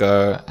think we'll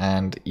go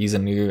and use a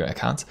new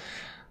account.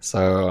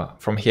 So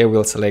from here,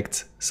 we'll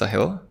select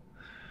Sahil.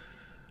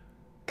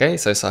 Okay,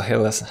 so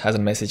Sahil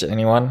hasn't messaged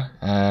anyone.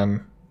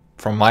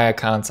 From my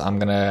account, I'm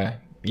gonna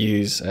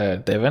use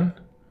Devin,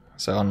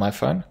 so on my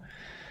phone.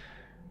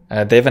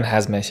 Devin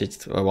has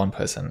messaged one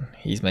person,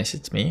 he's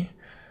messaged me.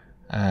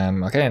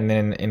 Okay, and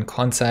then in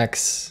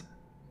contacts,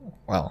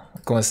 well,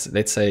 of course,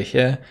 let's say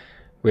here,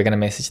 we're gonna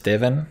message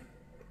Devin,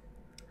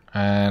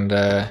 and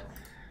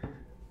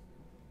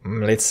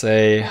let's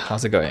say,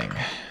 how's it going?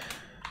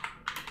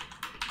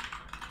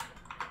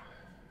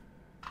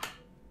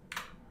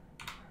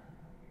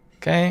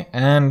 Okay,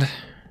 and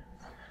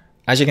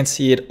as you can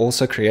see, it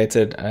also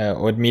created,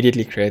 or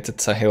immediately created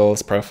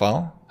Sahil's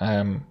profile,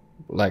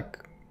 like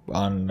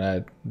on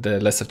the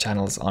list of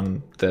channels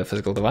on the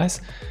physical device.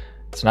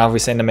 So now if we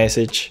send a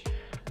message,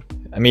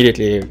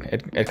 immediately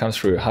it comes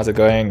through. How's it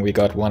going? We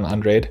got one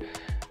Unread.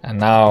 And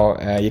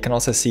now you can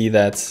also see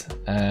that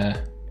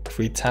if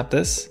we tap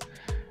this,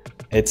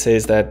 it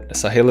says that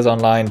Sahil is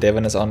online,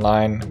 Devin is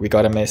online, we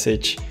got a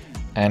message.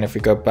 And if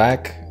we go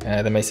back,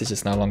 the message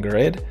is no longer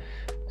read.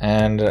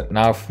 And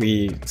now if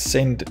we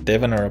send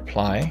Devin a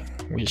reply,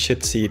 we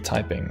should see it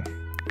typing.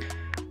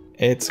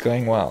 It's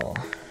going well.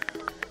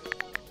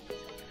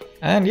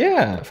 And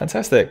yeah,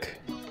 fantastic.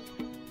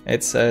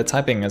 It's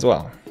typing as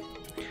well.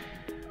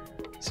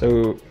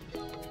 So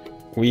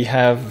we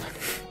have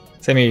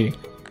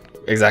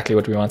exactly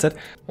what we wanted.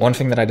 One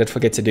thing that I did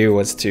forget to do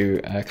was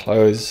to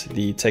close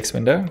the text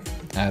window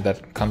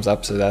that comes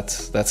up. So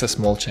that's a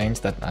small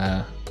change that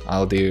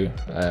I'll do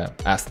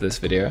after this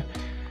video.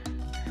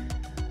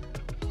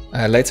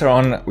 Later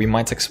on, we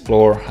might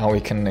explore how we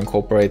can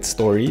incorporate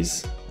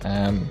stories.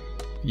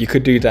 You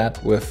could do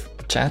that with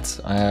chat.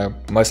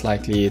 Most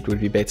likely it would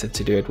be better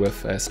to do it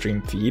with a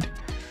stream feed.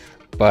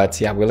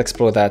 But yeah, we'll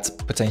explore that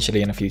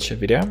potentially in a future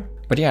video.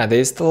 But yeah,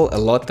 there's still a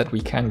lot that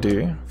we can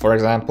do. For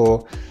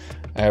example,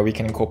 we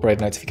can incorporate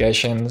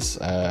notifications.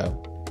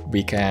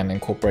 We can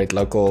incorporate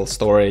local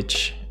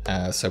storage,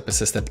 so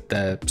persistent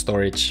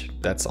storage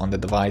that's on the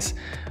device.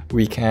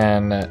 We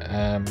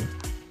can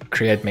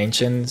create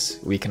mentions.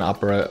 We can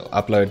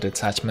upload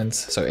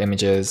attachments, so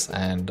images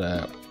and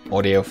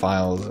audio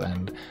files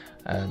and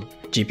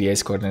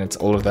GPS coordinates,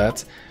 all of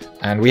that.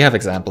 And we have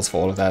examples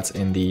for all of that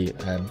in the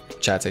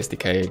Chat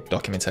SDK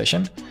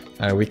documentation.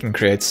 We can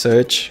create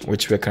search,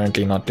 which we're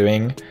currently not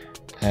doing.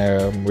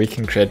 We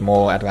can create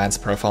more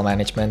advanced profile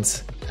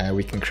management.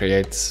 We can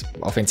create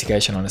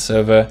authentication on a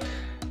server.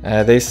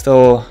 There's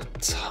still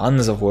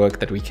tons of work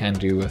that we can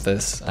do with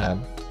this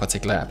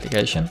particular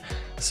application.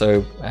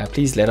 So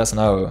please let us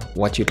know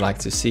what you'd like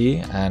to see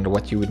and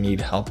what you would need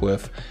help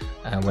with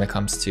when it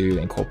comes to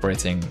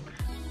incorporating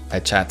a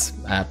chat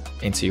app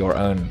into your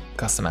own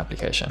custom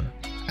application.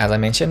 As I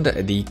mentioned,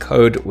 the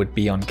code would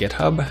be on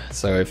GitHub.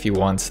 So if you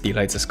want the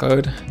latest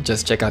code,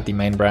 just check out the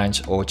main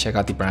branch or check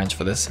out the branch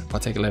for this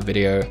particular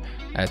video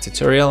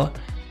tutorial,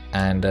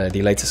 and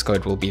the latest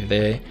code will be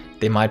there.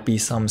 There might be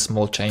some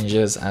small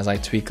changes as I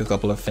tweak a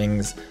couple of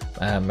things,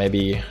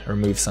 maybe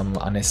remove some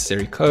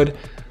unnecessary code.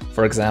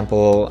 For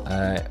example,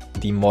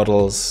 the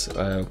models,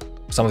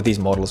 some of these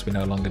models we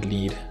no longer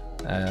need.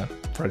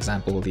 For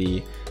example,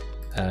 the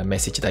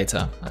message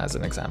data as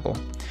an example.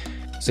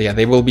 So yeah,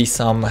 there will be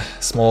some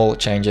small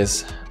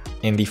changes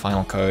in the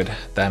final code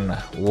than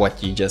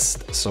what you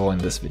just saw in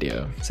this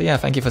video. So yeah,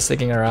 thank you for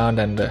sticking around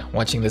and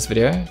watching this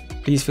video.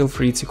 Please feel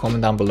free to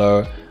comment down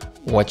below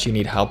what you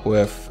need help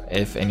with,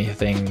 if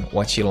anything,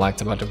 what you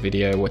liked about the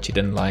video, what you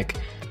didn't like,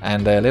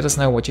 and let us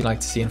know what you'd like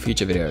to see in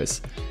future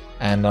videos.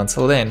 And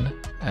until then,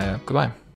 goodbye.